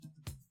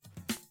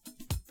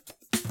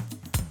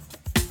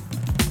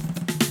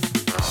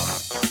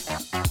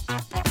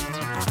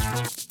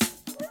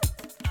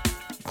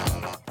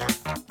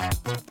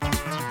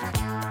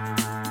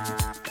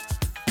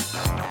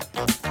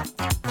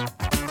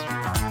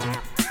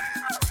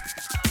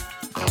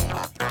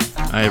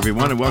Hi,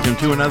 everyone, and welcome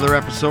to another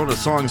episode of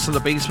Songs from the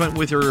Basement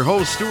with your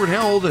host, Stuart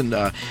Held. And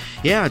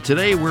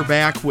today we're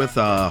back with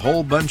a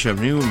whole bunch of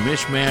new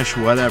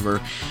mishmash, whatever.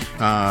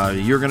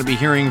 You're going to be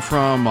hearing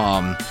from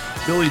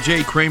Billy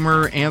J.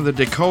 Kramer and the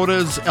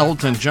Dakotas,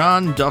 Elton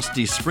John,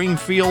 Dusty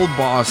Springfield,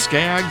 Boz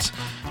Scaggs,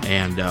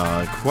 and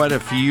quite a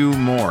few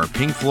more.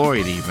 Pink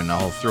Floyd, even.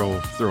 I'll throw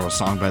a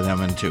song by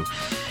them in too.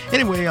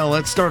 Anyway,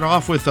 let's start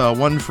off with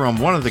one from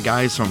one of the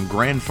guys from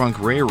Grand Funk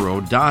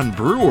Railroad, Don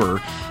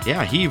Brewer.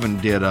 Yeah, he even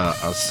did a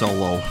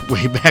solo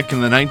way back in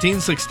the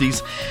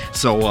 1960s.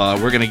 So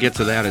we're going to get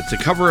to that. It's a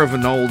cover of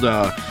an old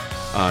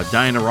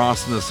Diana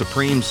Ross and the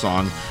Supremes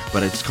song,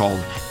 but it's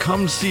called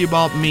Come See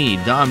About Me,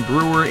 Don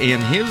Brewer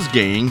and his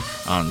gang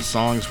on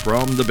Songs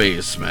from the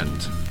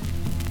Basement.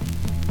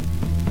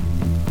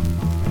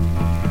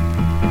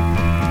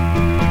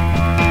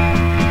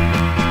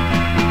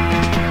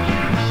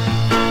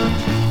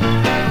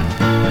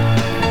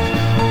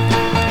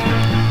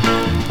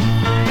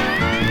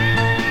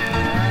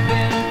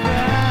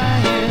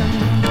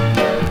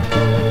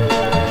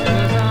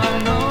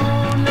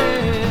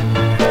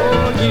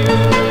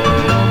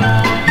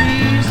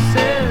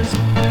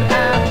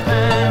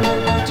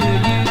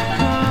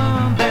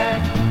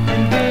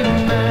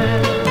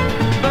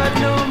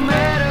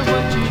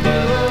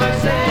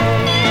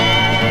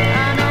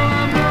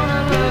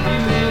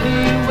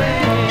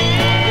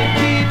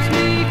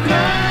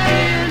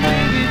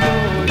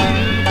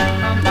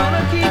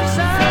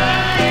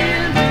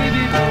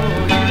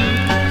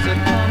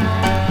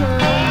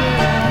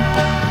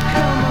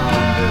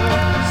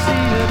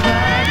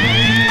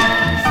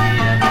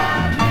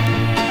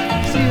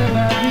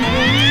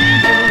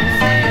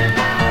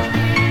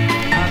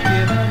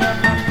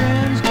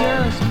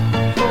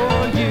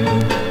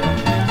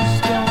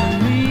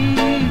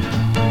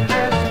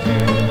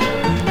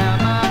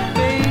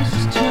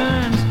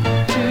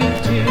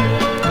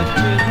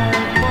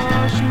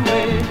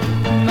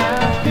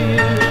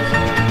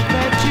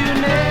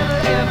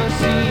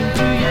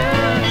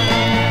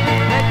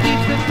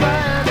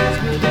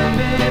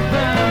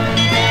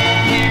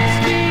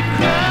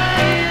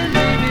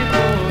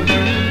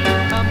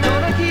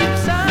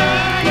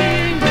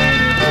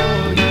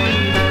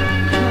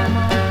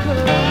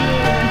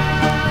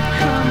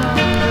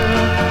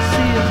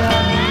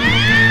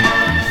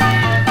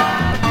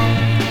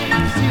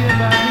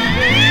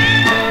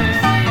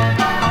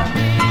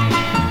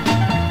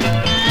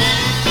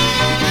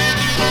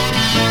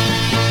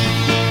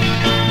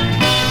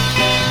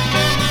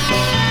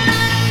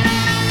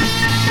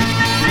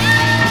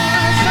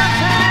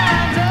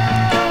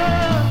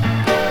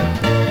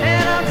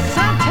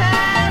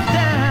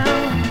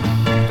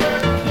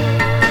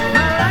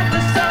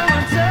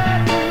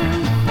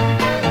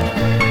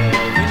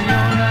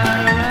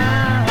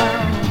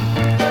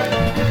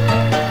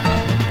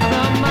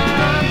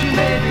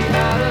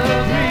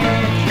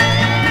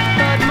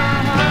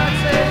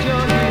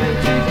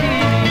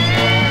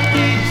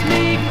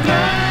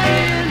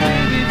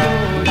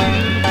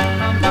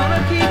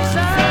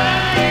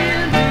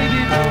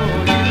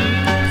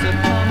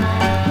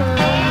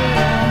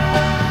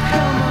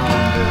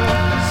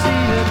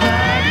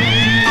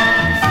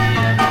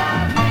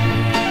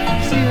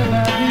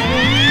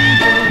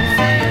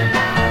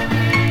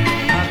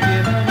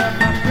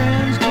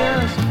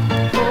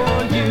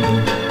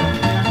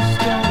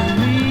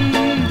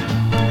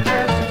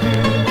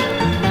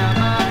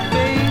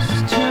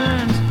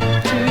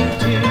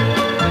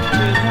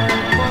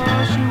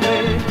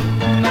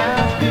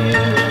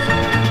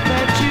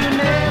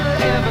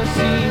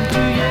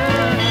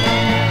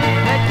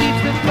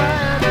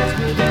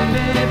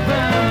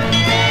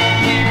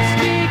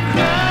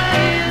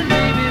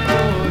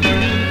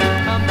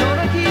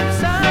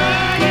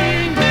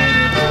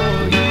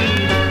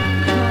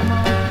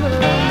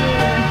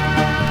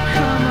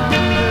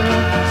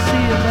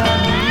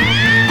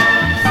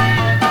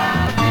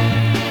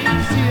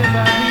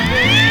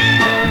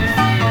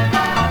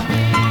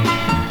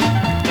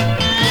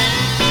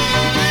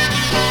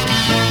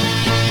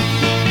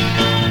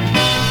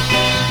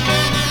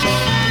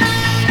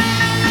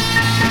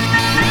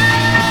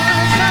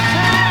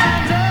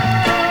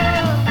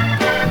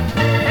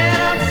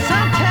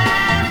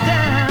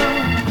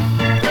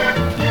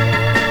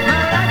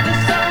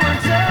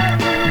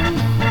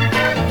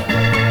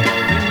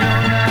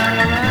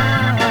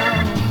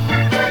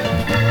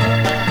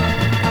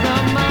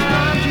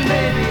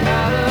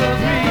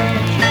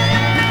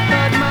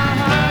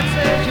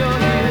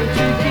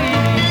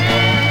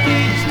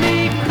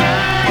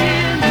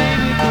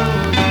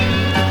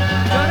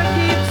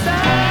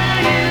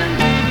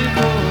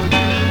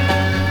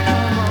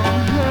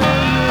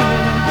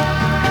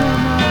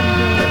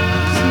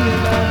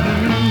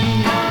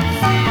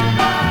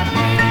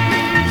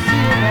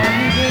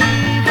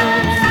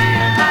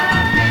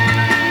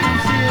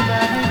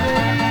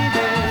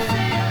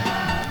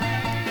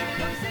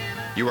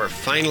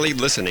 Finally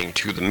listening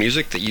to the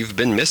music that you've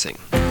been missing.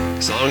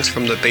 Songs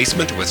from the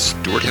Basement with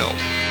Stuart Hill.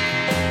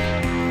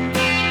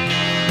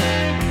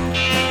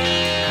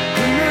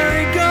 The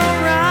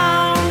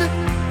merry-go-round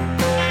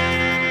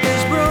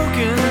is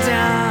broken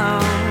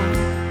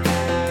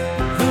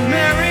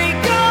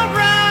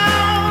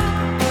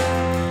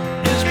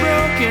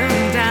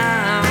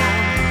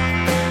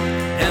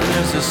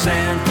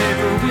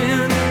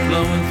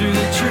through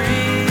the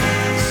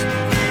trees.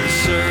 The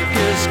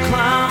circus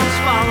clowns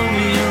follow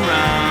me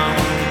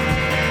around.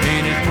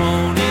 Painted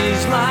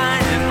ponies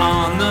lying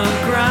on the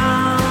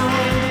ground.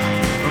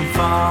 From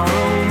far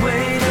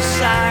away the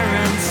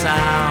siren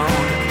sound.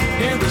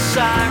 Hear the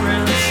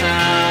siren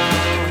sound.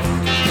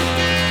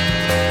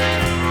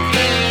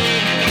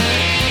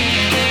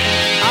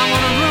 I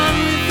wanna run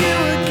with you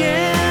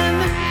again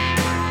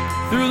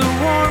through the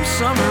warm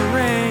summer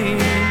rain.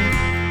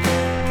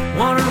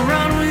 Wanna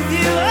run with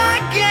you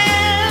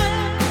again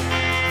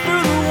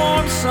through the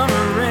warm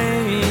summer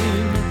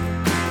rain.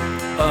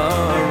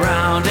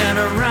 Around and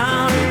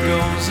around it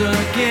goes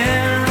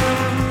again.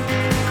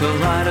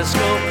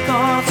 Kaleidoscope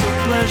thoughts of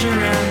pleasure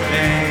and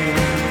pain.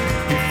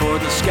 Before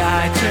the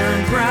sky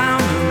turned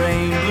brown, the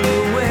rain blew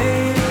away.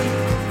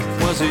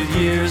 Was it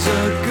years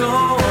ago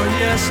or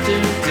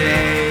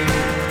yesterday?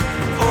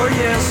 Or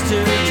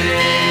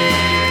yesterday?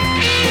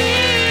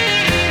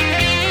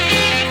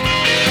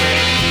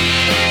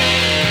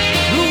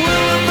 The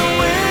will of the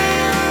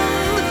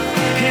wind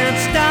can't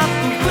stop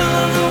the will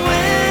of the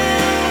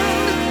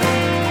wind.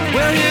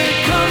 Well, here it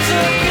comes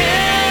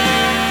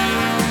again,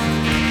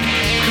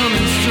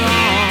 coming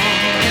strong.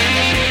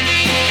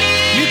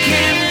 You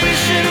can't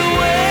wish it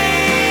away.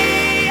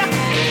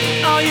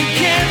 Oh, you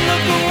can't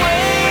look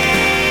away.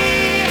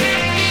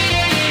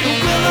 The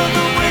will of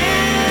the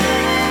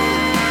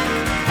wind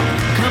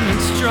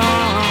coming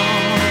strong.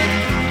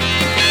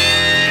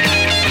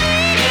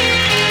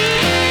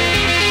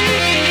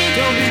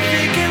 Don't be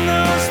thinking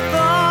those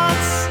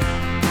thoughts,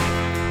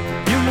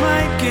 you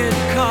might get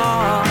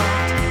caught.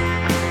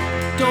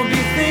 Don't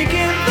be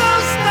thinking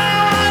those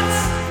thoughts,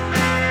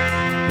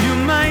 you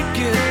might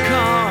get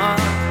caught.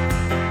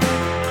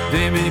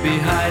 They may be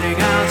hiding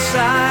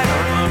outside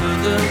or under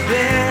the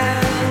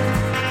bed.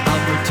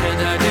 I'll pretend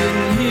I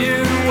didn't hear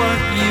what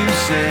you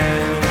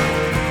said.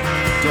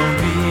 Don't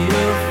be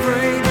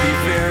afraid, be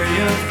very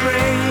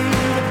afraid.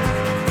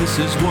 This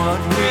is what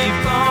we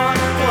bought,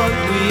 what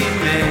we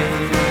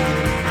made.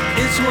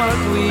 It's what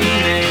we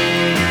made.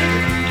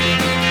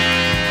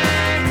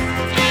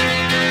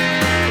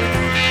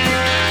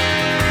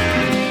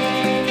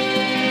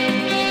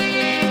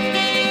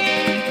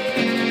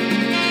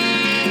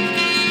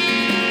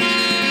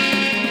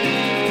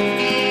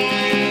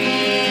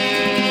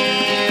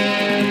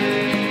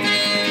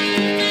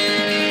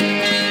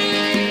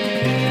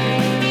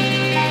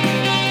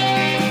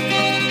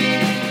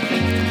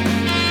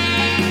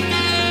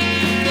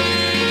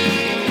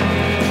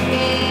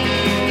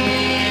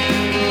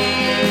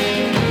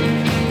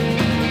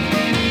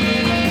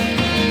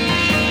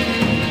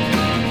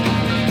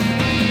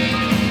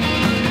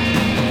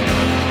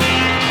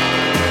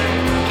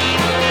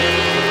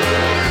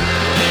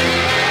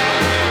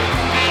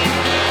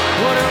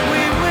 What are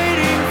we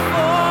waiting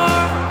for?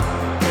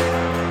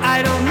 I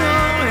don't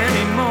know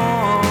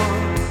anymore.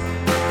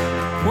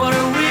 What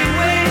are we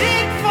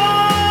waiting for?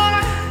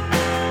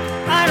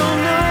 I don't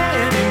know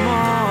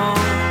anymore.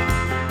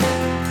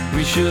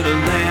 We should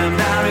have landed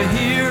out of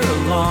here a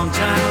long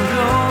time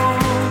ago.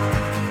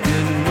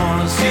 Didn't want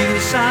to see the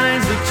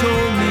signs that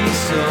told me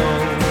so.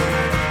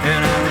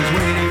 And I was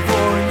waiting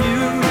for you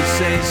to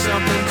say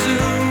something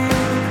too.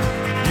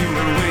 You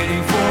were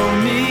waiting for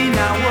me,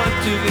 now what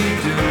do we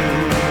do?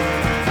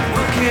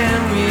 What can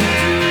we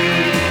do?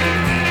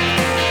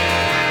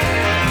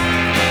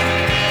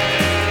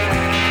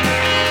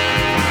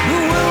 The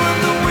will of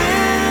the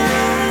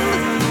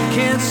wind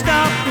can't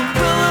stop the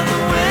will of the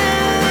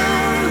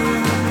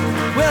wind.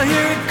 Well,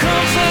 here it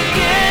comes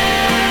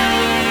again,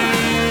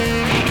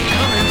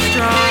 coming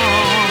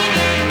strong.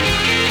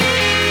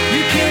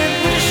 You can't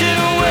wish it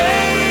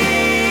away.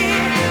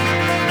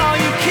 Oh,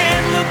 you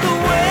can't look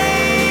away.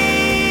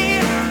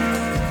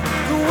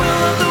 The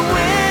will of the wind.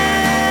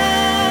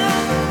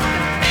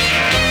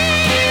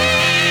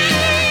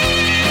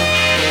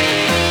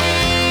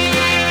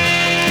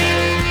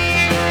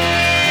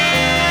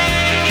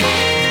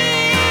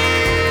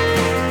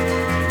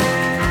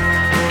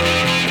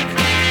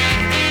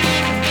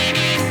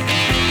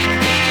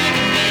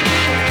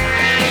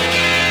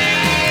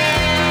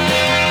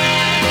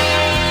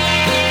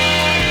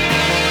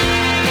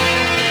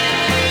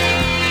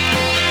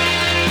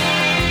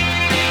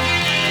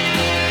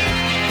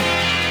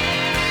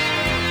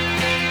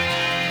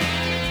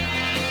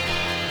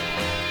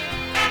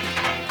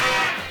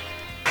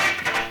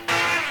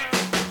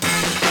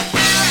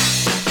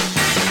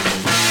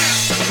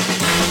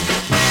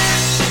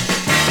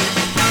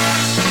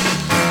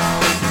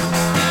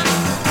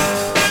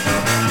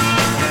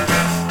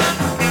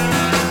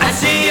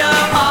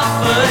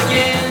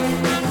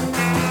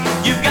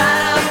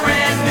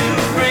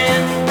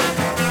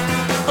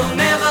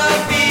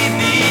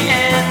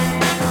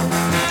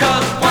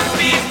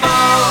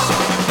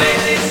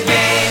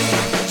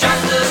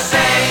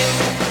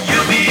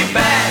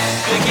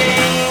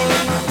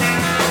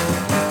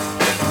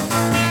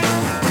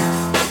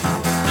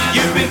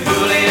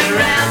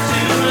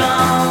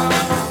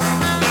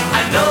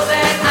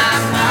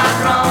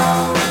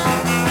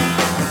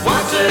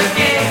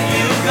 again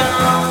you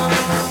come.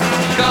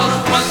 'Cause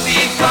once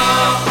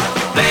before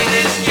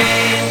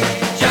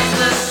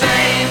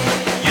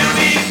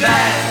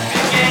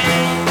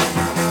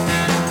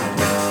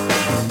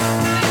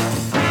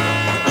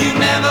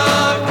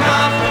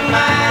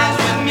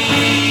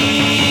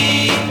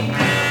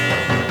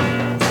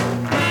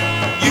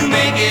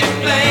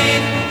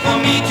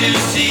me to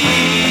see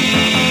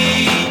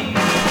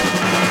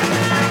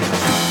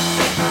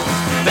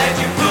that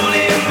you're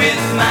fooling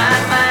with my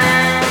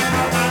mind.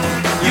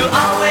 You'll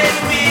always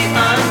be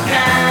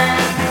unkind,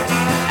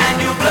 and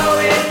you'll blow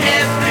it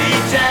every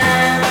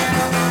time.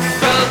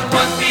 'Cause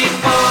once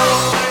people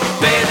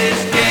play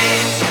this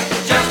game,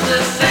 just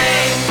the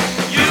same,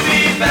 you'll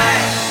be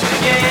back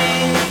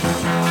again.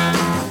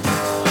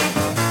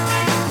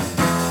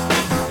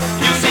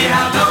 You see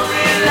how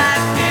lonely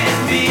life can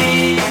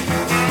be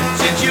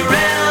since you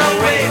ran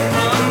away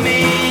from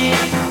me.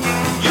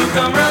 You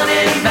come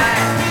running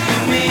back to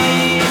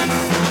me.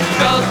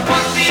 'Cause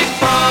once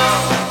people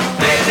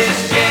play this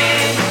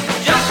game,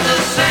 just the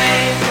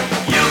same,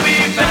 you'll be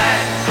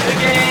back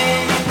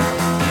again.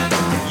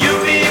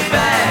 You'll be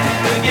back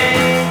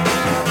again.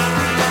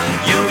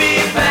 You'll be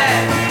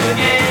back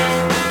again.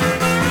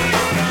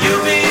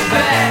 You'll be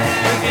back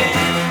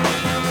again.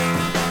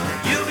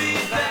 You'll be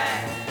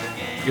back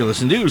again. You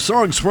listen to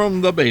Songs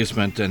from the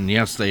Basement, and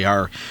yes, they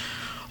are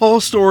all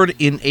stored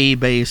in a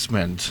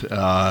basement.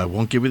 I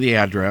won't give you the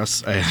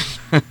address.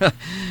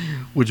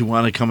 Would you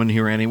want to come in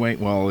here anyway?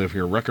 Well, if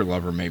you're a record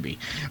lover, maybe.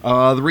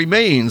 The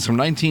Remains from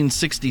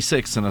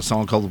 1966 and a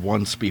song called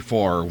Once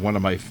Before.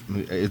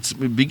 It's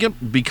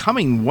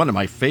becoming one of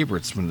my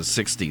favorites from the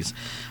 60s.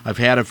 I've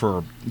had it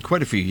for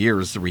quite a few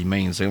years, The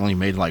Remains. They only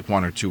made like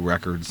one or two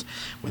records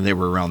when they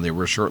were around. They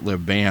were a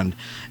short-lived band,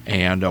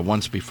 and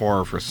Once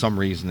Before, for some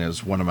reason,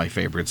 is one of my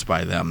favorites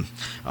by them.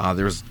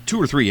 There's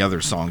two or three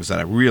other songs that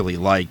I really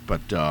like,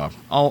 but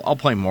I'll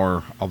play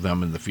more of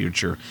them in the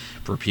future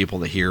for people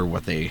to hear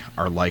what they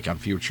are like on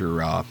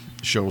future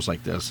shows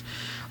like this.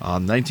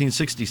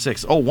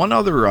 1966. Oh, one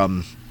other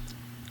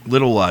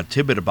little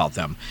tidbit about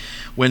them.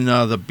 When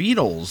the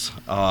Beatles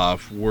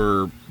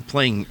were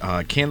playing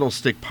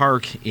Candlestick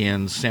Park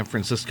in San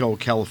Francisco,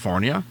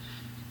 California,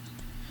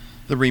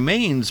 The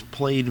Remains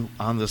played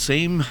on the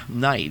same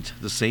night,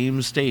 the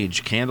same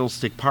stage,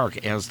 Candlestick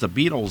Park, as the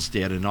Beatles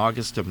did in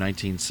August of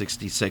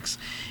 1966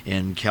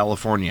 in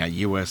California,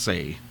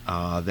 USA.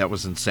 That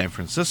was in San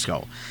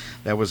Francisco.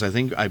 That was,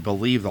 I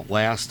believe, the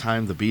last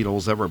time the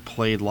Beatles ever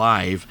played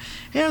live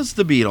as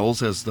the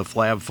Beatles, as the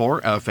Fab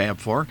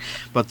Four,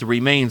 but the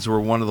Remains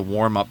were one of the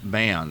warm-up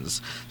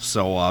bands.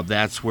 So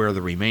that's where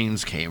the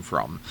Remains came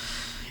from.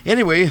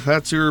 Anyway,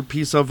 that's your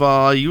piece of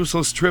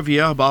useless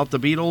trivia about the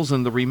Beatles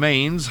and the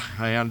Remains.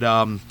 And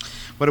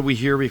what did we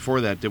hear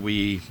before that? Did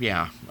we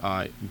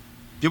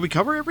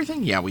cover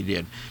everything? Yeah, we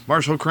did.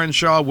 Marshall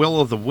Crenshaw, Will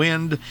of the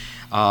Wind.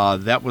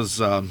 That was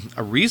a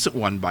recent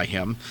one by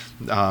him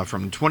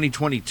from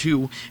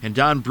 2022. And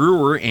Don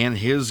Brewer and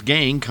his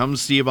gang, Come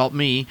See About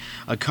Me,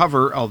 a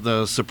cover of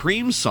the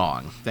Supreme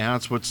song.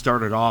 That's what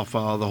started off the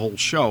whole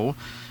show.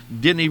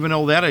 Didn't even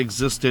know that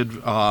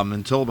existed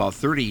until about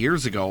 30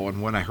 years ago.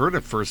 And when I heard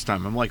it first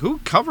time, I'm like, who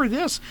covered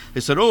this? They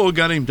said, oh, a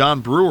guy named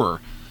Don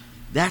Brewer.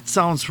 That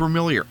sounds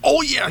familiar.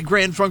 Oh, yeah,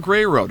 Grand Funk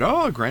Railroad.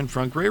 Oh, Grand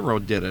Funk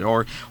Railroad did it.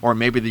 Or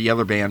maybe the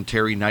other band,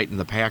 Terry Knight and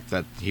the Pack,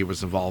 that he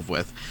was involved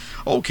with.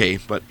 Okay,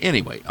 but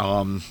anyway,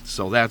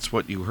 so that's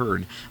what you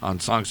heard on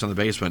Songs from the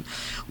Basement.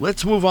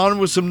 Let's move on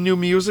with some new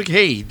music.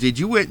 Hey, did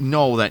you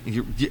know that...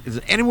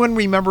 Does anyone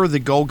remember the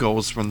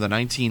Go-Go's from the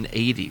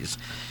 1980s?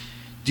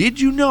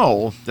 Did you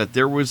know that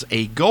there was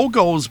a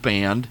Go-Go's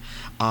band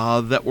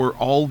that were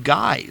all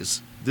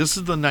guys? This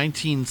is the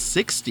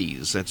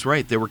 1960s. That's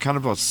right. They were kind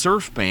of a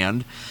surf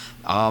band.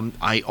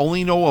 I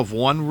only know of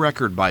one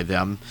record by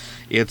them.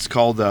 It's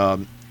called,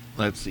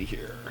 let's see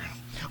here.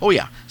 Oh,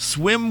 yeah,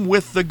 Swim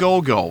with the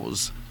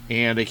Go-Go's.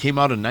 And it came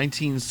out in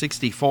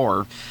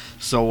 1964.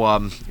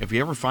 So if you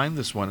ever find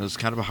this one, it's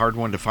kind of a hard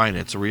one to find.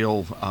 It's a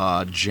real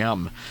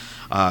gem.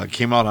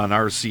 Came out on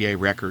RCA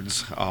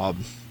Records.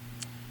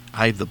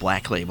 I have the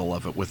black label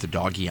of it with the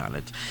doggy on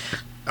it.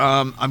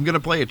 I'm going to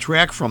play a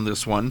track from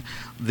this one.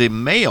 The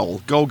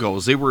male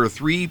Go-Go's, they were a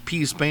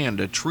three-piece band,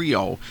 a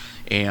trio.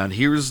 And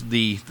here's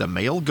the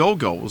male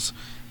Go-Go's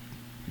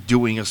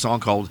doing a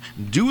song called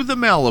Do the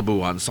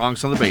Malibu on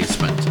Songs on the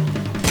Basement.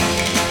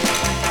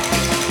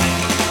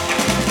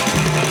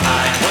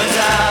 I was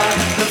out,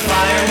 the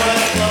fire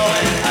was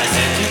blowing. I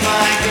said to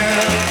my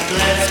girl,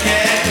 let's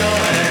get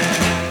going.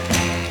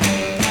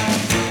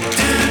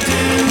 Do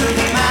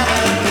the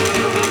Malibu,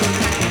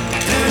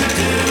 do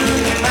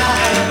the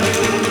Malibu.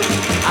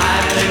 I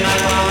played my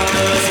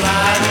bongos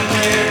loud and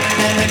clear,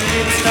 and the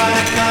kids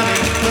started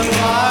coming from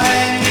far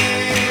and near.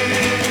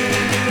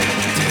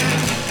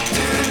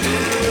 Do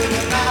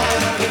the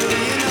Malibu,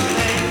 you know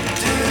they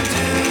do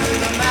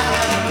the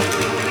Malibu.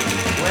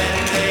 When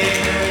they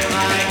heard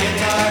my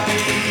guitar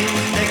beat,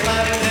 they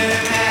clapped their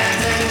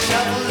hands and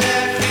shuffled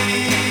their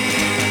feet.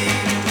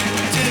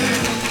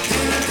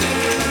 Do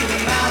the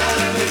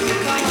Malibu,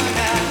 come on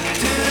now.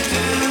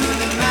 Do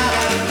the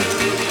Malibu.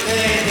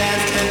 They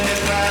danced in the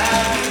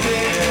crowd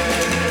bigger.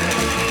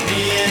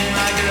 Me and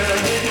my girl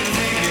didn't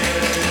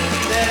figure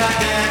that our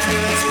dance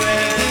would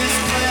spread this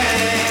way.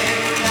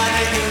 Now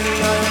they grew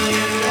up in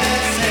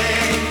USA.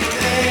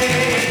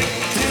 They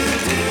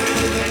do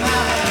the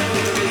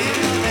Malibu,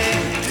 you know they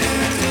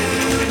do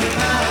the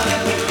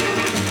Malibu.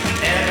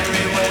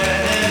 Everywhere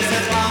there's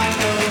a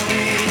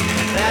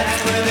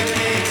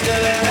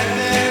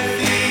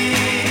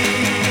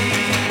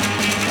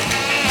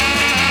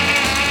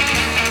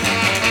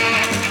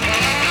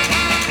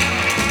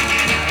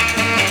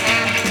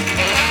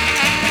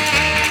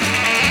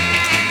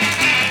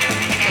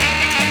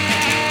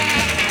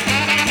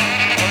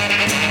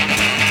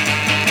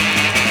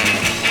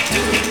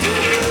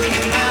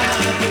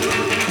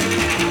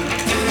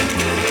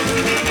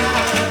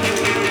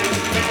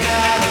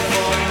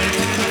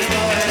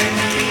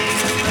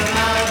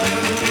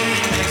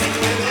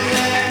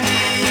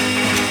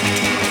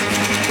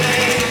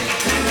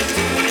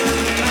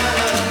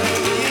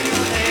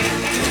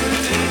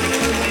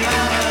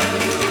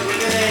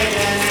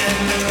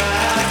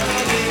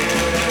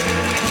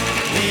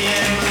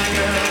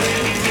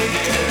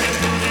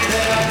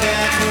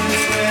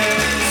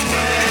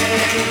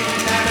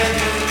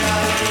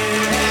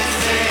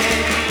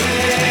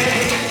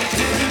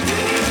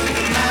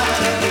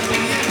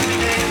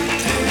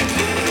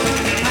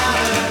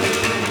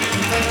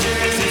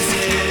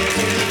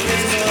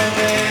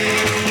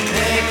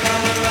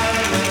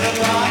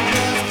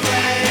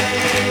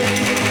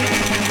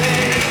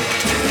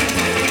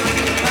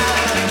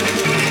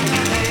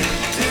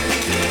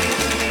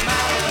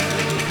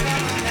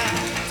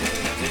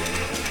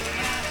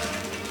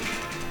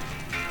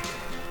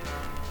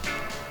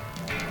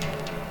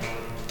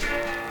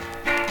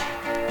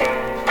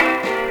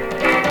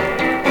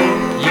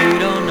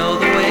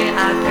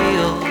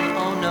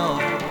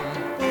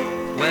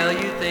Well,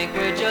 you think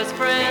we're just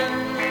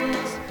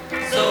friends,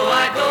 so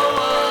I go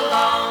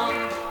along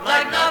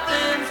like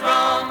nothing's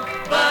wrong,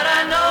 but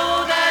I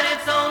know that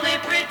it's only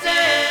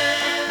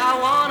pretend. I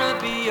wanna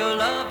be your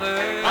lover,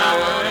 I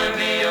wanna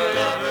be your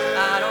lover,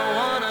 I don't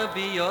wanna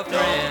be your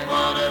friend, don't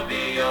wanna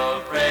be your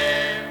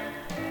friend.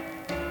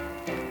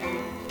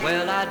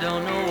 Well, I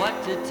don't know what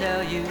to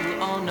tell you,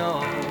 oh no,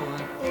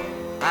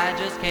 I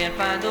just can't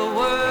find the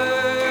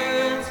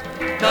words,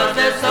 'cause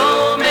there's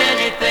so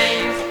many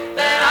things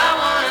that I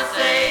wanna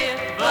say,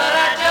 but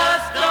I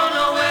just don't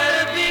know where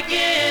to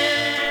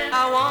begin.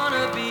 I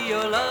wanna be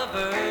your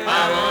lover,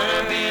 I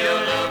wanna be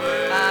your lover,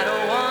 I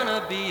don't wanna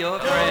be your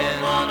friend,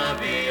 don't wanna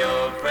be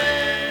your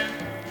friend.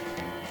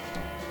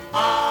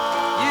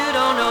 You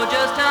don't know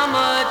just how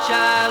much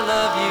I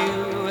love you,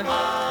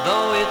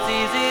 though it's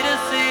easy to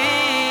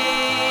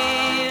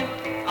see.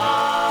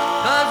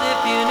 'Cause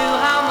if you knew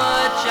how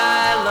much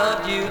I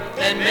loved you,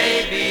 then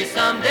maybe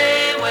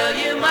someday, well,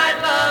 you might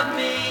love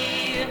me.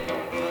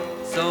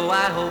 So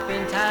I hope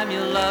in time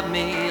you'll love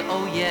me,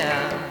 oh yeah,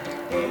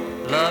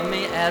 love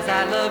me as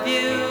I love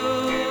you.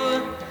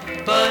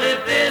 But if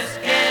this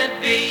can't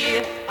be,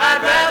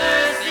 I'd rather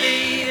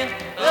see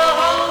the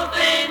whole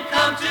thing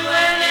come to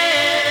an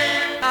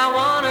end. I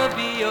wanna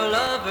be your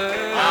lover,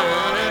 I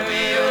wanna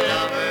be your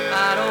lover,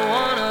 I don't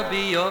wanna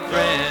be your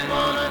friend, don't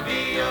wanna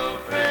be your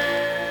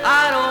friend.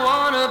 I don't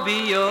wanna be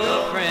your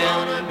friend, don't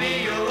wanna be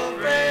your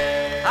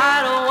friend. I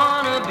don't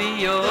wanna be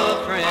your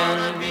friend,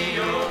 wanna be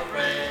your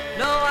friend.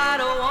 No, I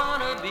don't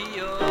wanna be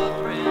your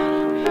friend.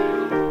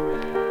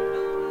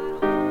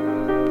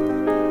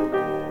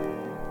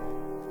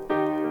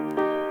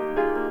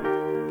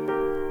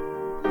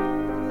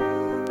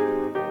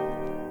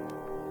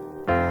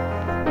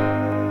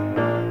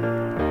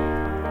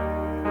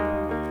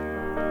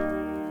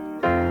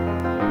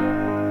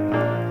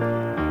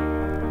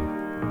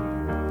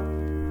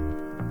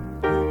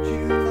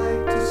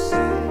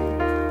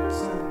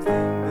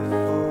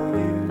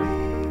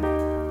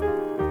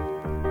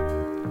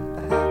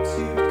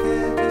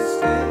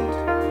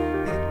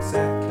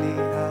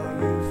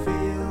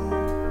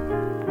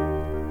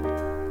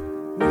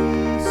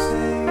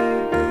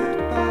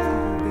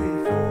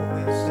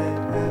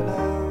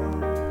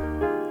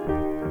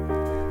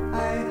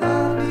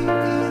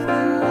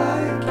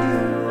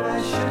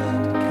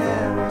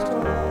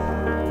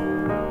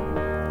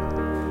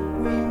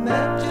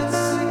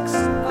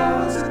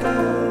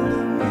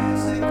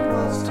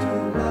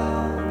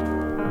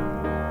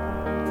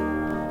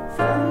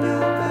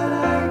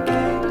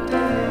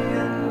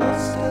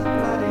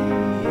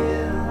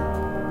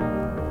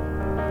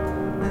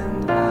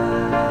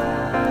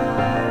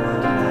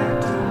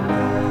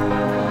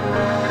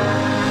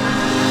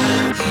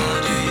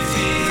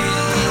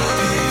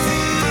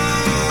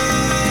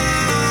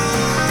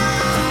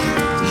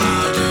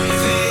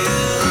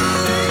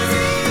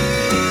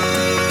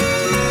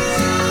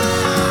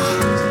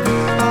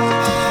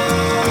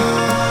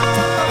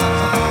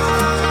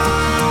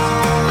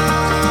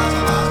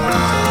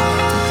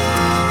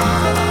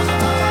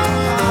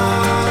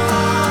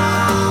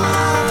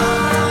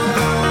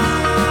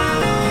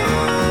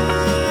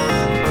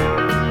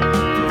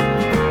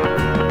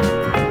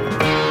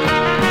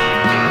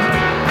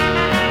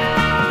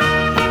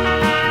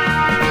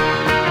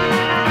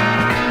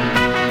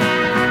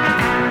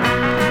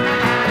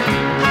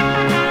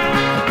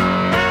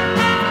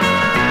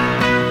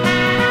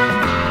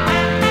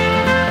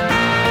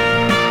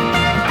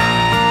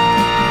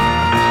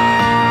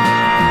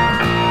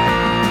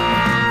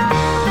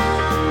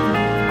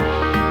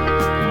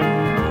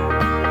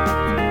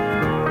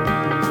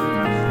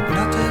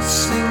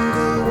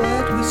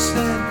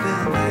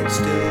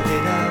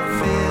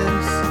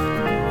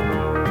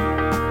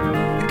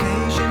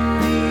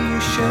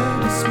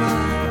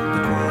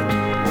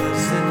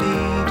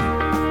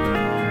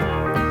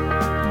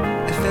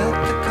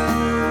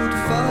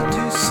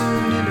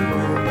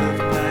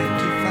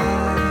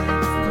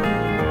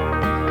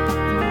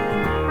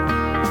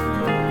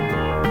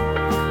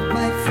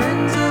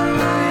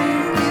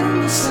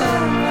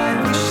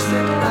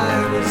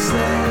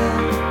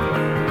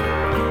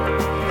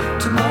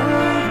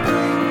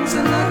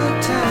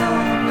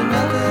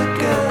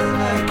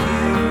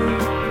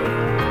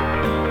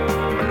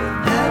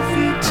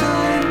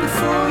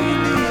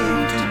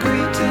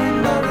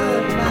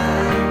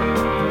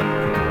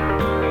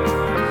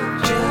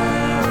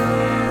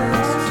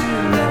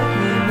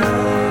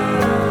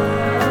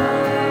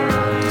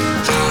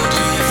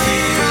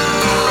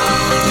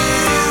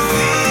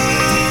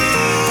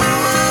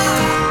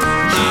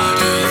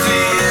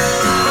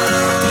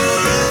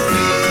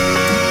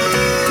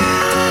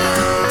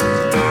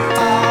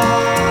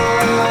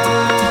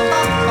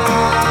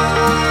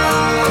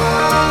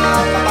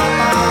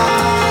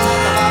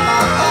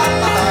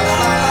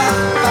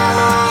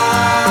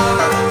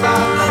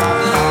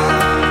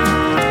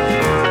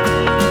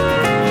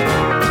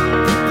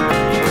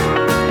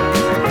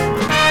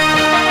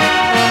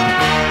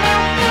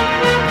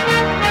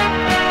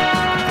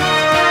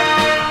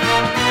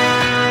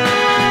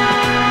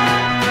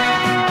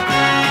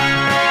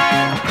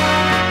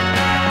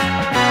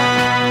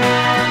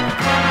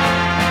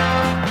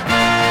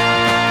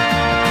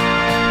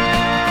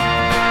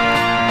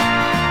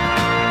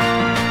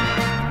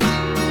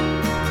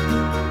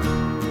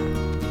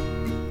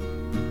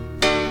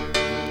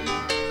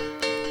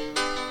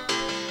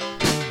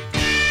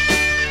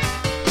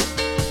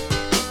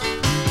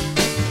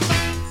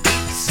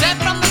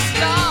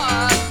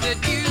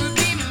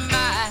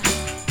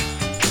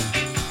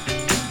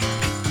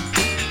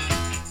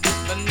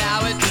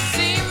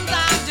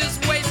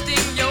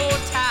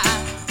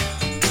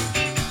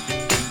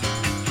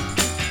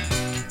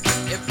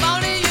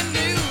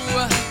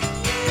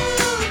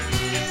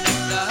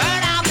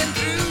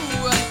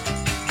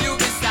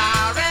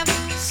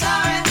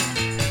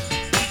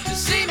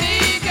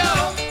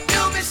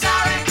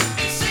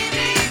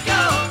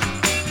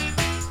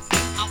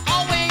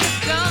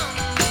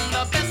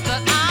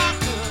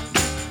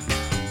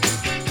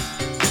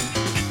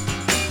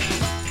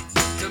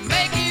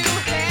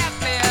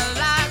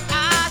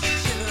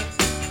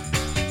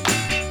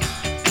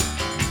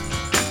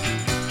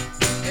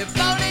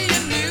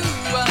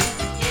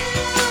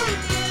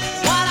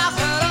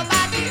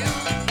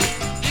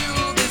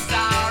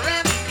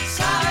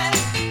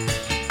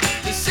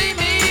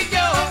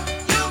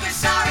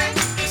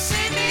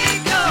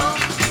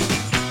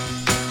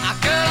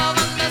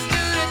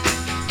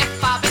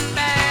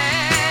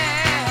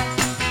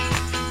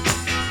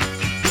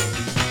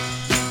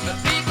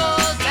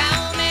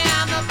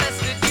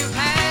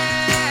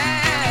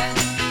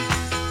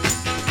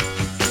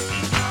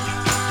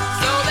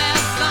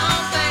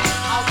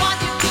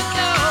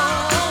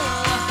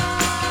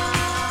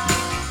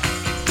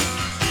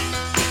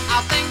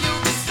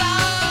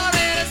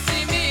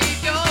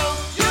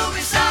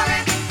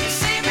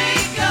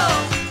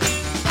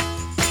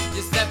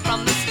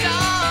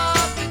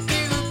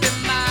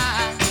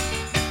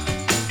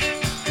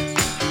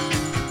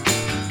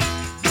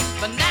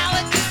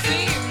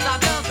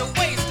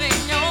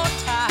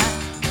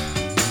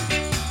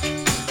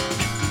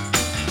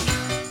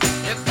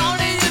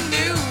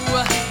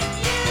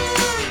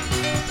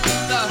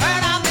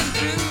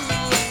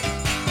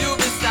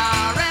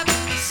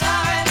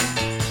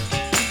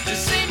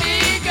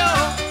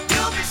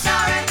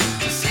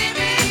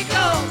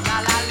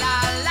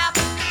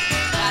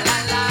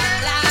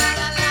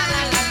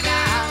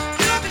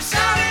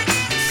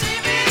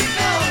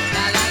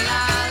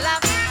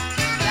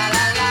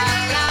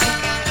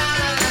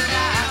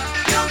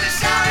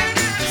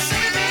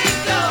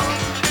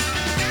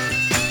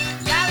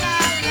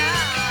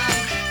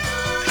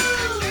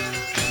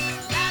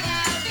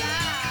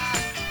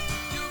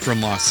 From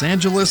Los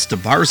Angeles to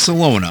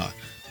Barcelona,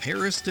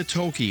 Paris to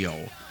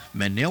Tokyo,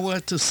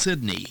 Manila to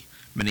Sydney,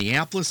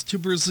 Minneapolis to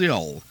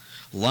Brazil,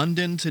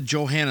 London to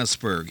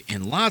Johannesburg,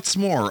 and lots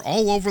more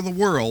all over the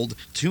world,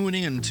 tune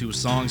in to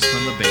Songs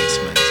from the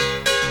Basement.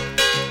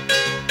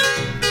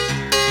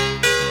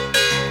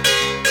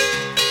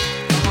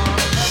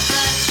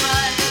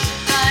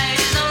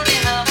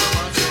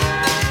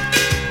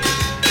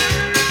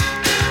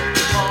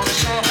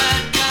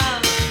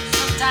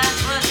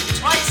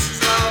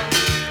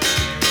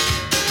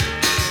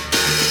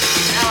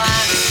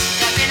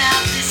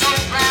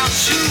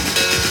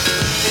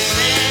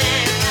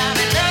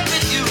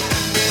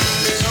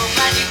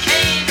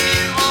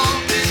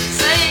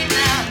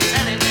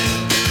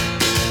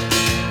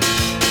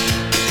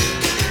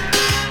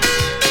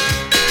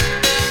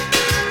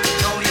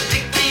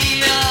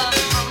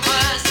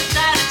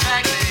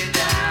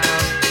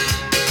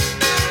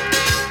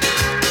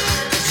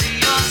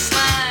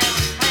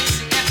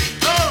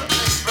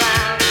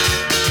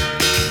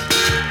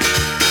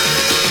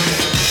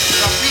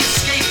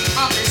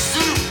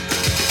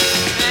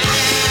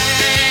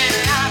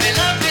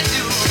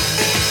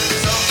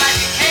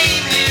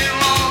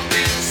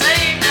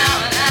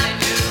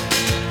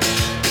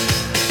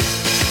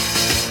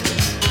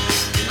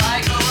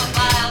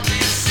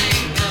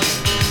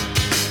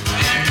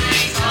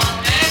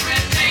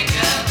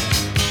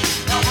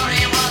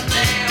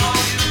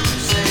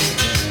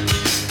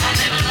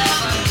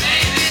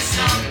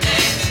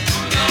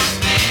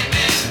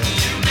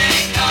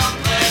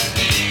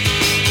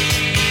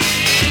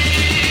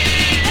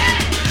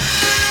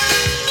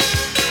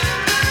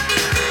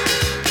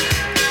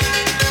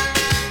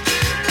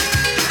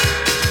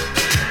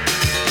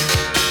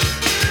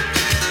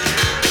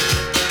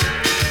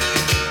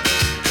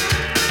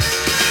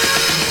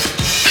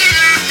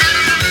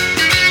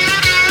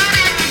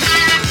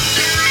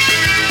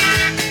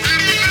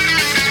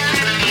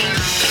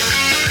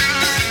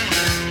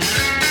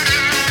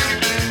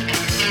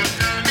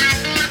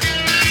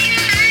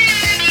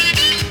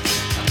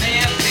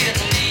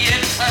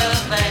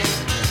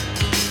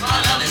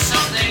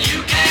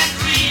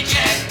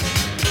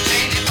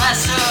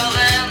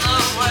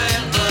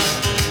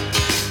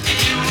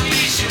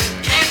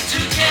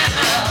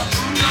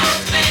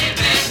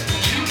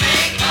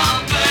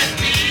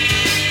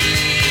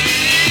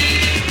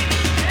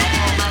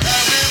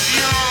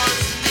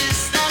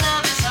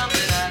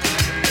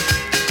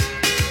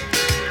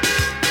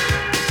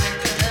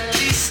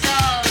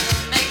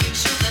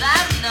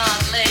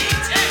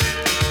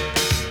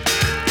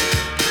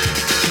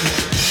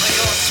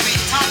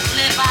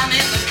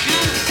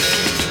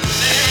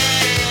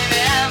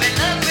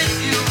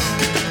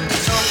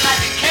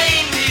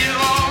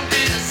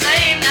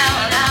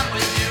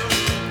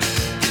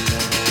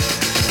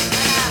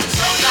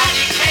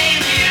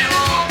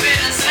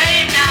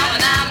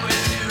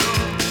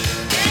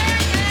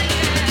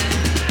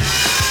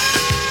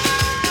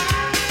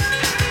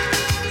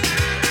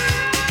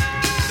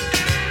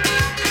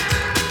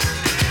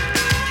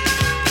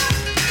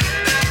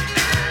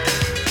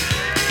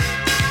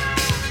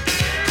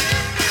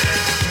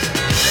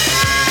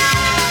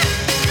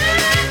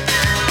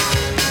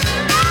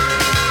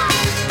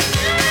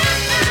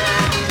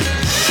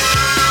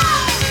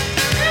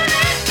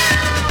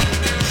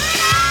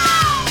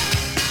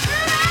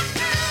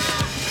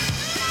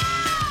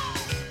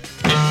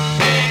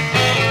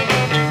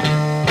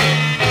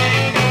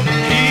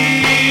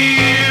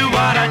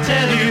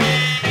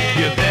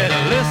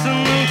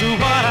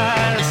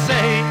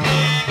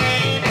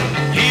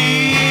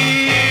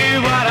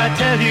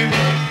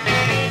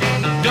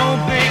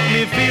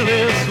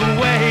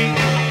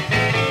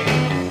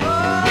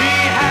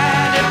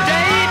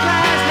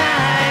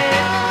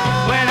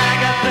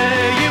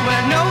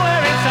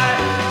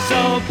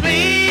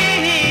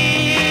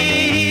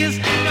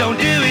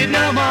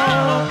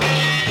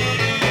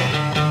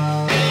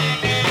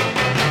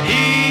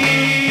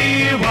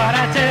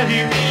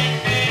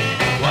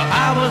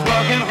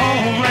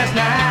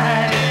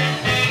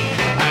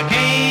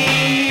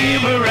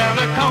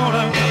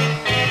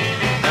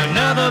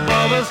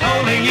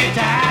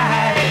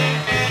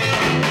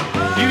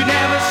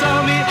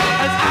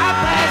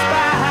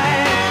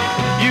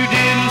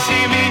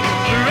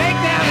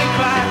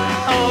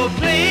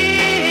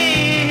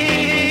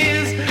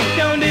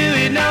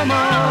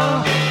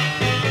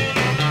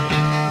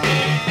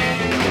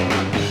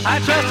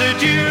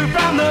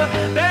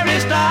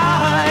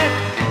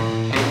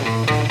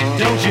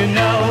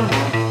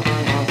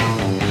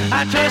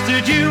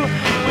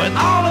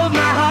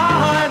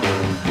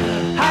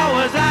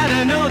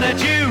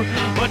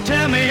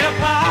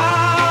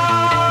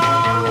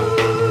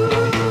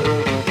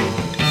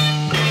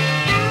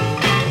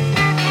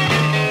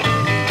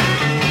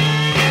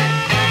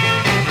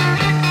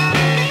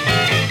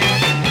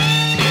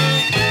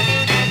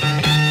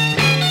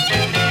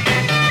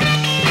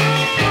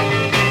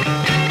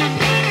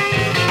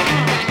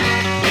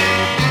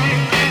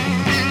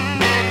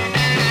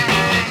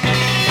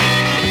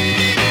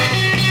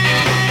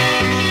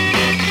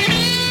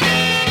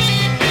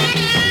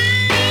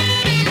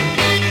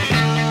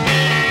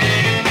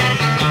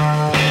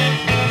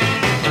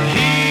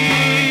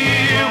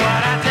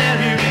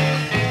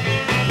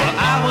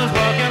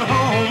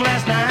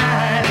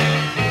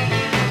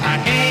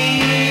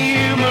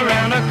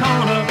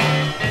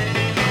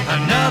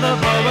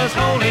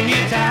 holding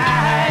you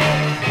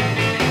tight.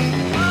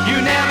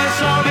 You never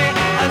saw me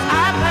as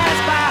I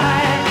passed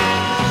by.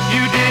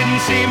 You didn't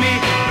see me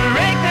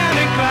break down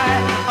and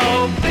cry.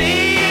 Oh,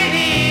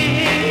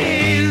 please,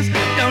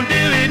 don't do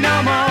it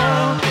no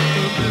more.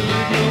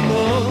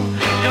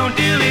 Don't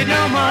do it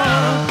no more.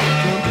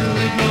 Don't do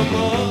it no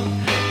more.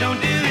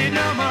 Don't do it no more. Don't do it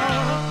no more.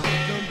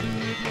 Don't do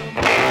it no more.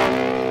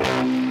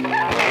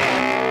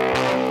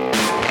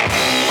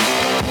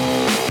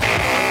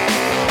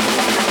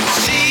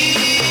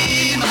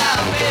 See my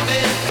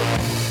baby,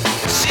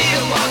 see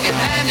her walking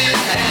hand in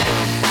hand.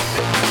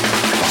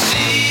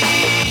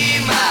 See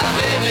my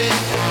baby,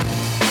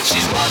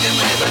 she's walking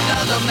with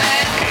another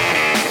man.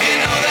 You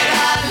know that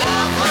I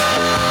love her,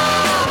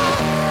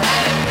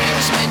 and it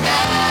brings me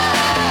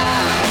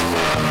down,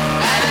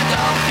 and it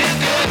don't feel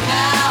good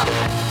now.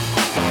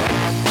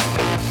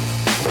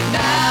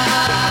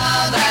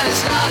 Now that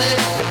it's started,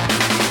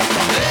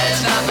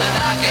 there's nothing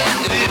I can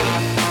do.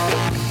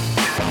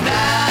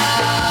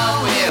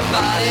 Now we're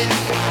parted,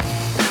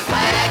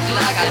 I act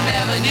like I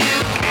never knew.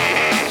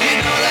 You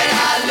know that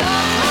I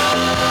love her,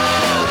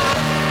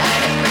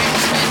 and it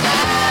brings me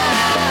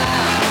down,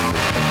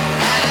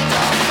 and it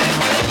don't feel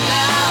good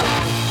now.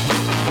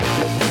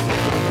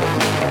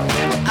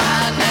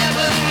 I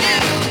never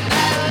knew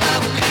that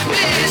love could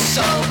be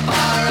so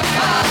far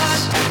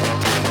apart,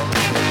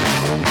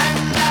 and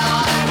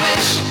now I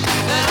wish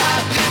that I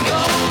could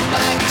go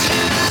back to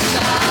the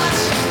start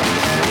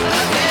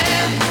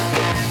again,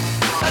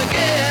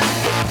 again.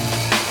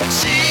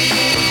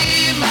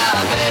 See my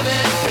baby,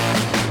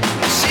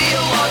 see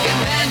her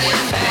walking hand in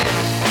hand.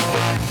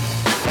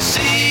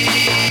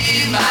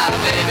 See my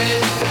baby,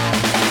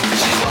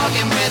 she's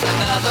walking with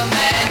another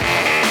man.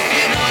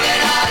 You know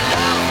that I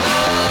love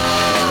her,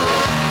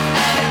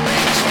 and it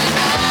brings me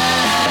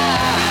down,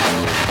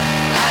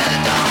 and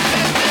it don't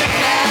feel good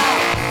now,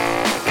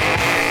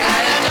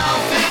 and it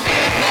don't feel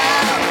good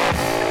now.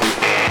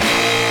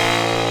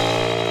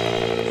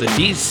 The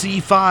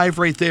DC5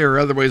 right there,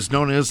 otherwise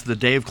known as the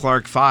Dave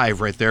Clark 5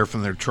 right there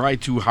from their Try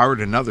Too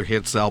Hard, another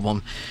hits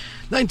album.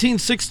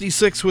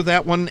 1966 with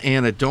that one,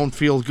 and It Don't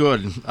Feel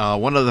Good.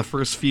 One of the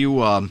first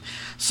few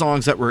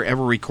songs that were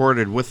ever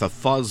recorded with a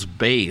fuzz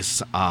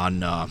bass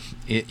on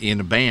in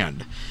a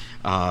band.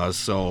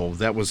 So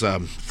that was,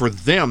 for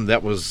them,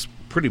 that was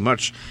pretty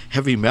much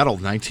heavy metal,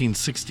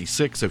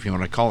 1966, if you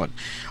want to call it.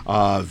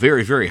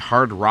 Very, very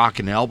hard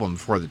rockin' album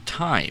for the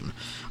time.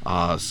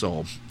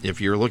 So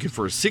if you're looking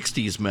for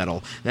 60s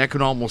metal, that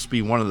could almost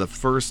be one of the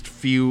first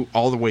few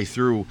all the way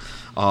through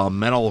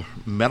metal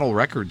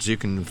records you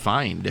can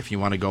find if you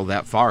want to go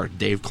that far.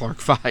 Dave Clark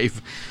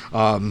 5.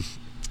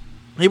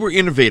 They were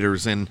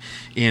innovators in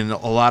a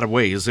lot of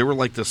ways. They were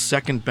like the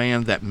second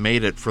band that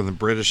made it from the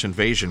British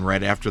invasion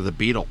right after the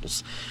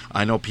Beatles.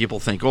 I know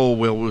people think, oh,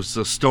 well, it was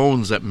the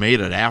Stones that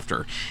made it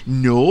after.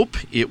 Nope,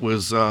 it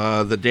was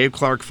the Dave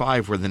Clark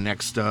 5 were the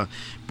next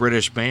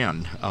British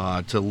band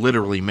to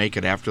literally make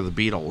it after the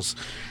Beatles.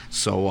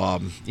 So,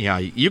 yeah,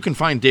 you can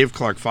find Dave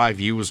Clark 5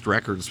 used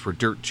records for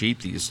dirt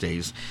cheap these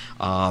days.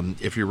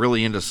 If you're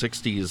really into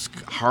 60s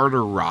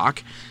harder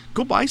rock,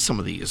 go buy some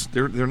of these.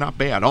 They're not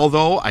bad.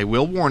 Although, I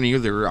will warn you,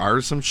 there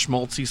are some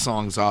schmaltzy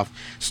songs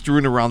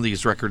strewn around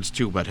these records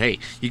too. But hey,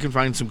 you can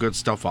find some good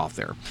stuff off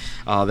there.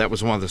 That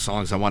was one of the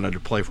songs I wanted to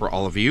play for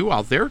all of you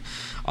out there.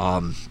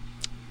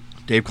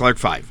 Dave Clark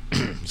 5,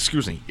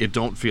 excuse me, It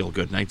Don't Feel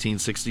Good,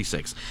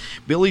 1966.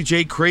 Billy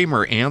J.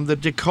 Kramer and the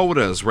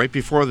Dakotas. Right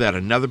before that,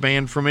 another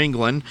band from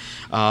England.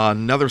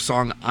 Another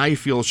song I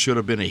feel should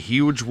have been a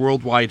huge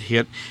worldwide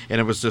hit,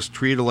 and it was just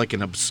treated like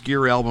an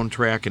obscure album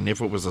track, and if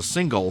it was a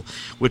single,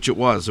 which it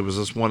was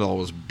just one of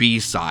those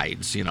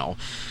B-sides, you know.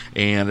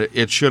 And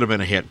it should have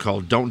been a hit,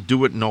 called Don't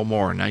Do It No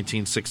More,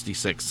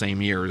 1966,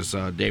 same year as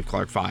Dave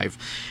Clark 5.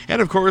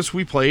 And of course,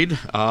 we played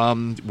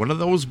one of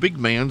those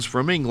big bands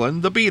from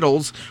England, the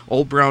Beatles,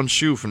 Old Brown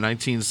Shoe from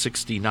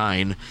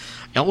 1969.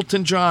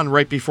 Elton John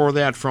right before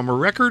that from a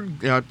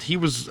record he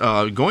was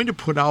going to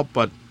put out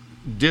but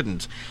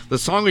didn't. The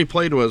song we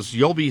played was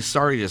You'll Be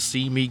Sorry to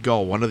See Me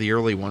Go, one of the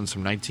early ones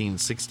from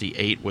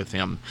 1968 with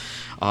him.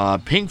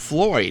 Pink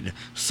Floyd,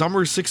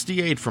 Summer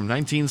 68 from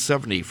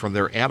 1970 from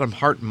their Adam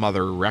Hart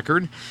Mother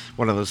record,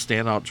 one of the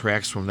standout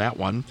tracks from that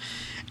one.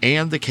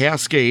 And the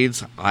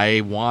Cascades, I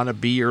Wanna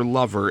Be Your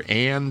Lover,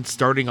 and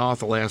starting off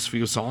the last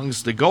few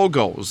songs, the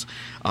Go-Go's.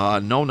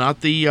 No,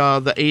 not the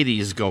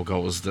 80s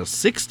Go-Go's, the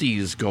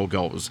 60s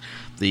Go-Go's,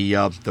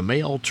 the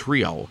male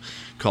trio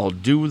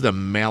called Do the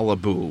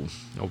Malibu.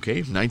 Okay,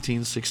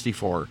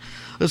 1964.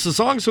 This is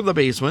Songs from the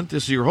Basement.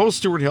 This is your host,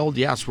 Stuart Held.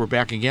 Yes, we're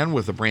back again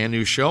with a brand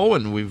new show,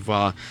 and we've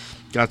got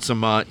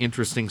some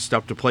interesting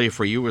stuff to play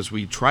for you as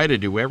we try to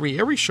do.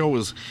 Every show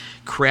is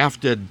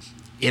crafted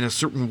in a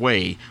certain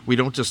way. We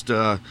don't just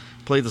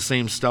play the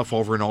same stuff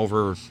over and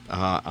over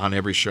on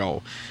every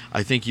show.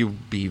 I think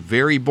you'd be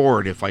very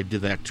bored if I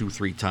did that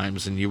 2-3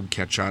 times and you'd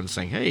catch on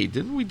saying, hey,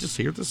 didn't we just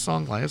hear this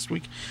song last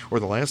week or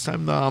the last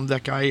time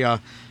that guy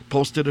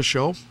posted a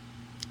show?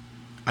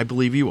 I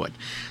believe you would.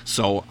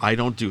 So I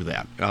don't do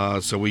that.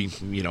 So we,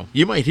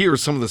 you might hear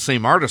some of the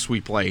same artists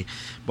we play,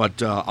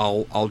 but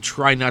I'll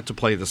try not to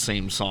play the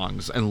same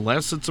songs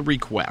unless it's a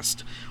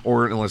request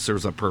or unless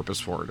there's a purpose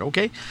for it.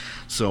 Okay,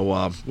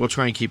 so we'll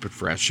try and keep it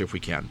fresh if we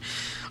can.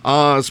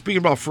 Speaking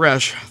about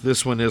fresh,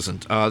 this one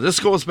isn't. This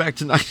goes back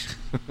to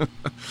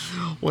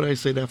what did I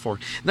say that for?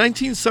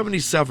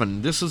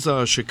 1977. This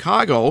is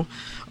Chicago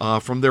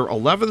from their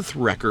 11th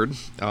record,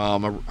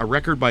 a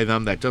record by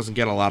them that doesn't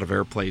get a lot of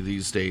airplay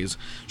these days.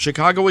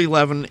 Chicago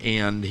 11,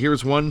 and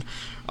here's one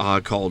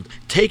called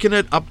 "Taking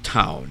It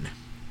Uptown."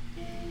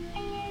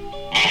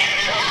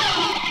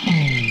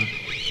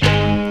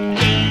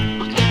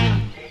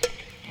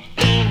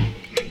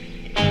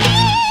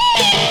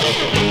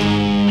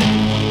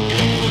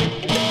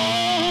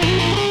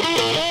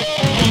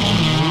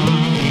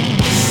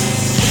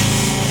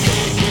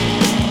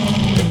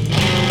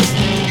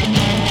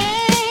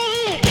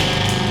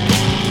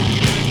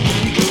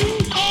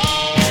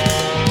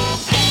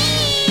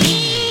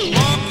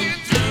 Walking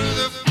through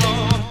the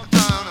fall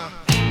on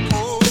a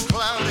cold,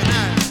 cloudy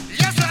night.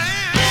 Yes, I am.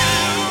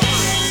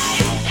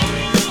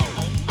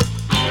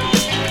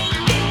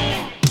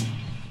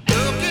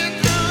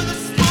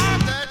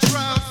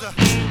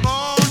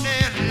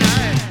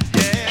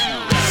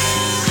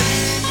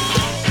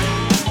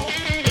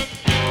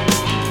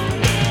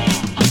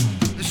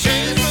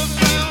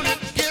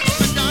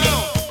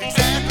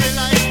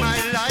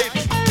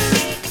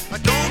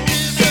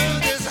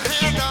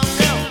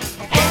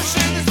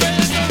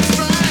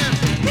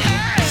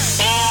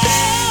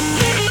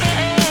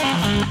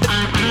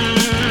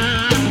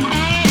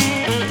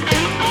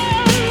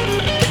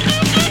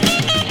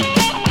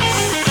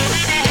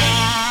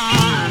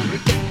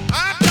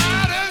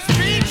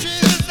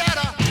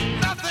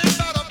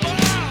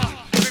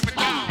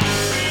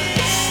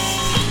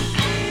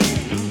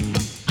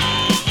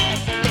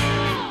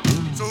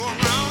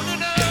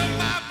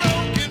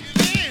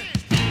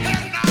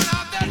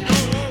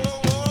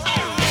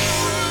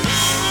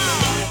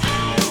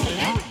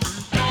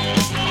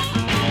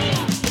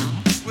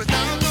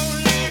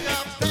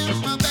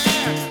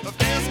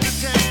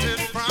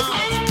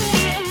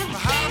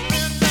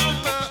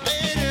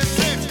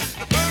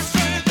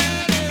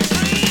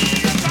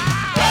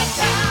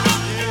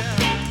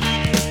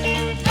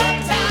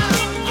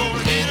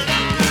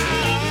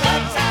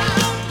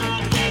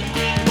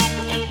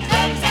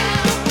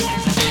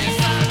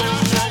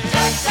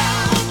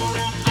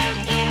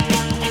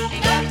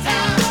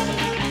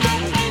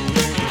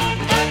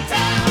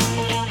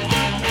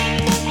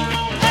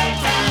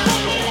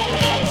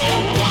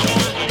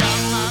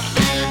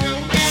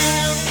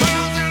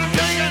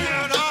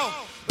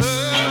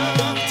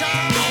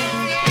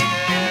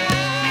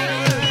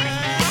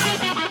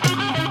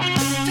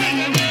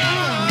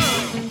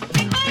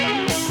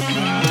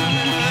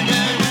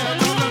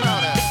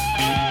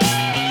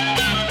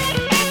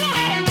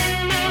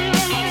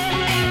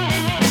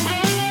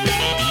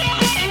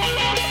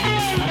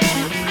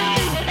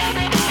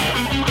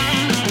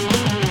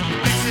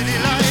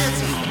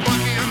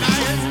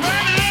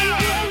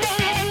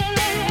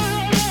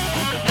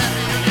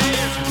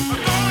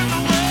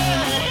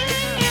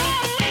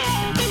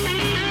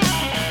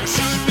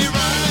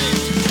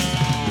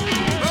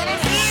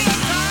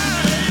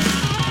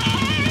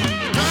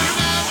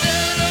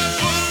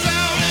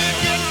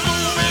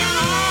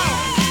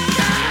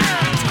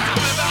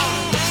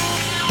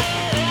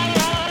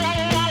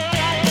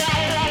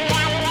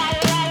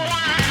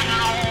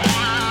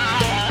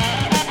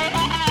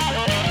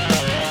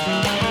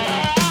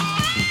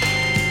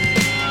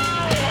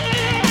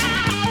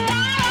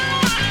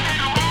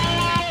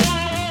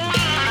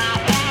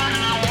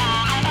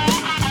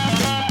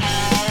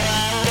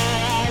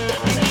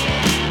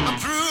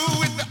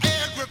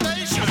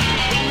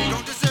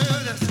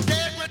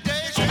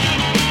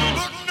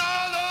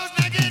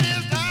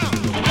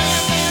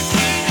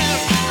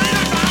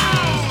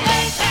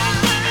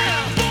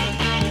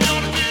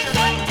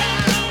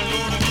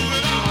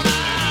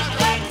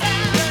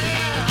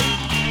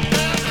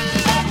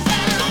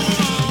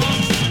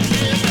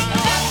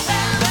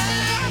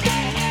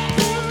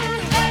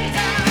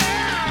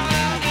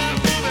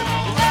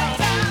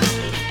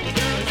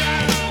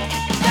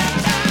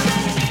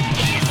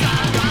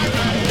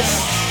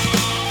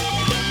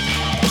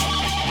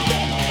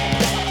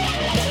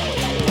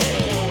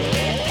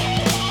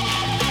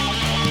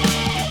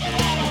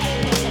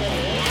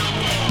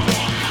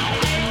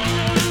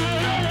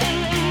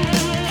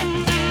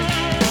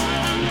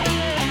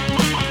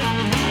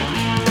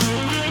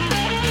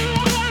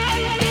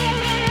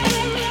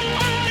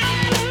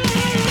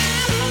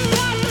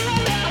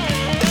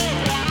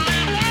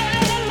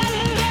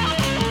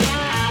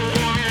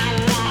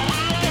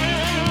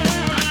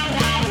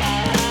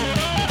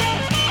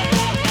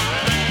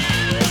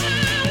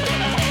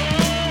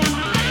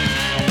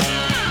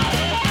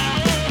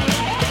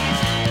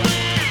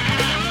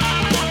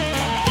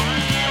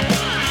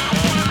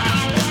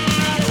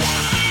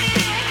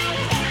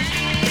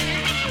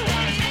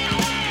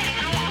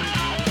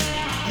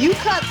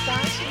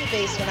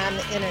 Basement on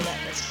the internet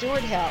with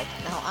Stuart Held.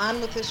 Now on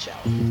with the show.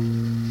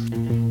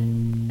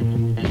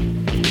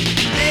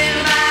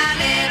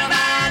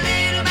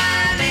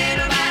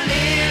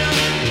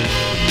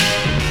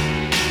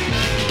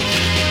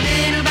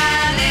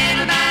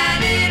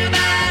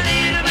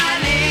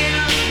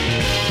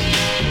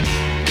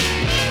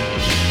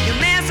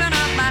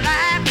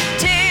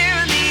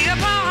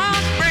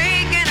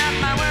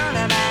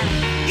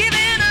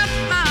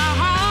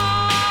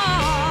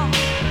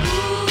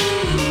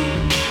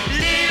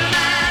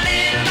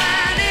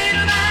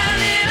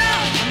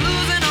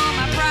 Losing all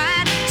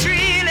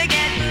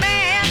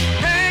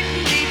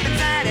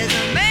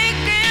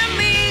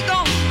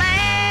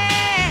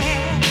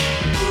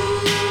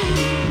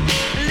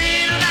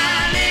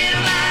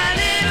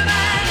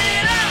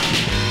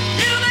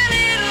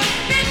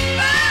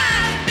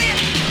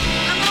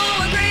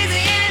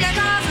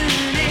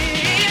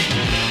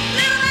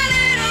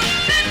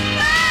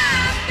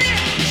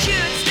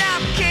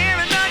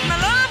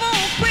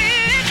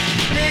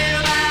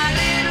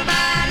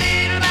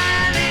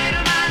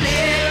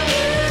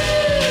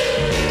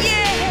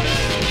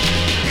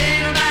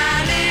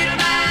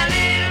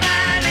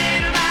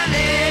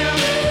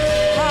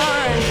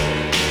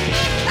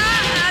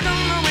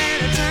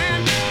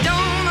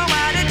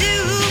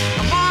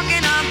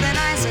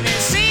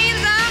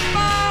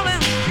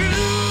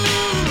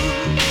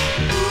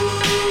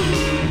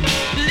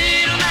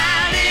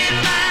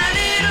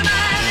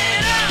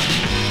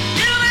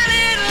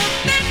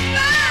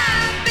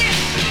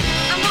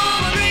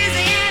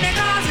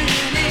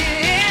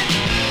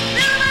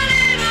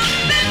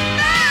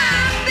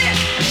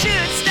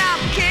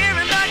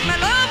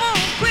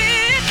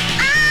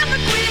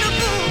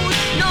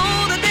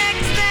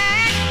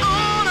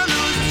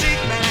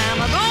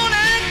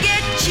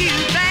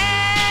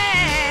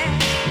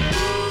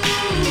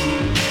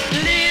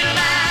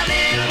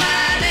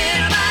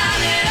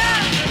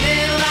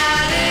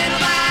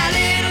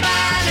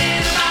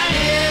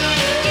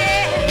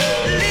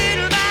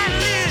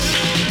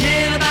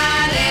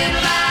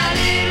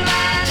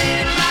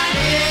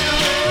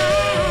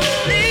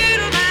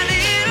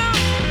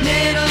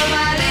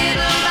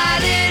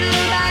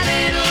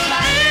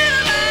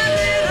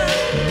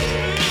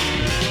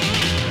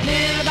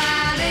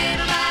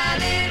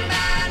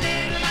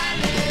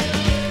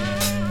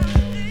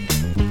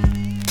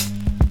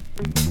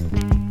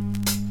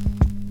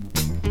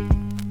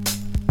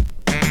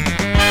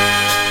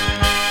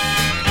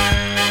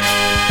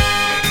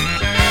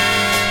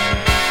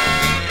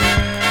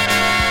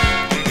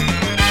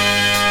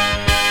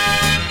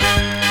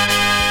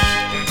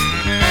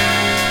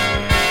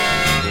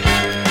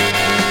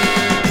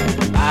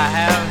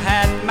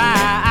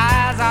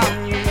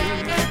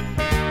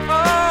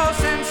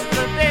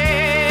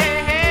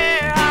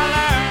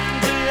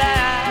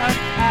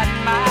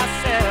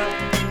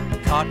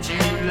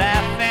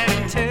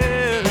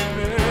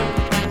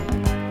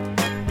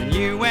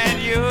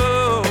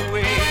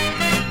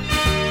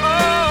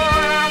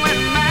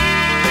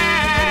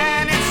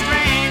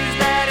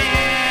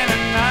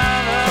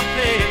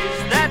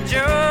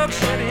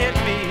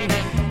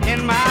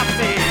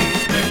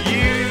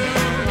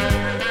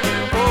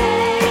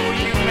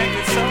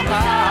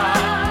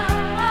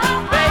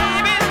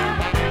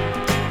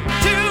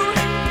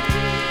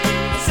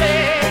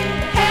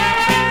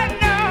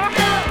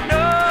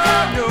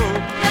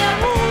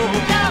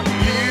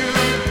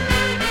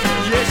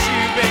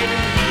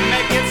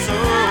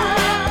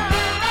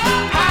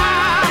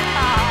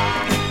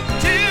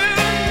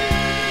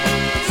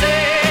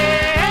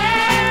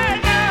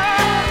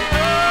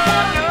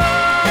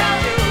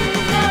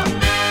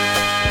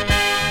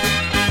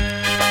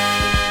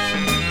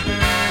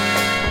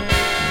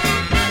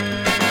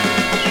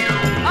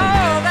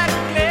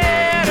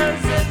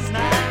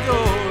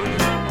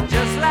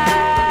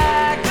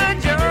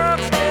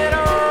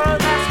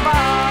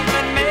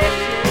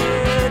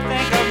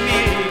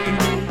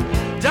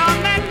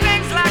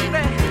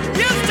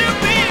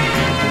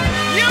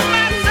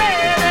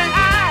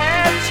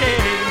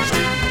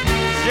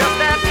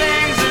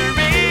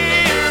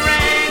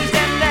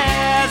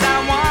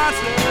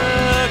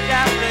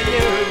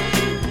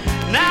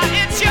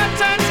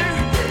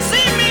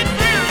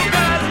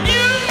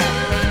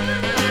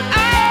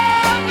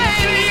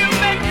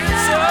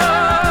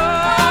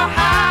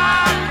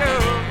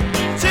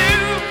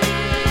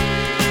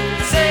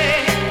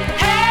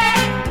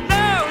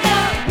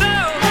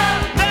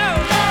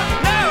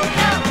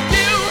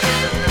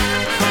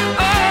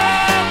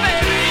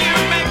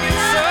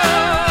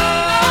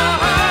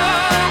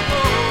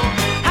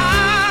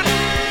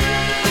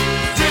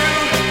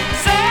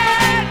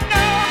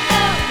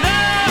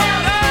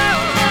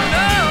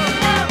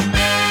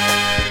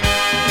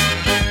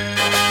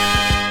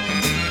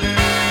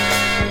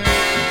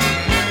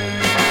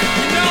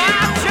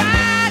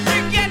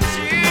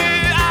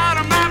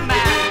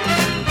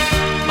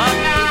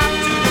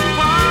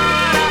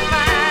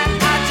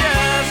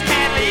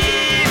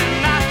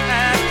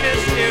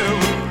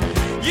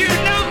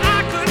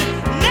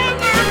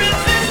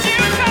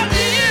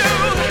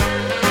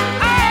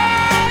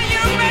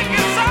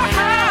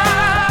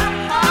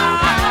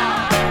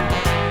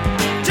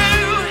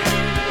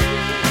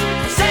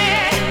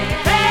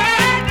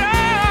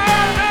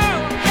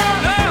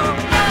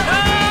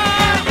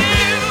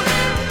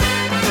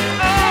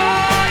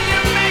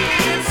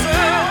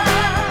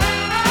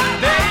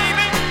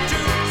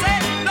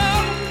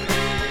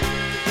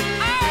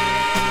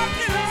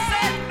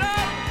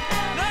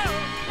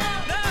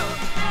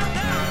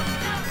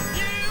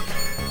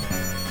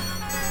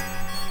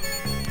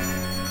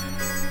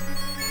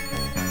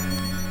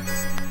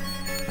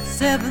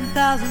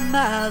 7,000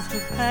 miles to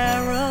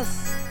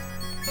Paris,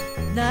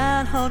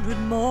 900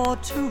 more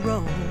to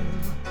Rome,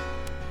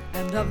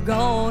 and I've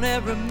gone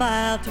every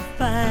mile to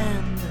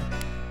find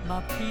my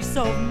peace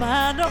of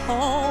mind at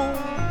home.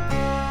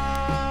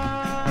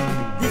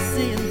 This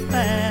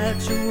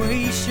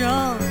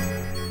infatuation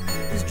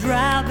is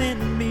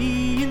driving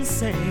me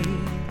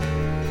insane.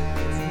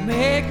 So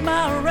make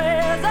my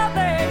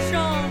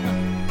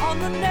reservation on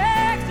the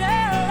next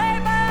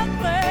LA-bound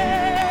plane.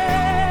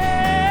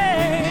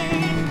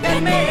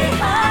 Get me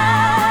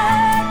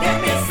high, get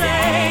me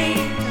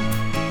sane,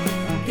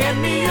 get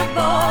me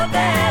aboard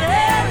that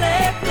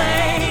LA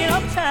plane.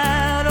 I'm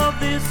tired of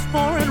this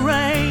foreign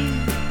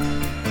rain,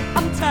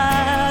 I'm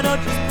tired of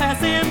just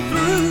passing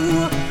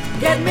through.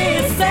 Get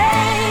me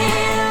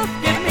safe,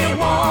 get me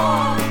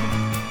warm,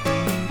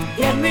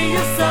 get me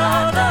a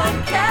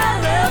Southern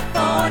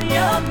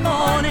California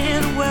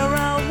morning where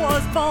I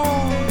was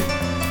born.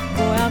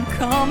 Boy, I'm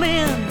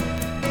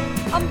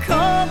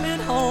coming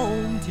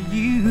home to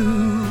you.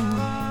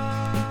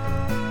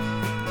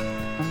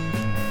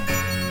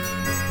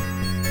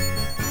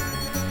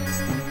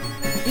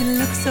 It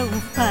looks so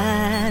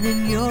fine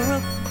in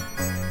Europe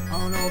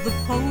on all the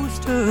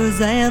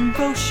posters and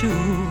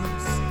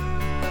brochures.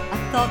 I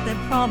thought they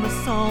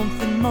promised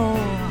something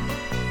more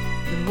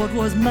than what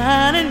was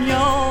mine and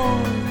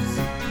yours.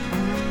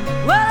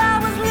 Well, I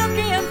was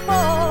looking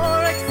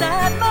for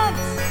excitement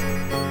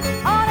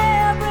on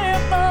every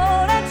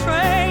boat and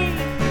train,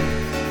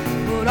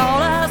 but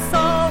all I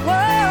saw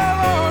were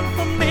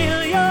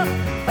unfamiliar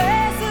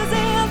faces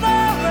in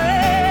the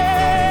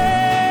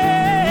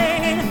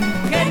rain.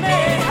 Get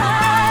me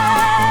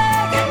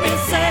high, get me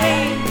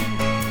sane,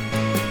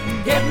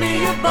 get me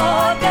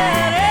aboard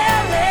that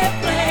LA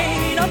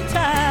plane. I'm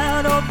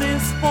tired of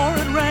this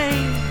foreign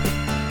rain,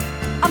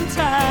 I'm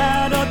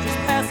tired of just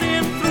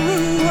passing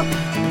through.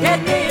 Get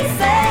me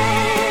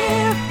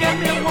safe, get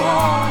me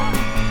warm,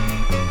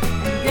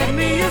 get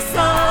me a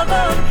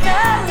Southern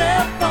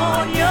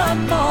California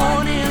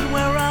morning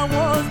where I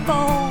was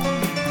born.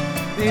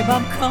 Babe,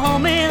 I'm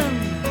coming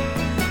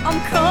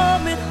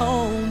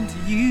home to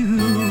you.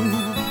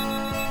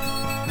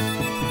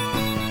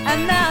 And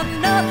now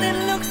nothing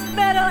looks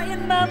better in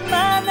my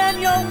mind than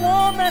your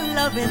warm and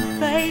loving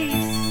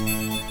face.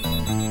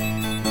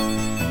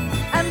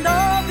 And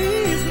all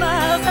these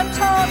miles have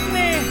taught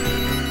me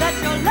that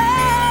your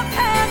love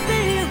can't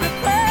be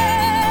replaced.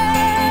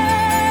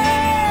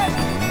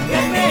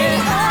 Get me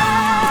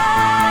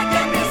high,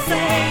 get me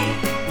sane,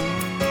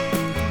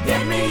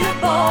 get me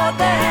aboard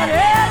that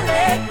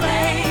LA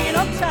plane.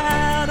 I'm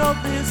tired of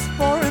this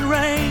foreign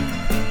rain,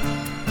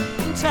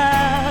 I'm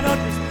tired of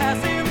just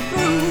passing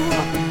through.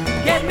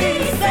 Get me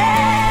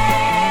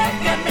safe,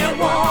 get me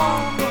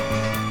warm,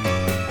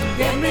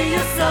 get me a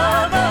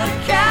Southern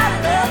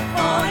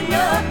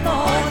California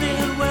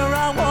morning where I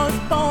was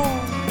born.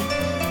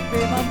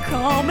 Babe, I'm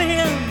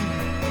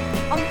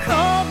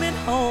coming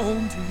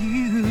home to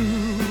you.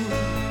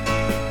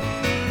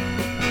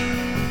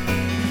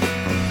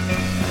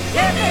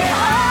 Get me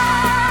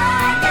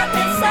high, get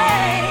me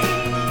sane,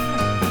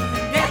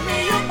 get me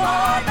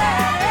aboard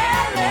that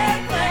LA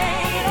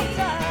plane. I'm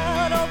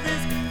tired of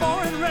this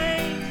foreign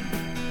rain,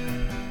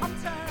 I'm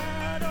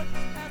tired of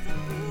just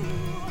passing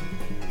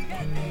through.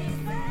 Get me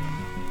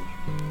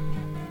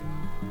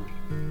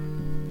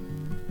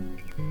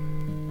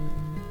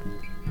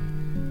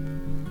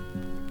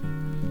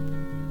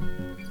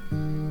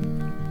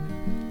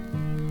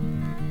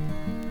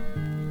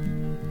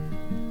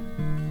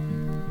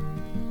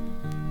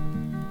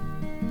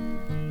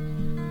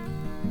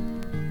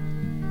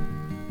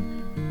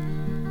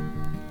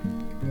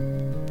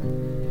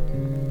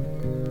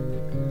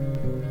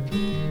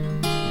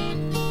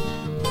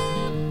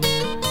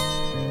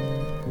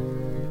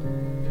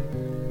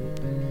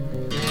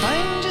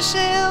Find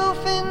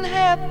yourself in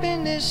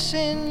happiness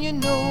and you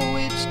know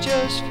it's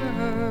just for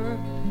her.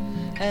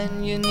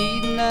 And you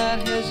need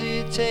not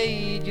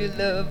hesitate your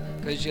love,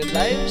 'cause your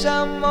lives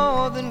are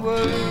more than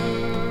words.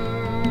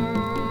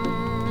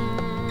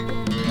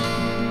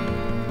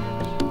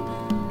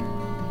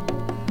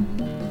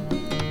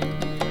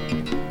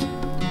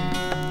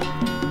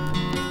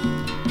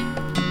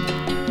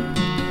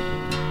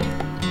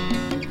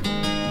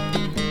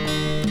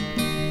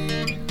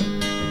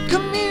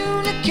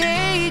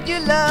 Communicate your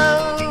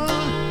love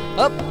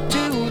up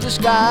to the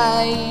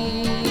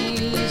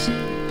skies.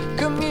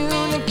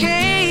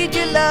 Communicate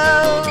your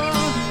love,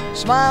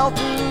 smile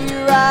through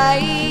your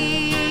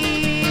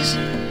eyes.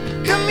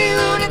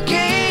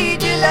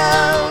 Communicate your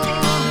love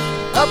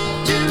up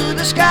to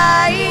the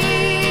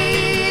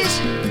skies.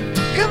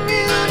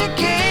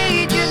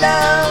 Communicate your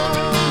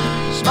love,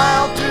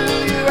 smile through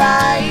your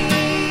eyes.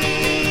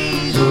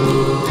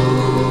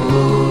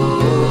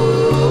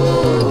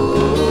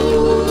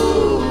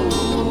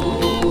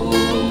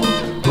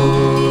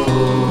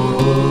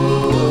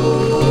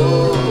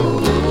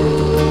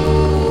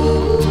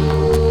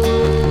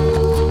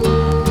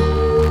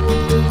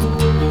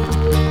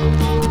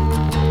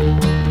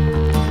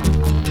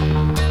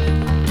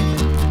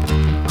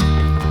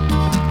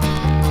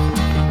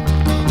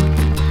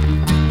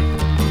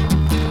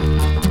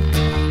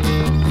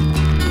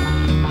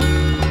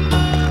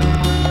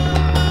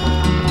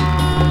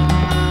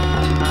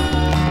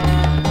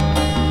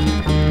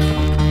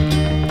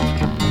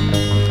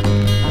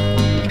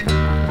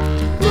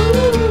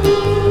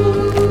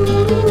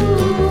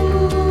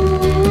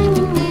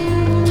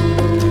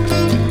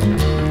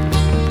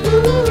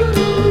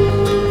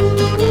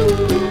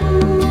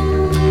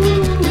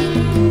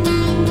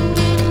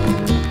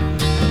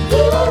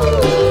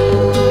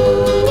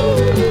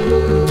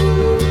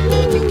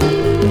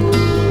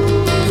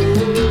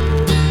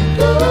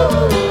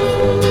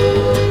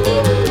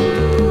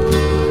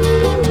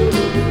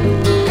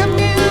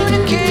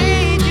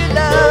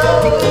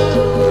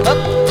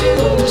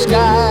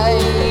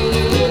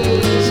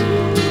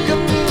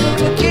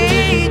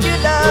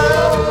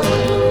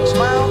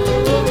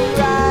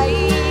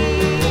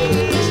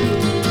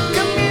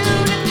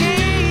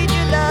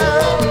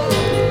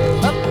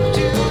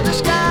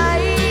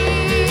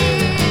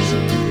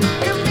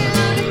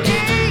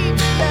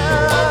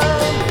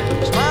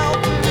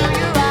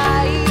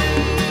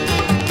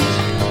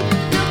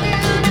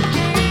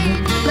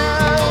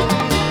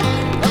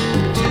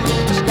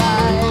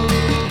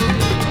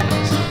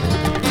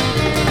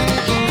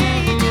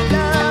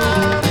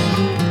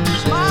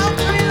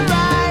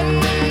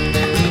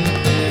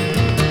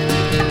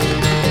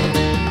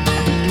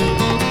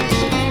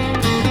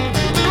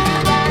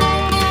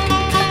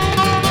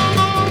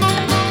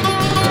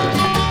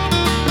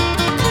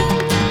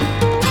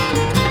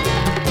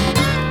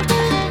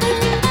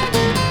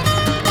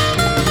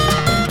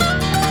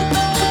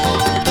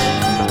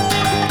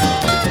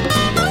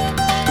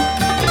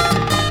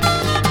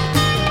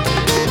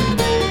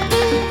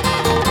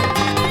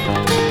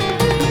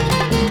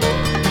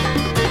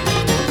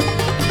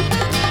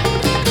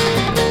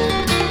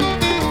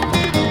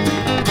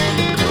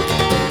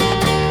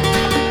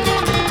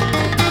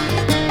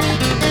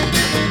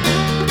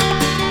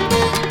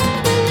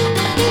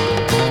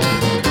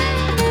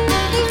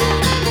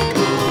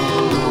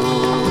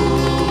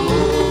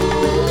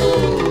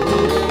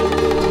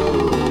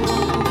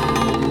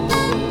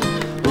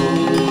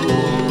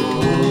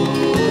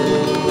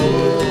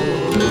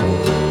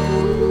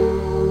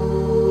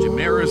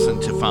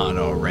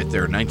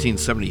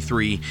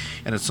 1973,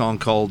 and a song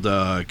called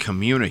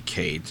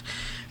Communicate.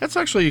 That's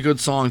actually a good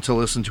song to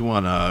listen to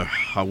on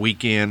a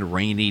weekend,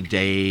 rainy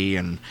day,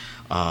 and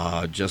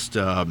just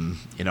have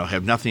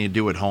nothing to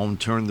do at home.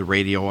 Turn the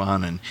radio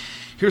on and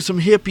hear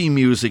some hippie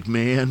music,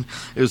 man.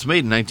 It was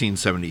made in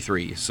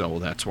 1973, so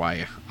that's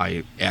why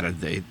I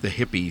added the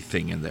hippie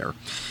thing in there.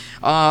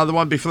 The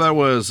one before that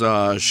was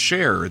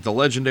Cher, the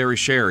legendary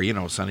Cher,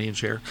 Sonny and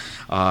Cher.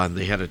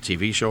 They had a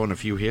TV show and a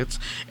few hits.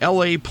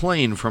 L.A.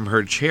 Plane from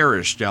her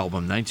Cherished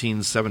album,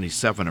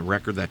 1977, a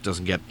record that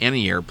doesn't get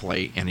any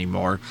airplay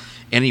anymore,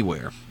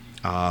 anywhere.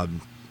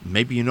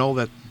 Maybe you know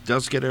that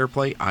does get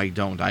airplay. I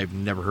don't. I've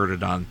never heard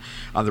it on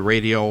the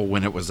radio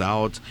when it was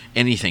out,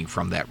 anything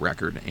from that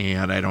record,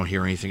 and I don't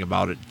hear anything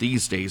about it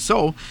these days.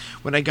 So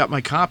when I got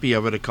my copy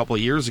of it a couple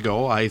of years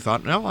ago, I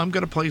thought, no, I'm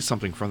going to play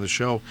something from the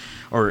show,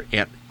 or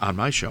on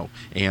my show,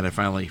 and I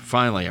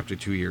finally after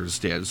 2 years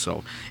did.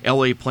 So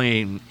L.A.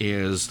 Plane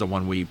is the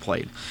one we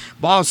played.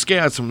 Boss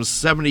Scats from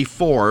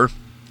 74.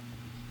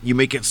 You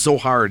Make It So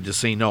Hard to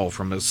Say No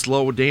from a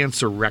Slow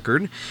Dancer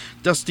record.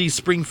 Dusty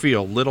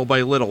Springfield, Little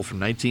by Little from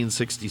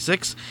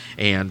 1966.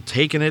 And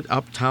Taking It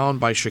Uptown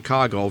by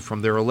Chicago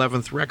from their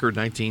 11th record,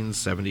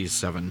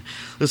 1977.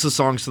 This is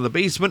Songs to the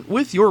Basement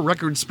with your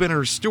record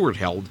spinner, Stuart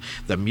Held,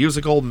 the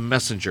musical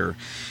messenger.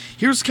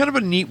 Here's kind of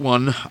a neat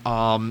one.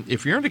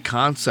 If you're into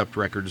concept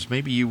records,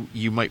 maybe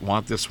you might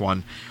want this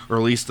one, or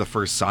at least the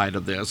first side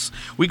of this.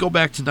 We go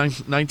back to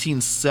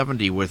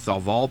 1970 with,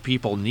 of all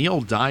people, Neil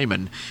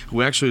Diamond,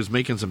 who actually was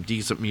making some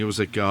decent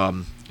music.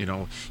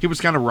 He was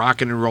kind of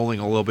rocking and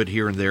rolling a little bit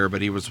here and there,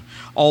 but he was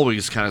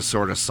always kind of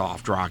sort of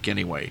soft rock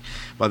anyway.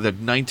 By the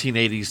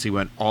 1980s, he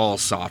went all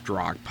soft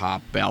rock,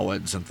 pop,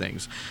 ballads, and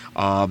things.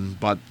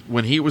 But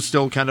when he was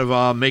still kind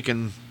of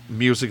making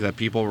music that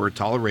people were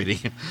tolerating,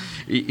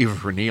 even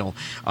for Neil,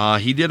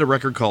 he did a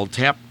record called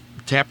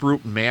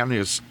Taproot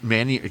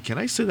can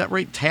I say that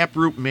right?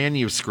 Taproot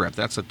Manuscript.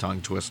 That's a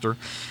tongue twister.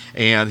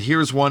 And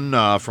here's one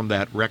from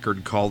that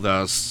record called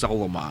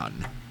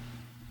Solomon.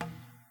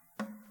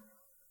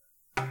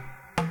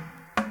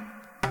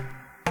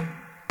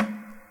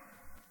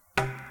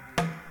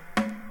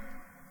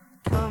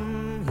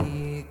 Come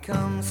here,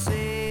 come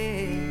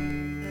say,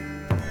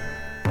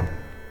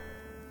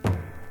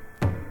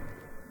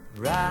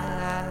 ride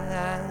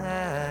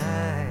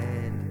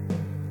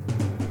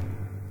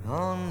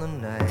on the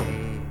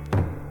night.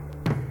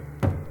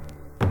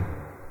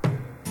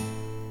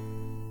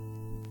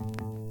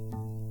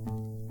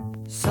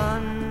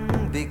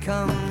 Sun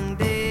become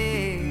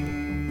day,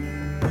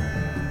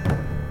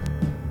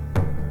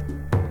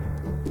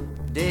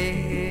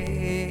 day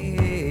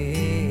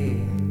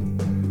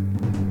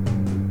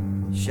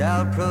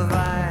shall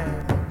provide.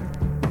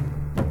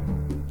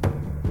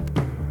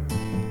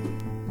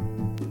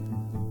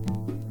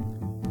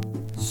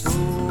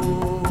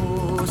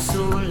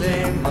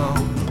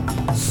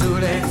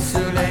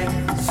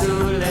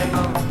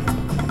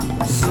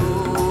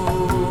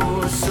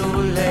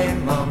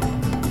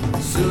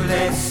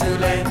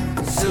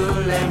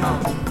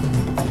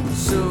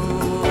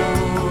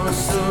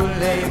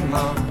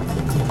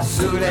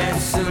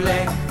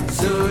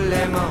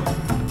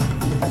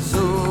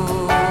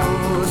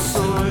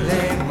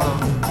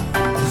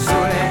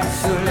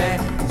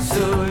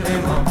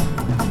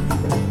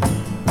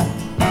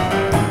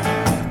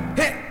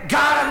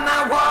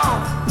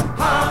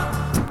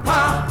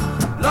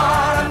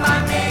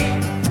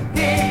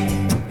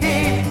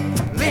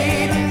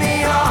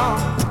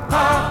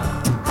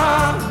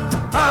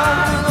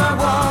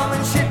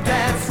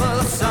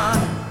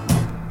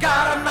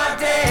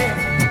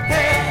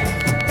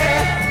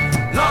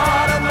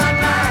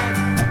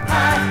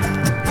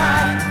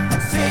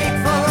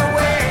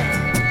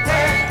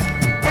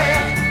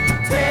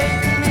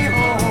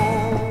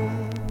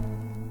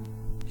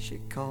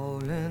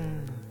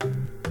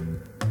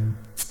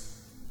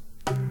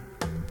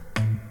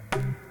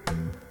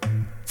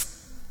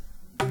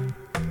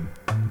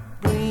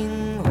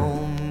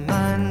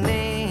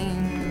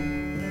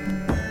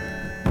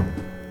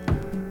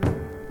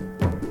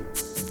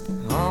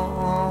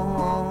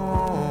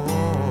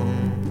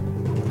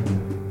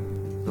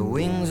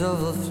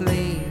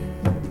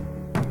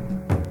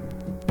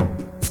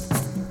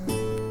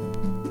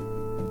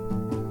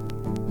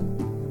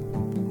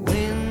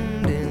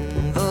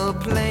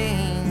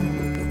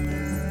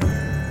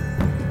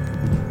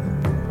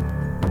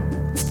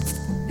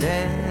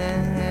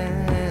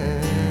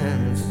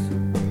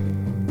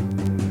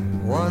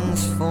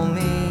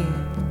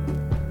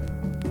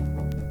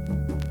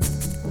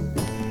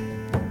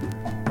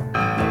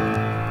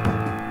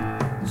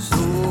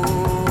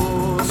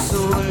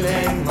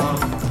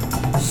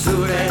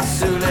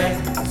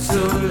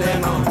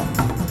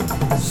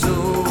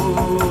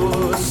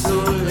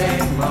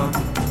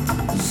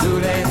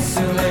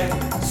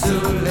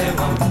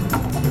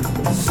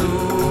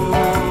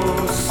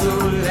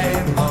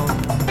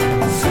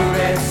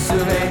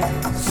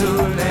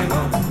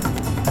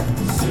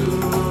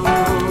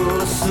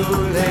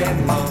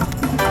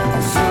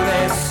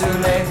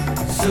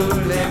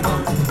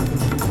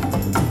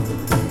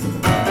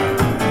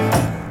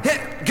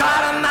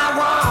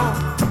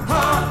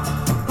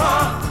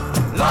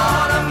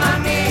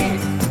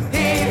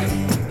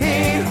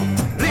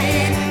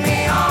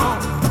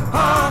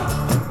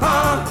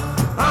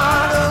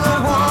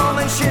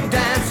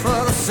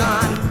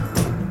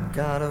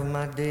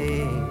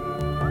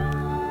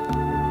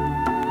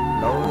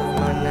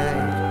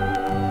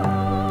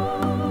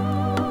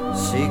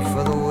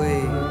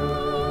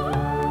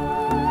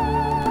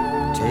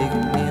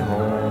 taking me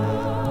home.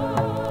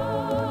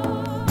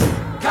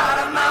 God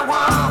of my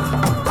one,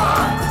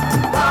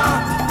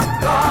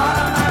 Lord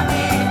of my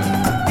need,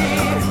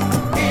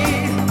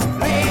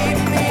 lead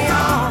me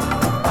on,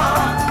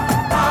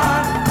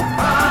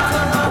 to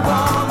the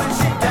woman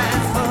she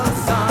danced for the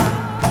sun.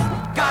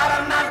 God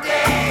of my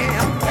day,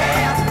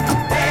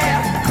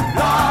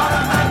 Lord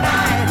of my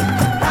night,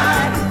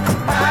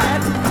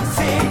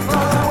 sing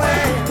for the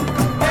way,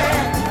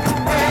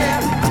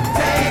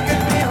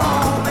 taking me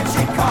home and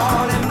she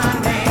calling my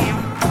name.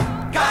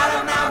 God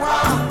of my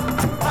one,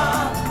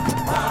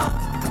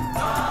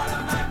 Lord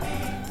of my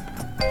need.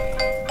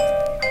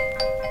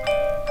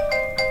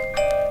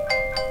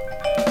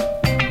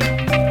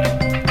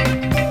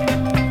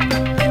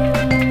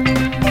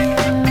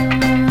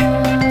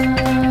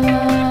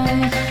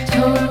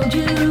 Told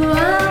you I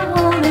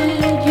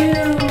wanted you.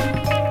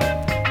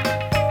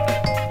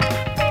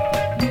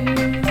 You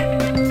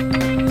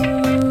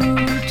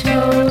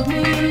told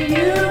me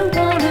you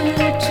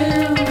wanted to.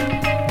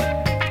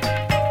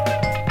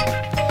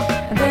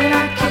 And then I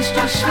kissed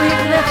your sweet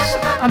lips.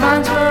 Our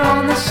minds were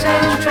on the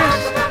same trip.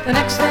 The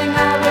next thing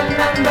I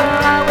remember,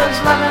 I was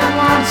loving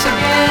once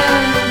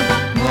again.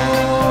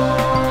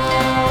 More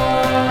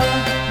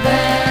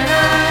than I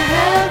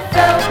had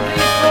felt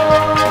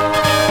before.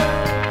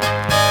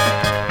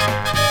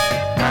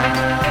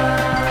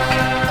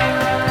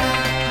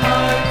 I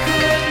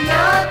could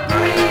not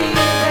breathe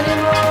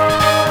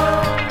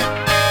anymore.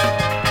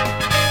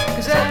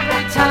 'Cause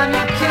every time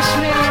you kiss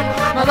me,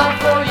 my love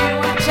for you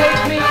would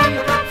take me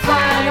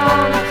flying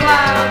on the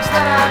clouds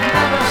that I've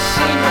never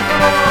seen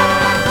before.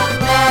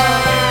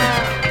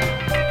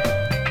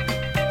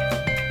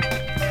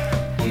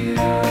 You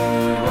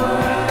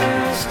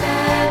were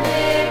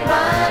standing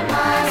by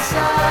my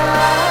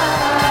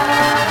side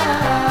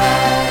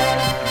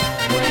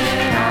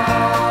when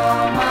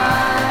all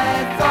my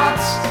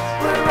thoughts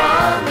were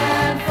wrong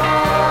and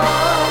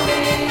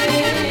falling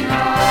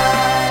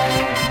high.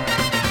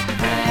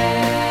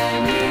 Then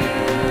you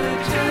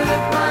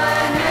took my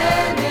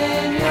hand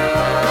in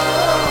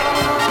yours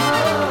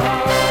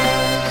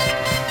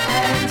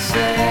and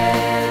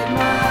said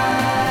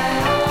my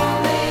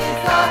only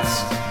thoughts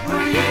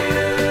were you.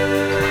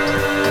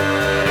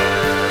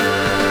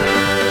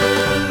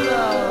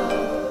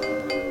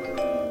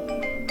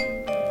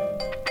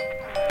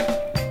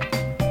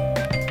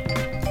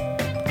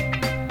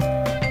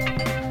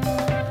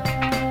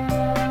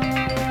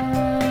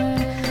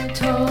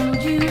 Told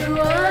you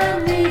I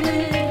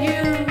needed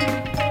you.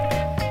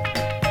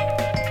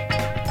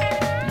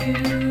 You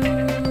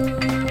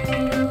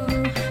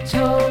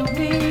told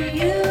me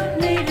you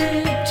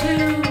needed to.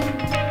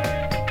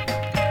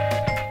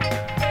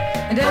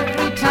 And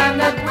every time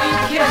that we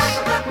kiss,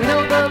 we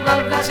know the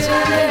love that's in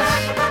this,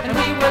 and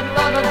we would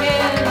love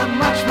again,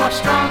 much more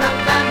stronger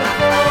than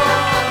before.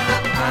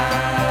 I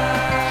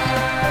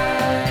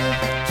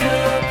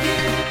took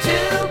you to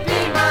be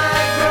my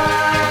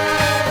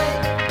bride.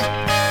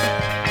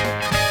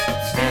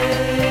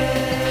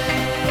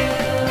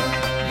 Still,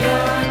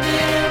 you're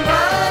near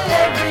my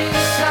every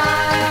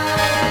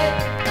side.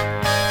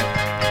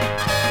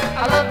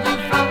 I loved you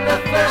from the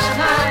first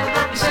time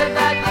you said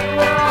that you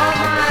were all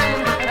mine,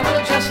 and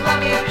we'll just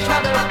love each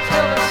other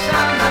till the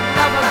sound of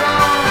love are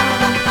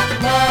gone.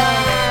 Love.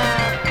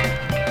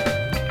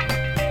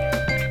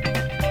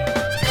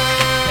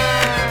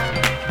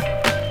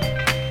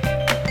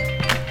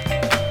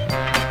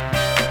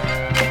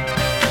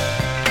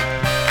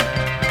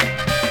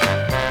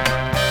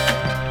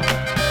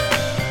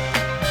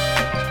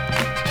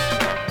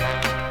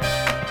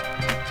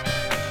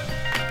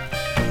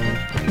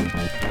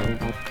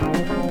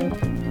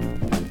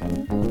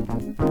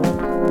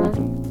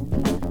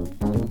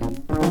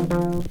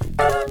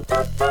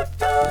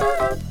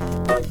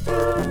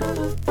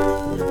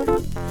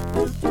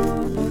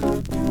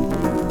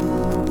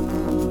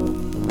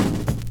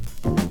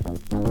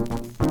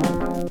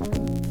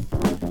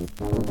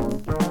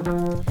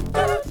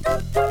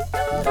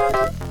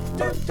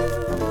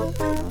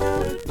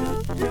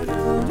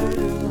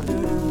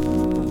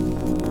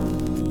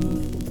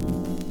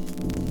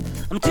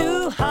 I'm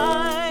too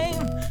high,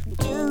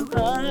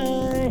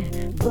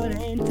 but I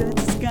ain't touch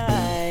the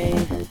sky.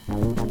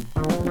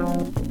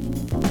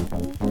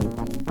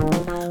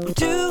 I'm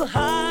too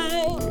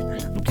high,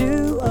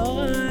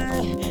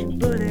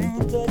 but I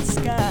ain't touch the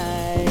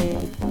sky.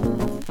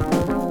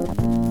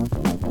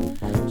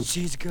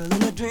 She's a girl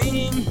in a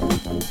dream.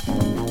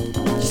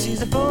 She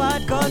sees a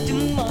 4-eyed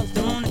cartoon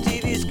monster on the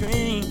TV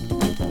screen.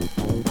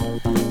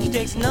 She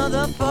takes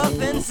another puff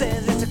and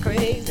says it's a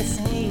crazy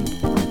scene.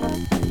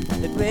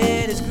 The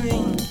red is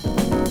green,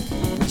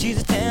 she's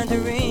a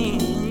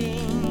tangerine.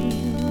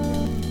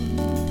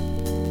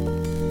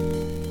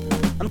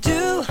 I'm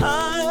too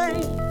high,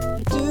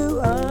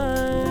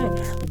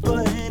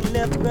 but I ain't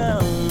left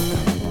ground.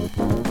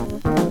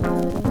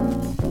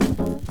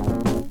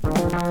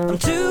 I'm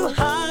too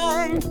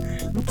high, I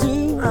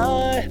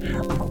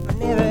hope I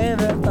never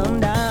ever come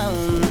down.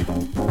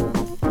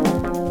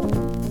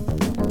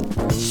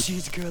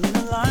 She's a girl in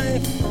her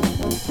life,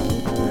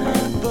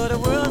 but her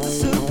world's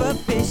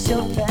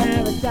artificial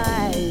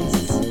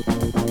paradise.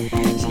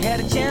 She had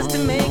a chance to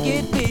make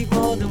it big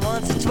more than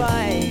once or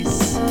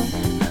twice,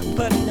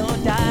 but no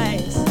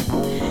dice.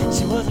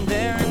 She wasn't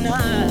very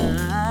nice.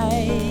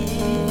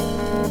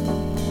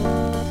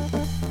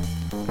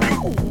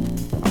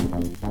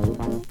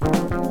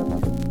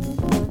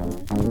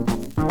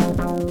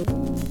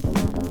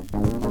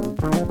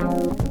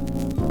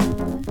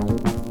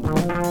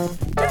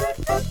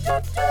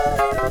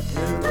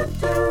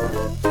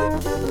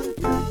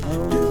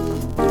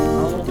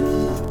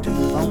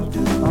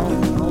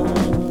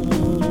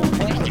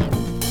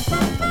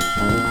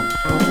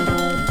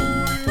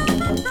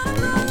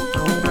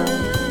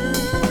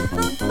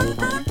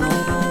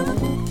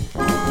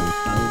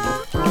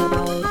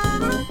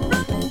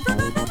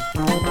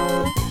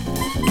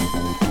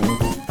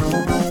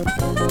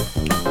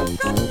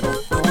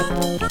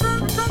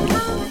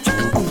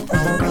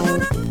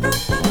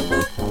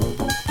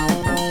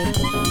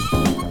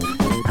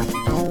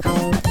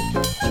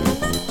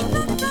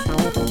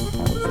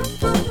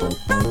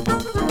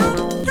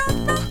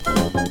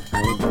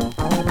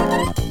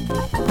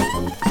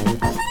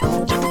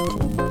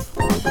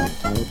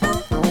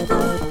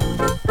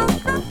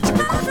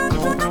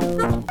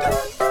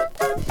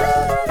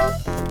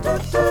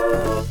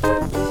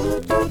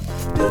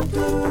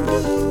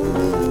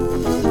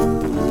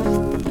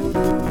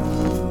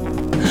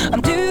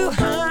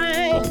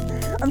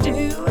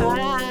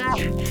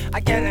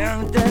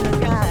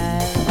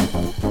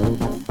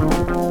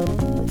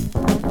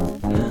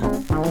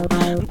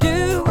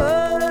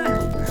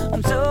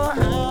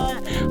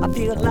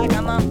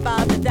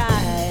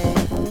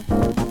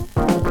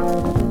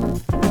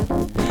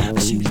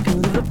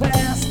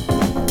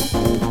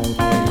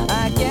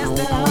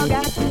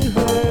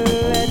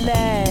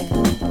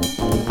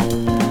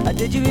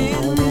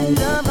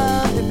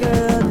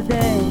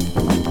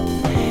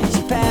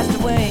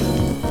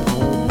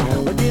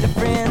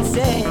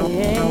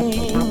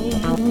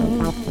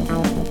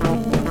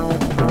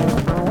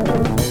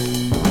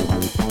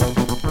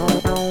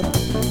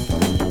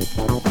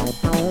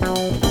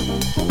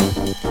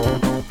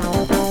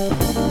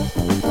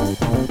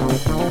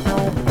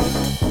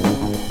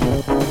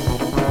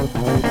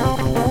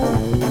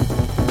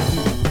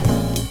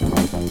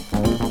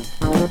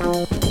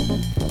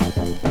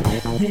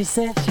 They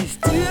said she's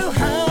too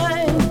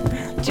high,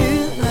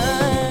 too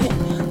high,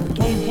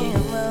 can't hear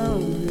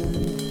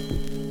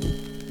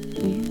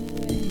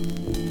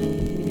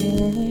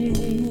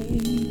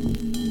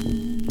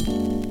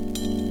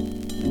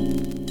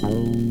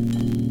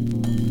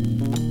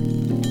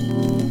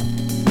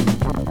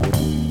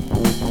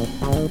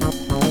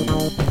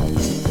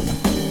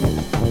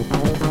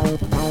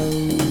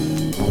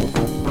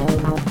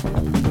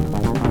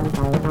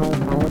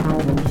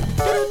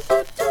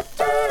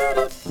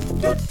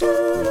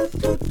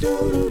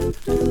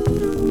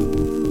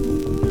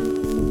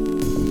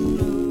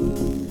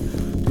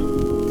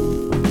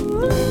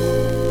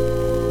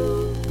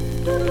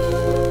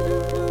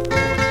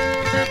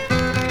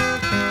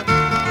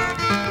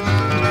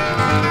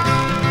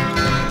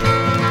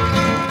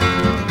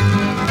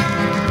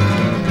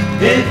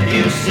If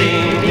you see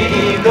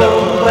me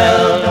go,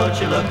 well, don't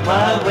you look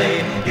my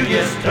way. You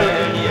just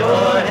turn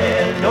your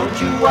head, don't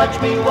you watch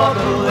me walk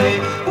away.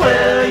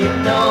 Well, you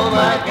know,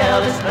 my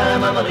gal, this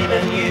time I'm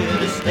leaving you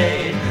to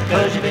stay,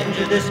 'cause you've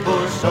injured this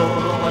poor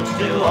soul once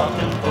too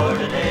often for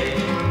today.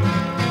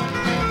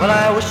 Well,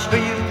 I wish for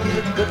you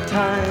the good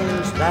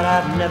times that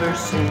I've never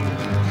seen,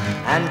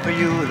 and for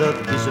you the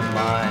peace of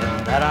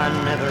mind that I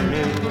never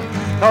knew.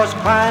 'Cause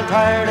crying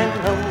tired and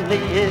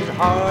lonely is a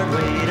hard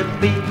way to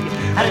be,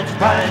 and it's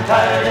crying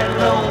tired and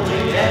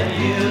lonely, and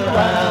you,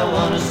 I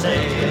wanna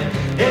say,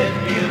 if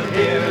you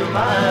hear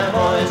my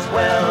voice,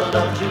 well,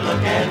 don't you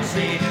look and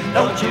see,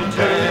 don't you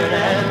turn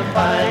and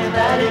find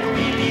that it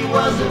really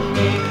wasn't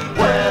me.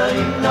 Well,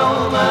 you know,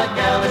 my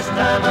gal, this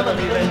time I'm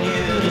leaving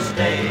you to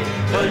stay,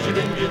 'cause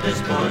you've injured this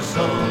poor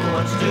soul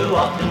once too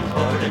often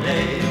for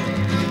today.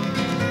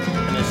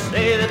 And they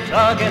say that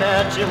talking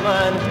out your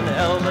mind can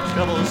help a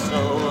troubled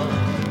soul,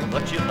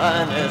 but you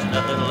find there's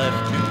nothing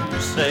left to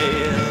say.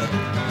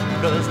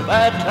 'Cause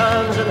bad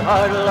times and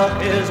hard luck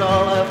is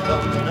all I've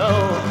come to know,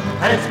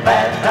 and it's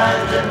bad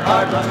times and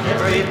hard luck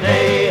every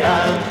day,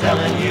 I'm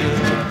telling you.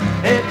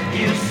 If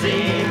you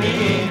see me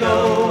go,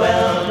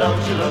 well,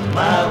 don't you look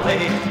my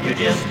way. You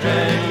just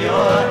turn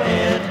your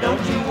head,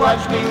 don't you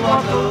watch me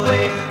walk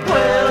away.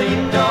 Well, you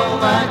know,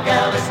 my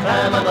gal, this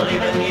time I'm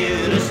leaving you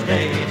to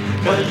stay,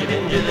 'cause you've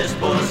injured this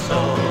poor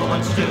soul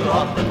once too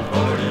often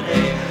for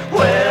today.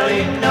 Well,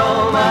 you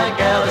know, my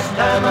gal, this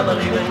time I'm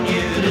leaving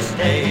you to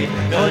stay,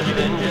 'cause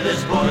you've injured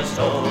this poor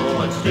soul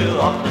once too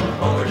often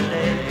for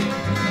today.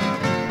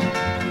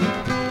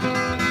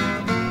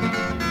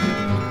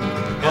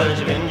 'Cause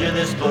you've injured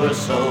this poor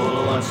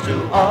soul once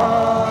too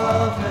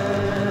often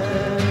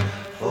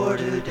for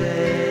today.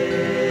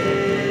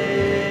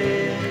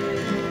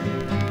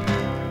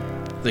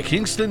 the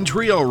Kingston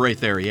Trio right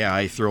there. Yeah,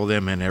 I throw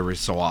them in every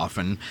so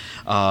often.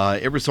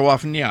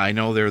 Yeah, I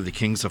know they're the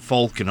kings of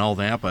folk and all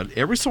that, but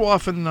every so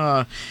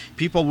often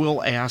people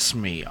will ask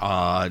me,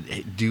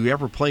 do you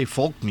ever play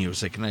folk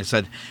music? And I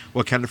said,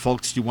 what kind of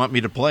folks do you want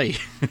me to play?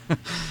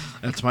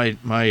 That's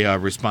my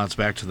response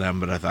back to them,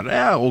 but I thought,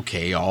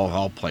 okay,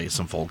 I'll play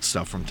some folk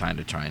stuff from time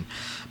to time.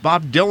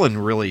 Bob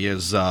Dylan really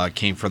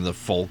came from the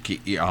folk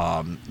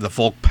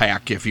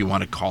pack, if you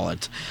want to call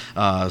it.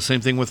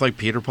 Same thing with like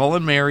Peter, Paul,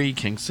 and Mary,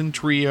 Kingston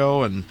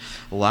Trio, and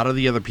a lot of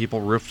the other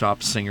people,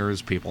 rooftop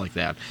singers, people like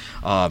that.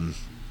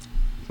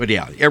 But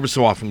yeah, every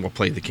so often we'll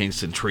play the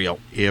Kingston Trio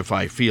if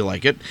I feel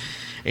like it.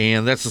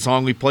 And that's the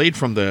song we played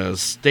from the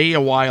Stay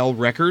a While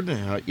record.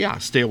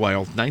 Stay a While.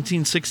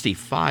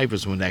 1965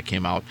 is when that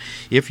came out.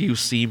 If You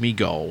See Me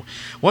Go.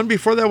 One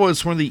before that was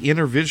from the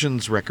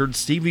Intervisions record,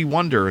 Stevie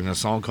Wonder, in a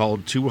song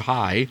called Too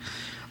High.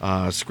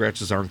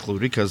 Scratches are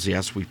included because,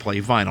 yes, we play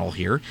vinyl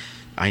here.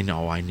 I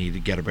know, I need to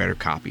get a better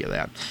copy of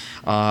that.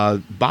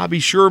 Bobby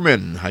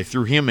Sherman, I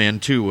threw him in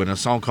too, in a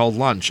song called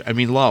Love,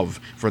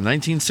 from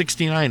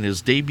 1969,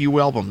 his debut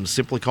album,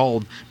 simply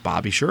called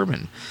Bobby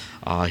Sherman.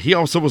 He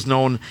also was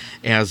known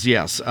as,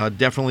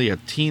 definitely a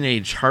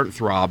teenage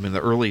heartthrob in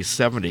the early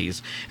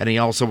 70s, and he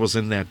also was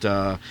in that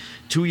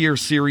 2-year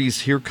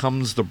series Here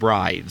Comes the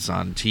Brides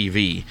on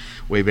TV,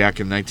 way back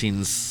in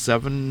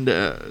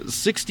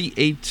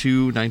 1968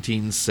 to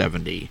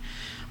 1970.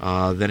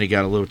 Then he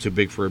got a little too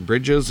big for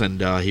bridges,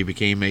 and he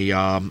became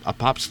a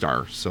pop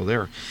star. So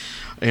there.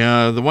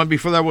 The one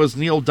before that was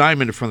Neil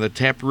Diamond from the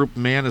Taproot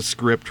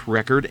Manuscript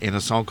record, and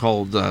a song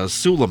called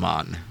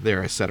Suleiman.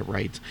 There, I said it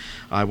right.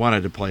 I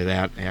wanted to play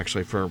that,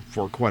 actually, for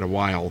quite a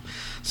while.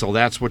 So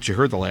that's what you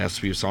heard the last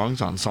few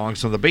songs on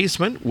Songs from the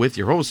Basement with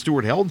your host,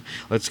 Stuart Held.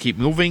 Let's keep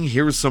moving.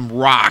 Here's some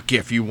rock,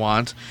 if you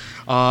want.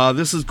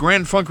 This is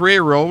Grand Funk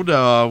Railroad.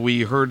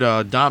 We heard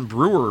Don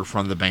Brewer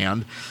from the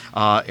band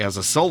as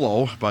a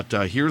solo, but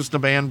here's the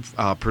band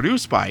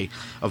produced by,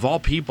 of all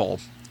people,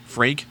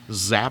 Frank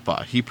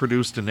Zappa. He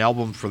produced an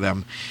album for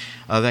them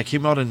that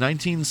came out in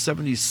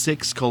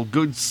 1976 called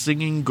Good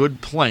Singing, Good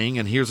Playing,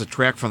 and here's a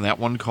track from that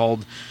one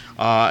called,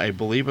 I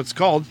believe it's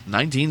called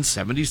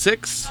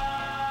 1976.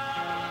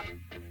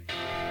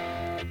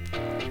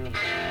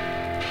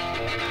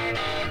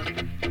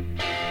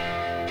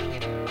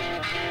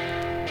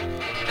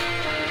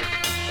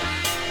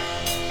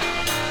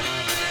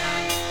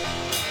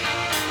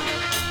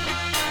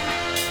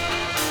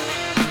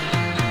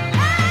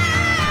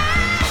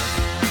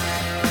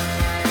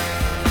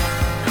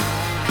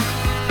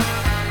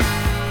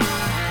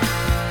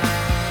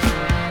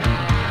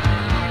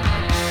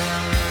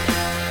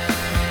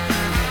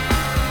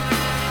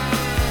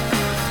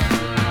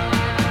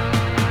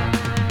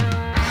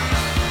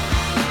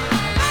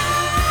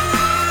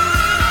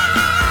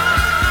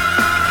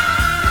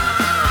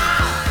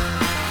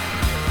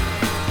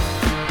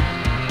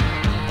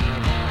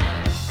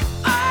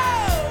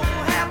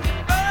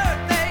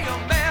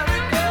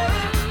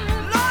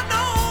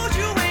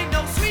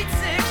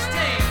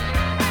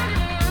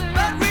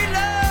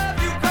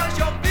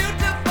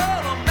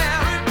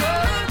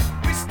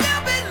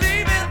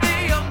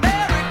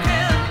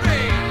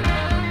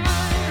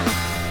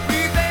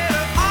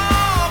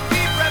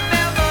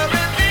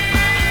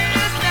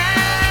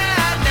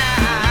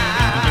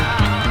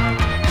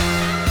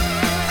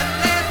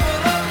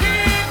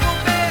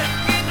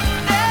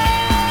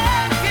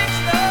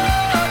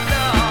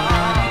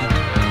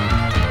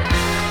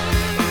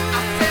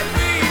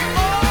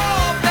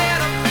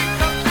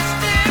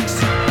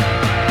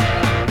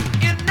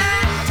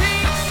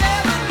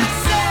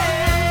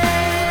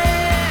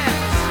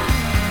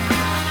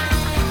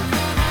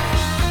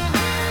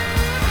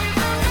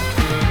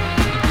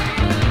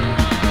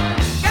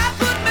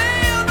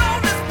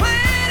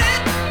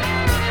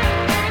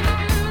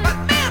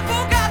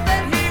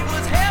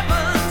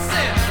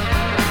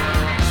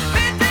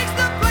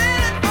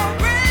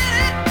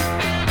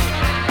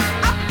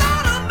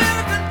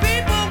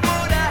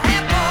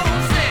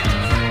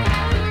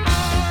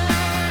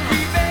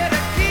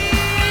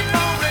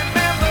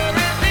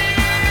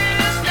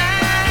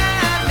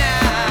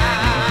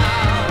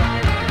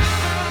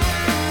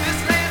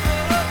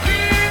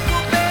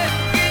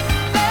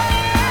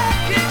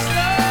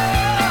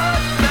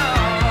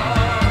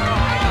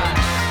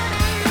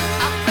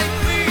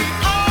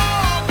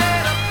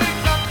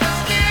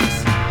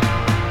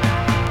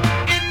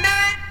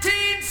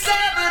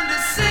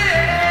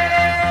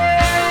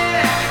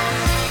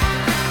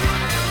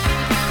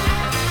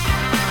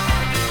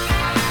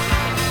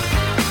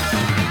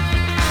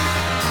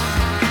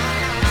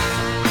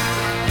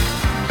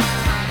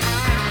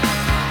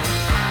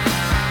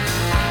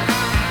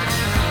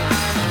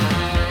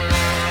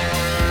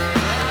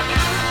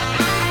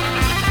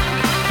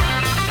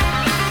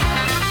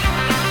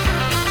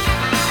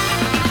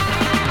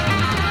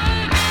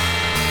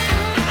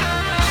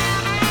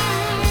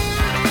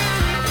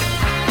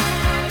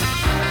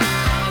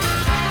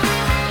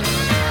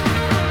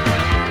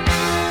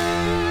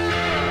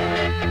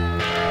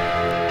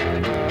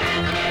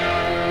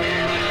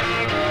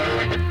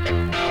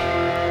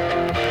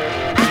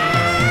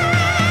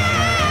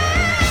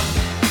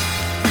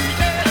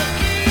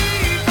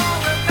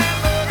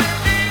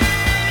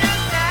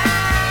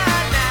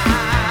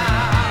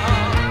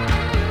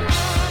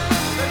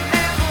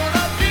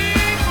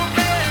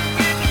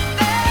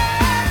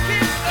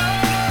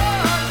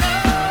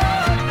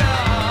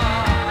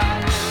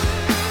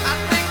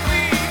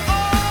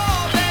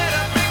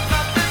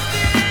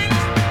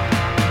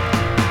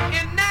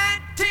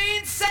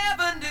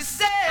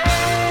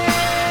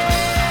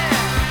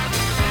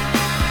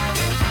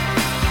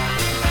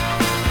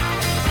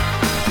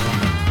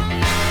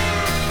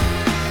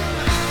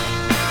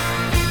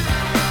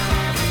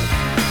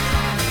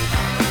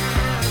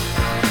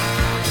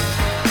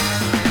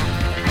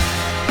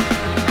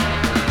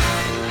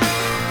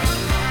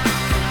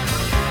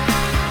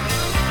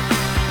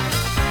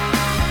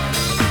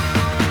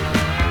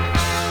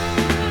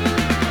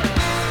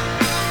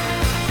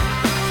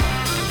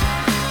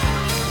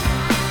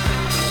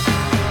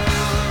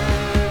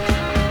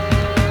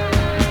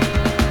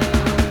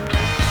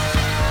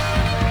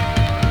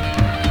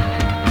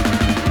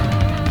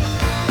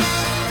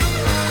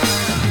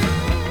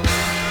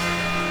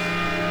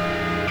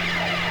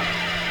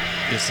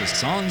 to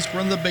Songs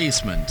from the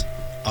Basement,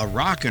 a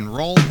rock and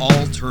roll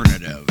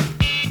alternative.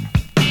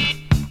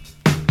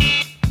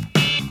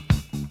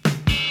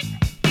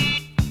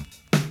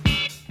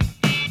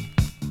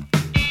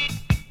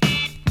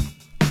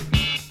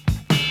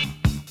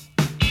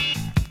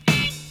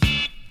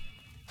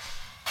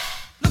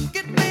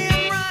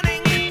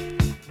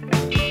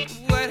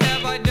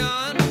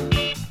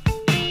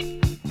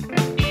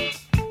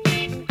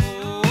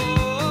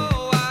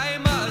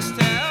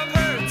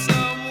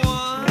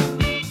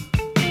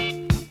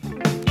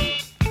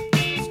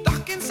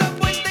 Stuck in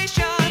subway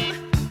station.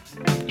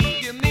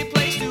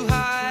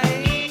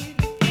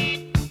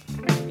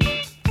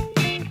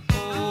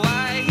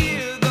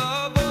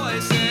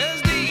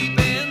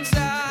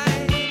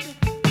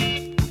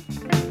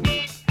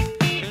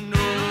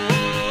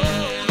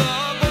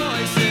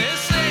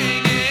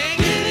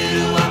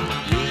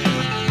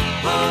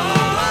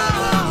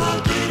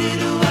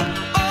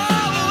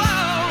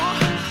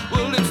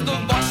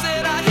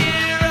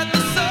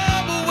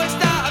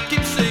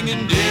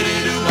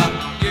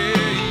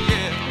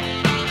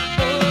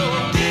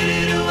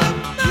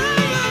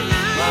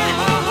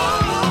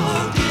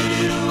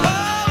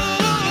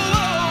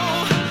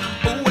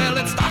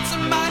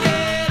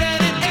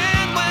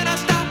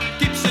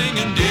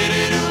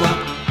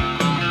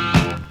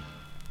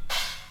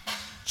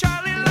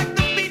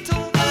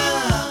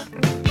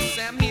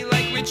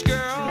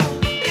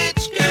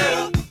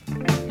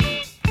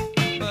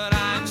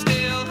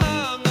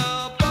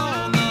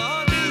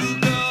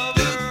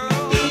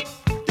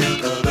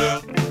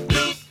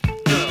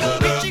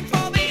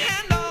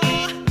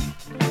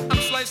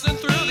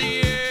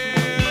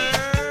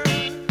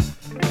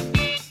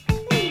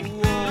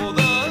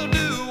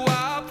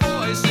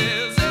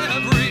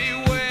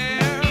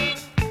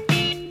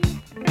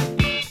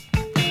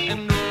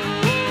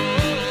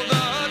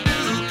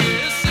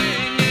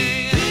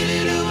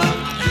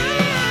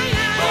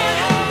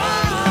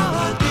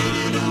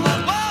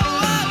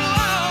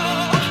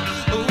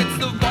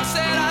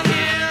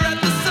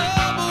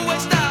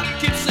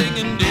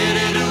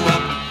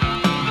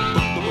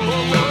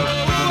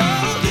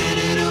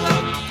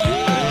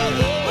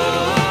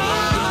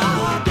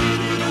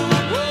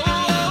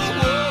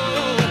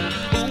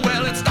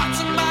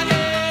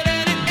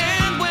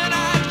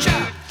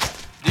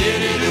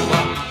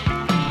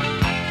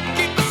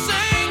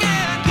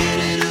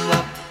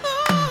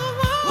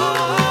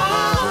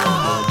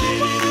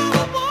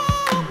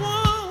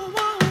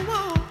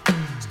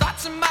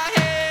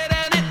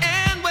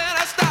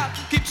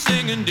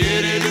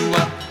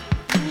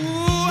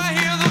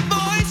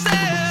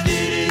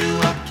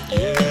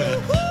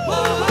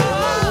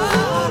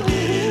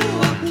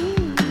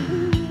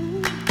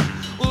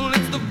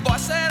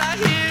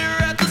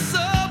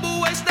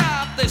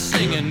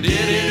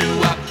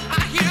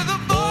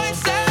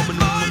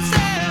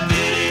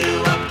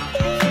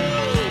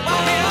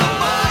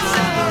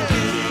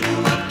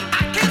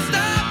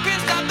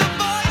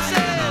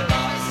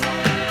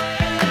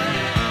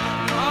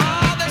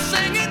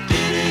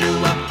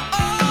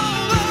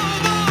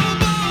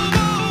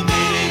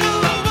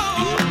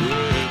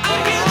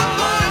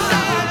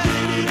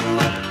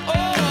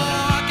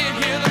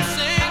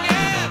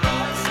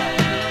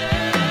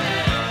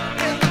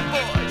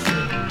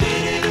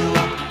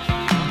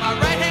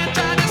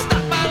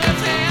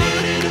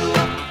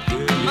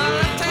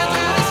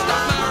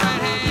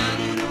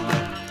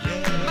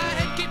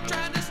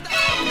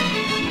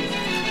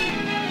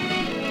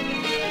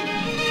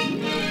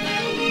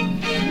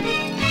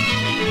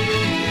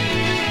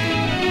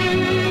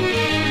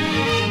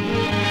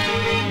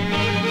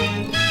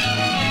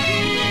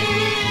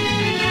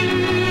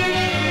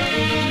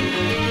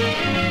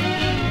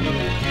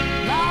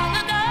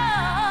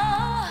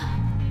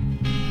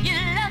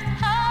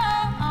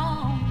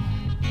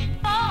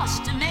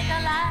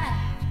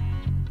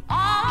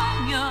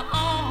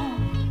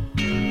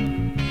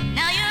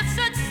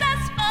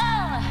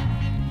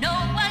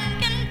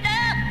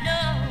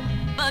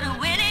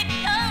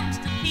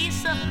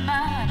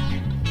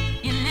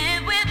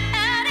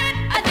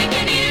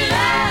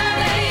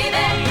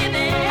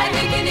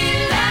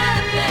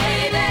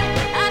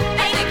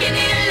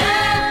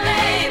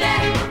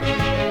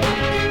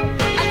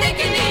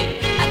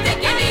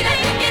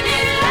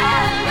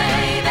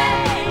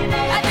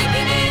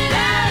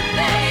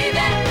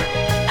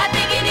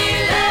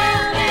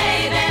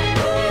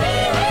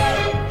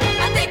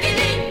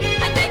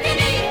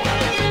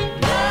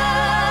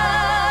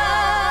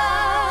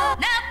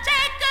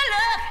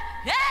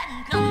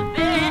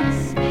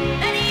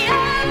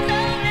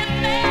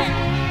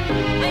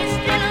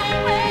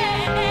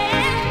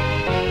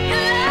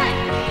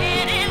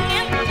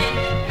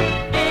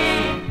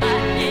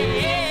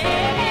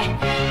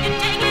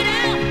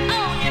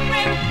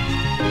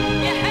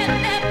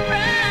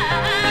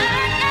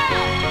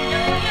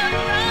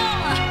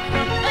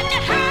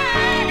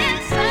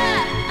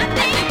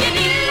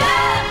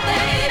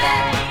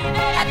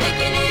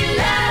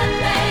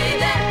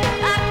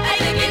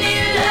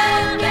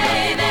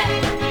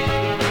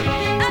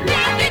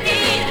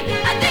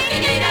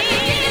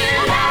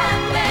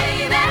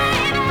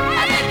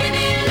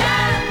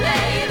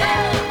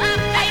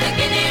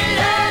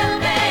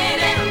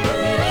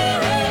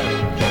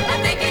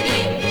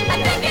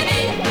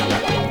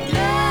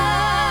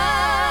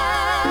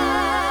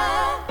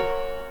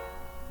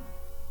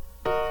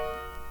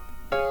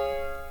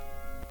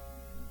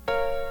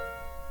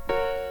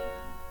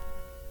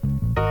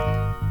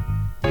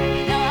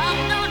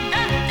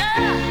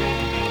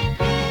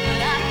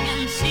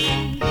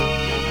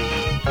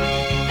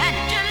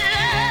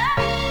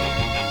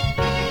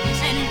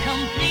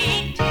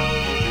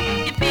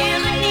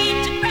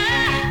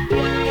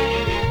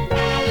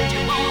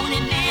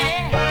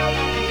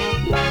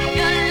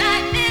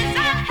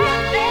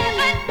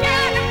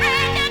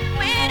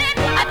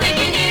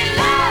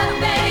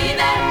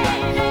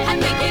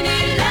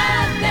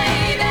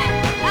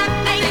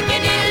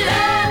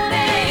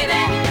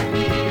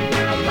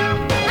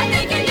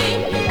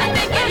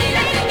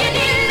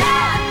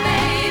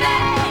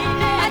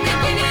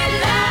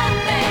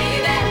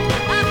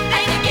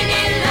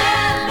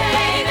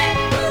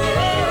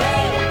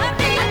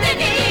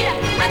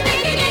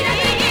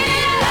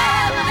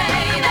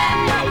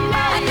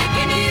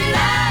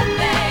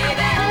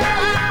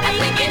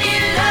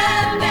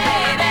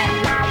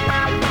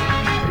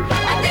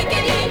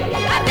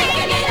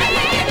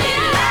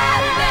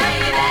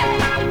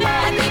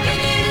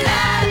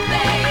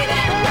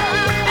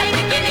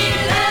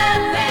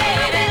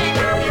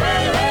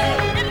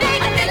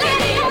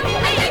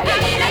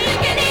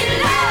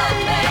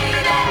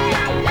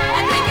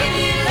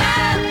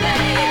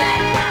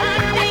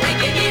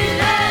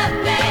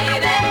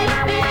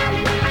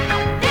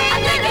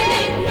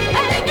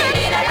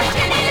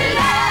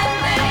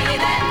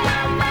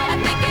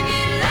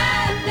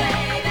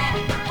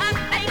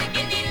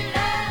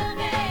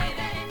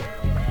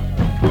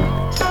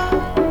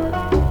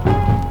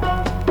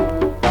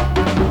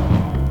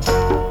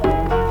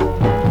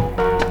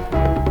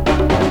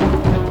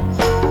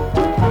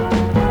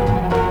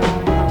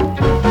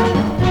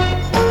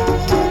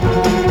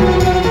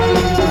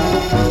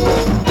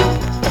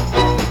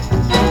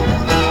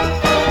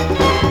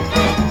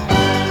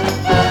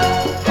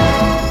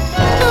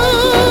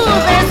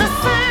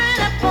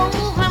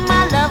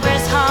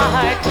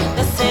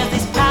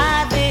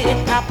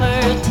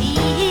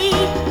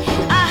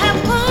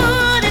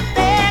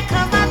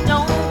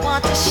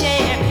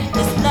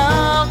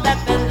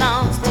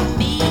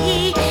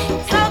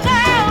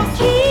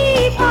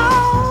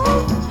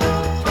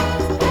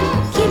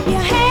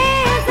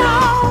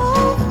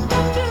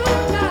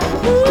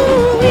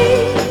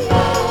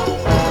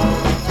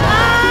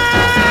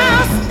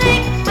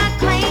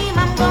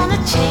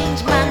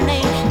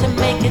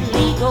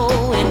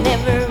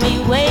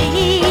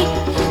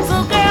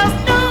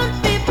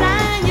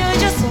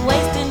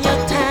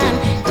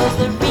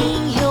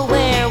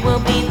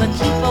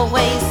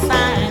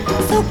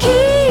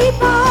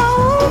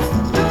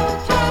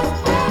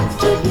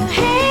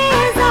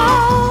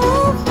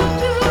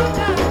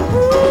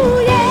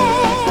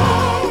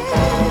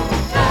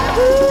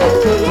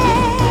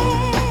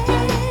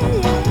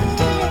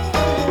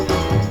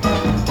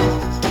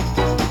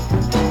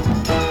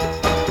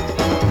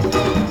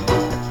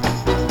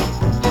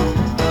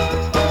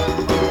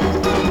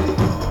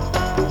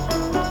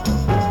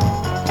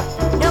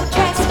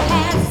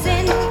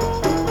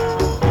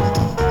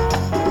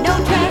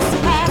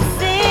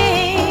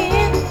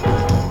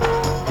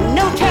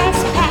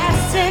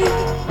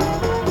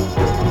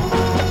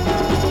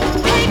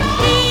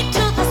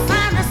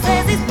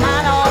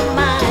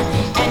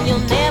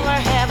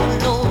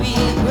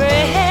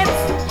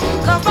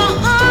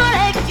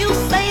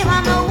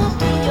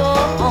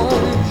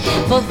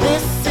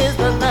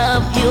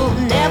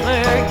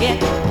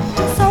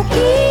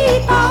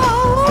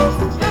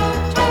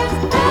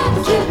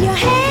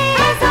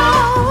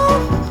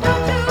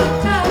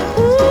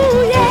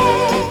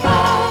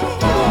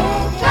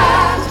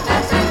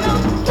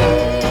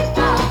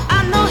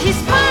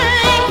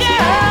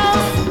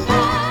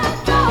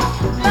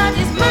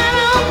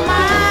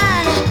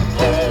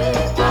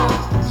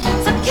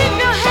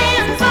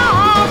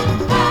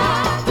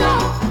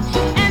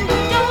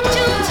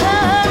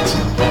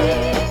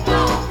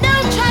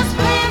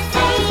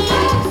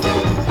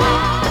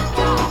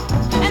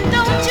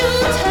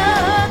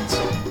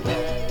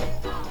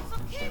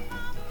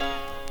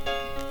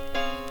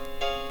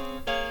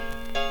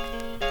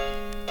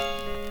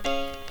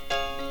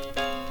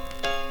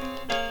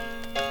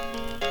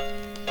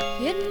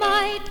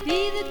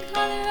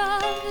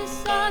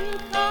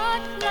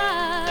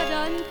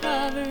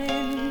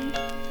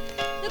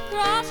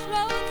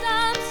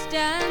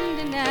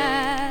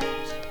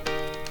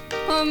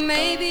 Or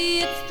maybe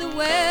it's the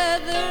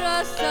weather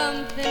or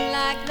something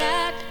like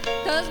that,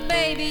 'cause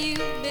baby,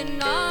 you've been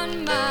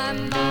on my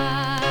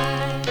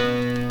mind.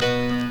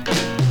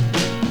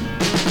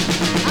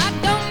 I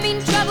don't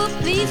mean trouble,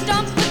 please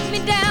don't put me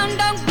down,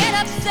 don't get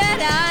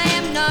upset, I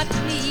am not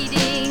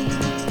pleading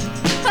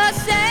or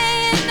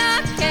saying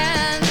I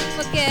can't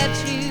forget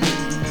you.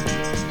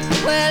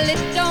 Well,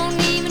 it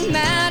don't even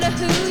matter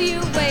who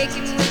you're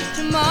waking with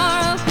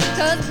tomorrow,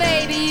 'cause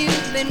baby,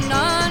 you've been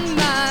on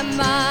my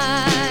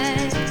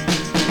mind.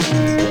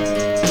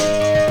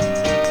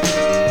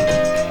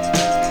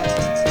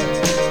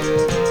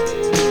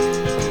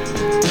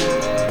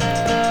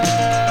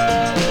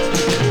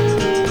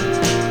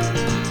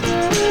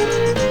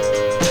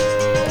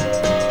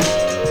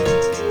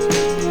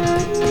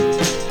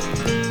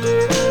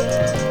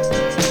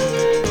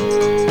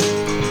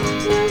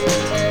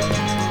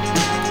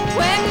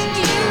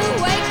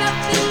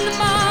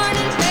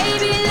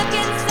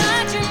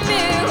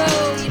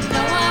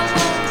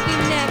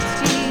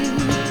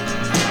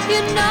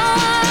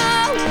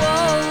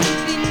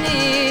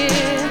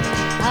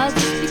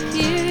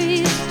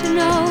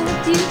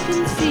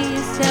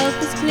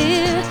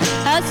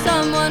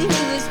 Someone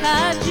who has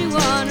had you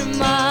on her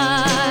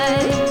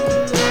mind.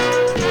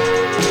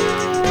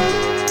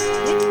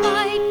 It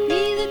might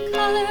be the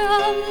color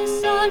of the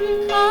sun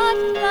caught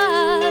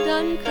light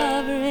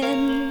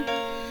uncovering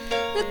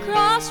the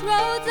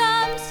crossroads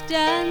I'm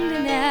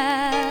standing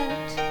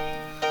at.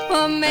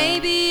 Or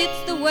maybe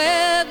it's the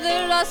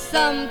weather or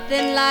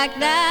something like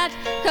that,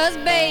 'cause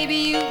baby,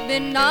 you've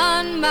been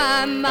on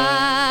my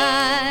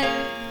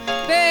mind.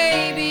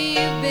 Baby,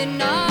 you've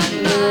been on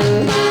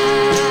my mind.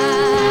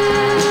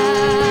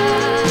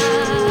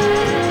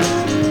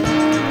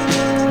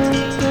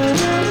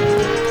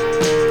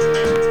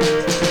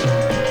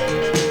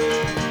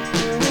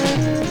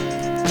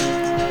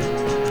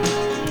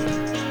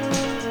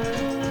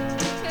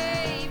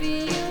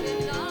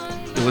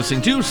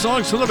 Listening to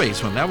Songs from the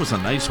Basement. That was a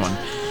nice one.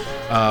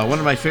 One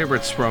of my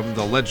favorites from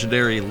the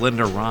legendary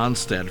Linda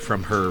Ronstadt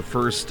from her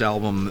first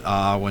album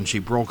when she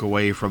broke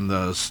away from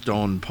the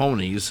Stone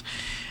Ponies.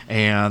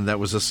 And that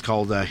was just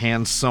called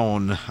Hand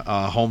Sewn,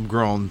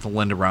 Homegrown,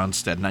 Linda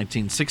Ronstadt,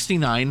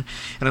 1969.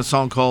 And a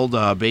song called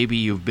Baby,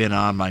 You've Been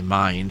on My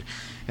Mind.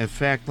 In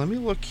fact, let me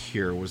look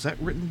here. Was that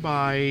written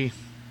by...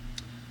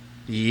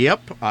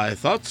 Yep, I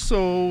thought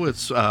so.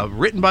 It's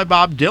written by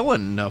Bob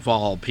Dylan, of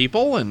all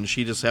people, and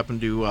she just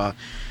happened to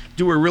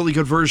do a really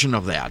good version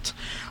of that.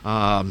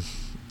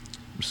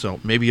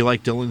 So maybe you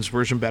like Dylan's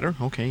version better?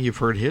 Okay, you've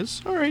heard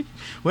his? All right.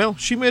 Well,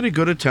 she made a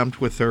good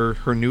attempt with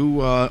her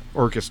new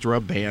orchestra,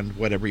 band,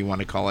 whatever you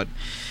want to call it.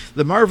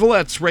 The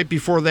Marvelettes, right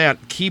before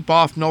that, Keep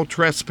Off No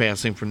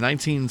Trespassing from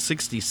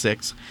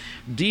 1966.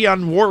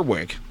 Dionne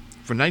Warwick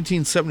from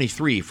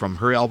 1973 from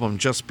her album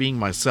Just Being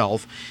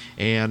Myself,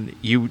 and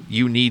You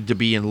Need to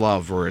Be in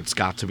Love, or It's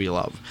Got to Be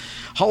Love.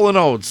 Hall &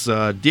 Oates,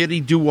 Diddy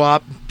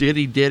Doo-Wop,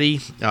 Diddy Diddy,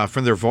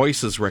 from their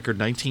Voices record,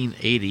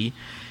 1980.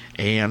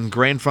 And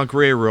Grand Funk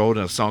Railroad,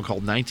 a song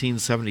called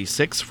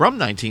 1976, from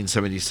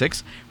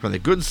 1976, from the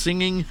Good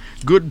Singing,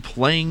 Good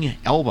Playing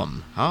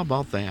album. How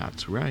about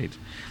that? Right.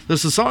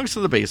 This is Songs to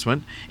the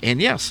Basement,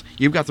 and yes,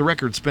 you've got the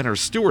record spinner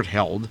Stuart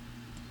Held.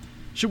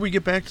 Should we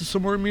get back to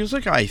some more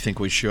music? I think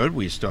we should.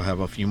 We still have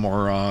a few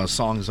more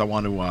songs I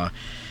want to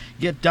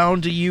get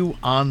down to you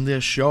on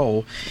this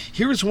show.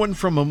 Here's one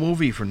from a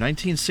movie from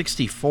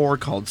 1964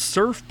 called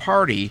Surf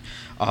Party.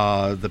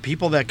 The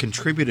people that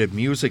contributed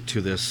music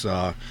to this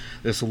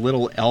this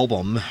little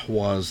album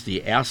was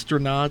the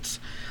Astronauts,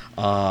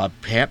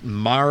 Pat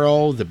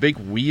Morrow, the Big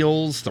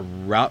Wheels, the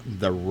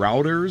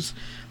Routers,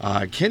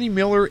 Kenny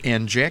Miller,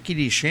 and Jackie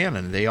D.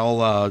 Shannon. They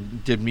all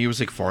did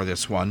music for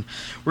this one.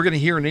 We're going to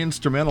hear an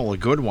instrumental, a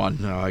good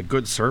one, a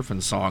good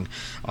surfing song.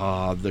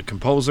 The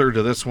composer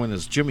to this one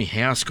is Jimmy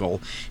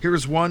Haskell.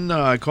 Here's one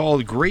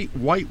called Great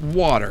White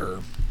Water.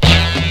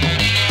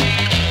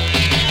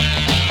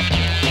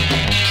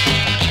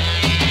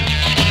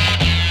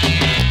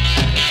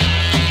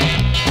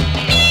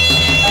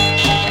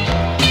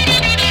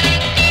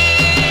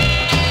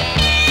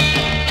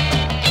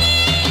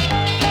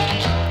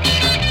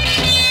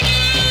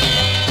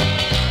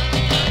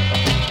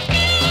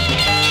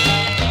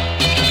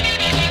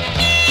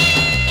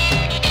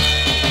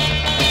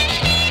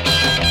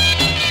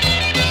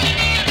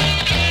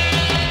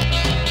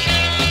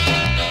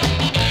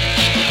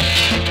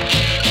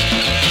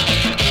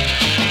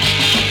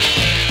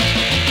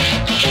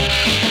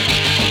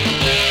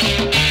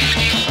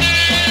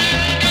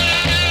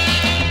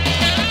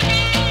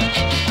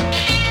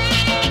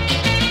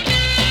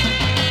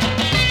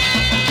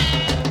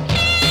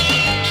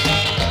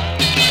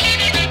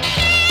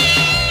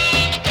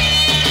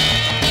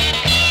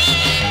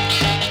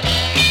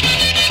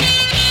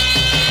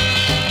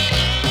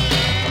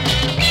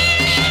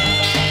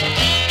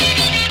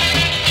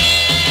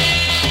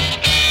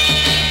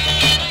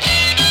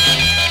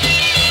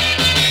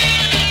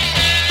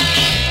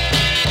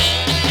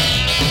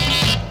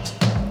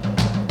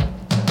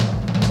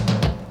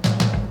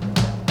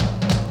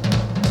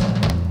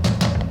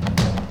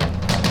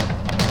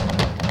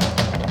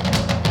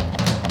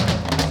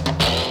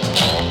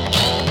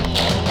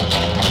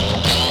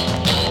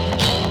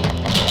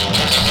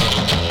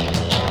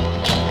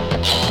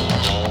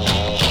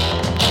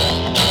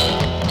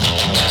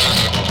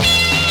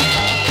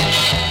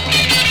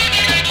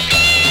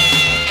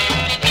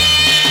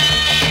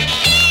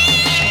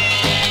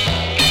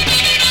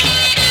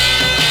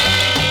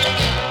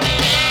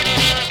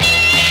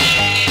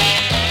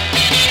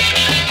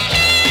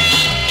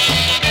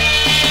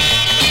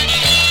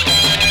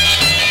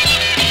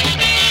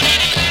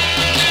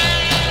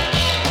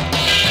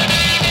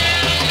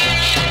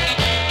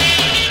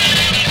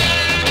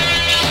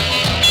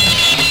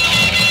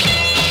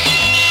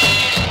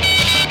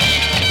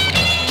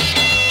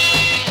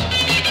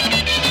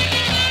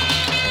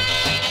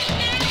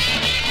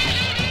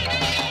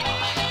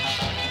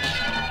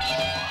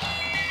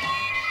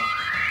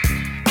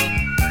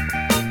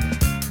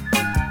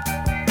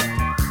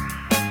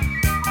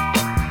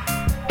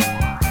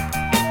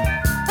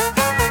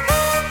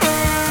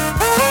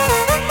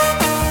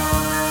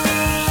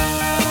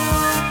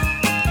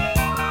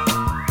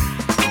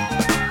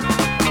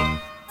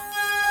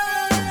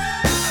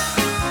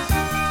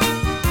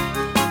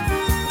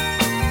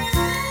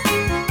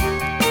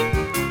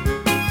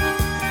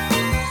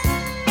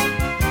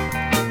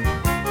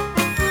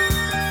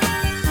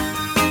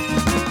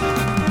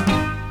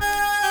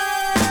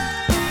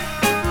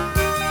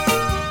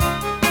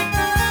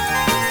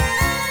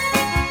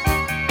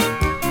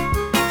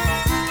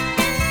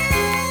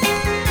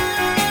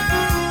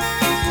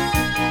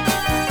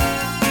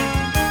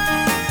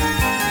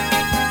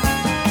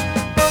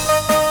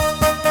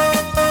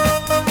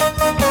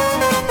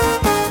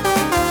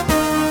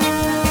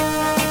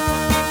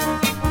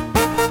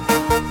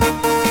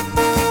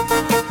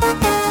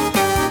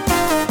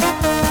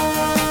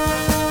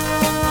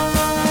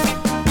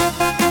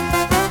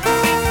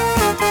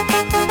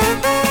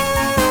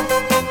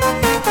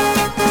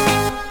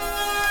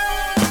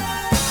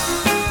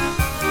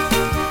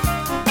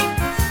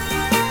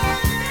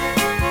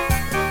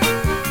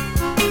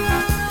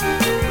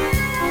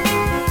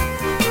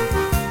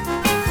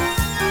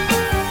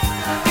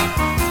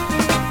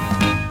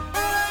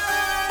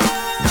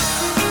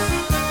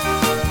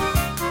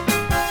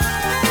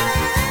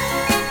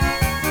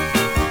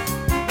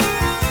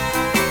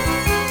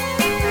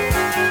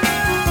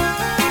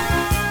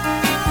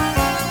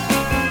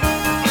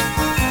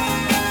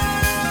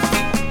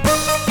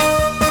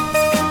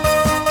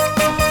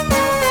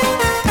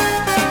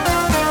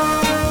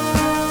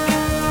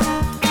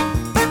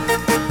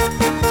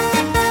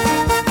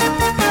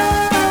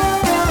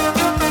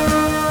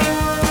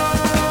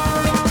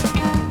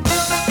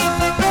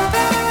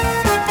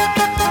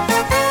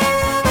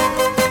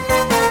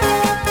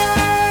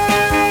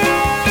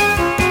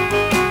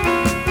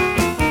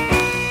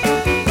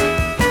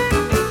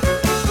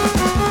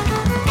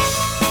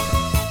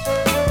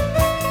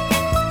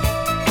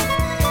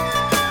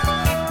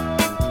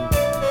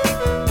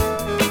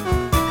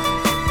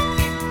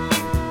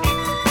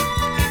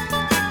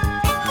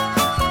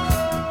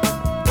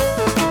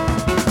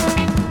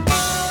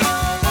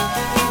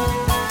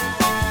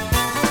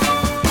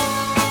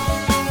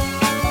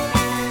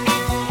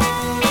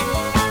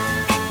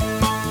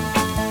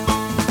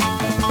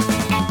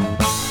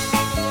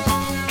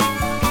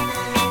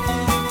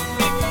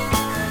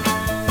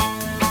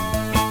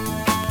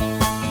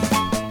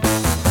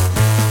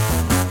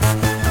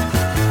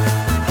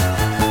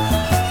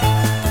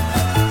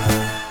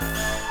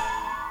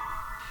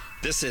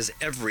 This is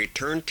every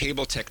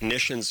turntable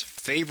technician's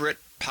favorite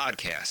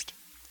podcast,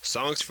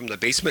 Songs from the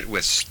Basement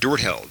with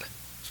Stuart Held.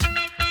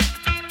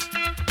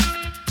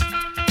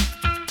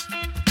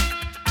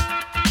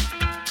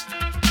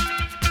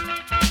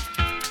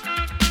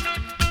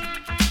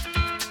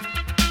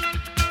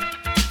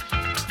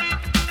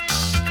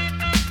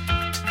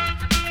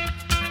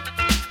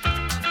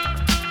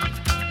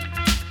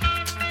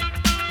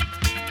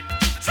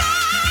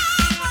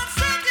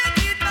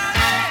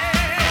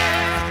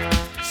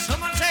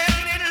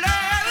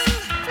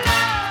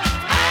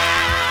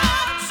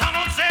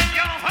 Someone said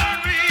you're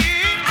hungry.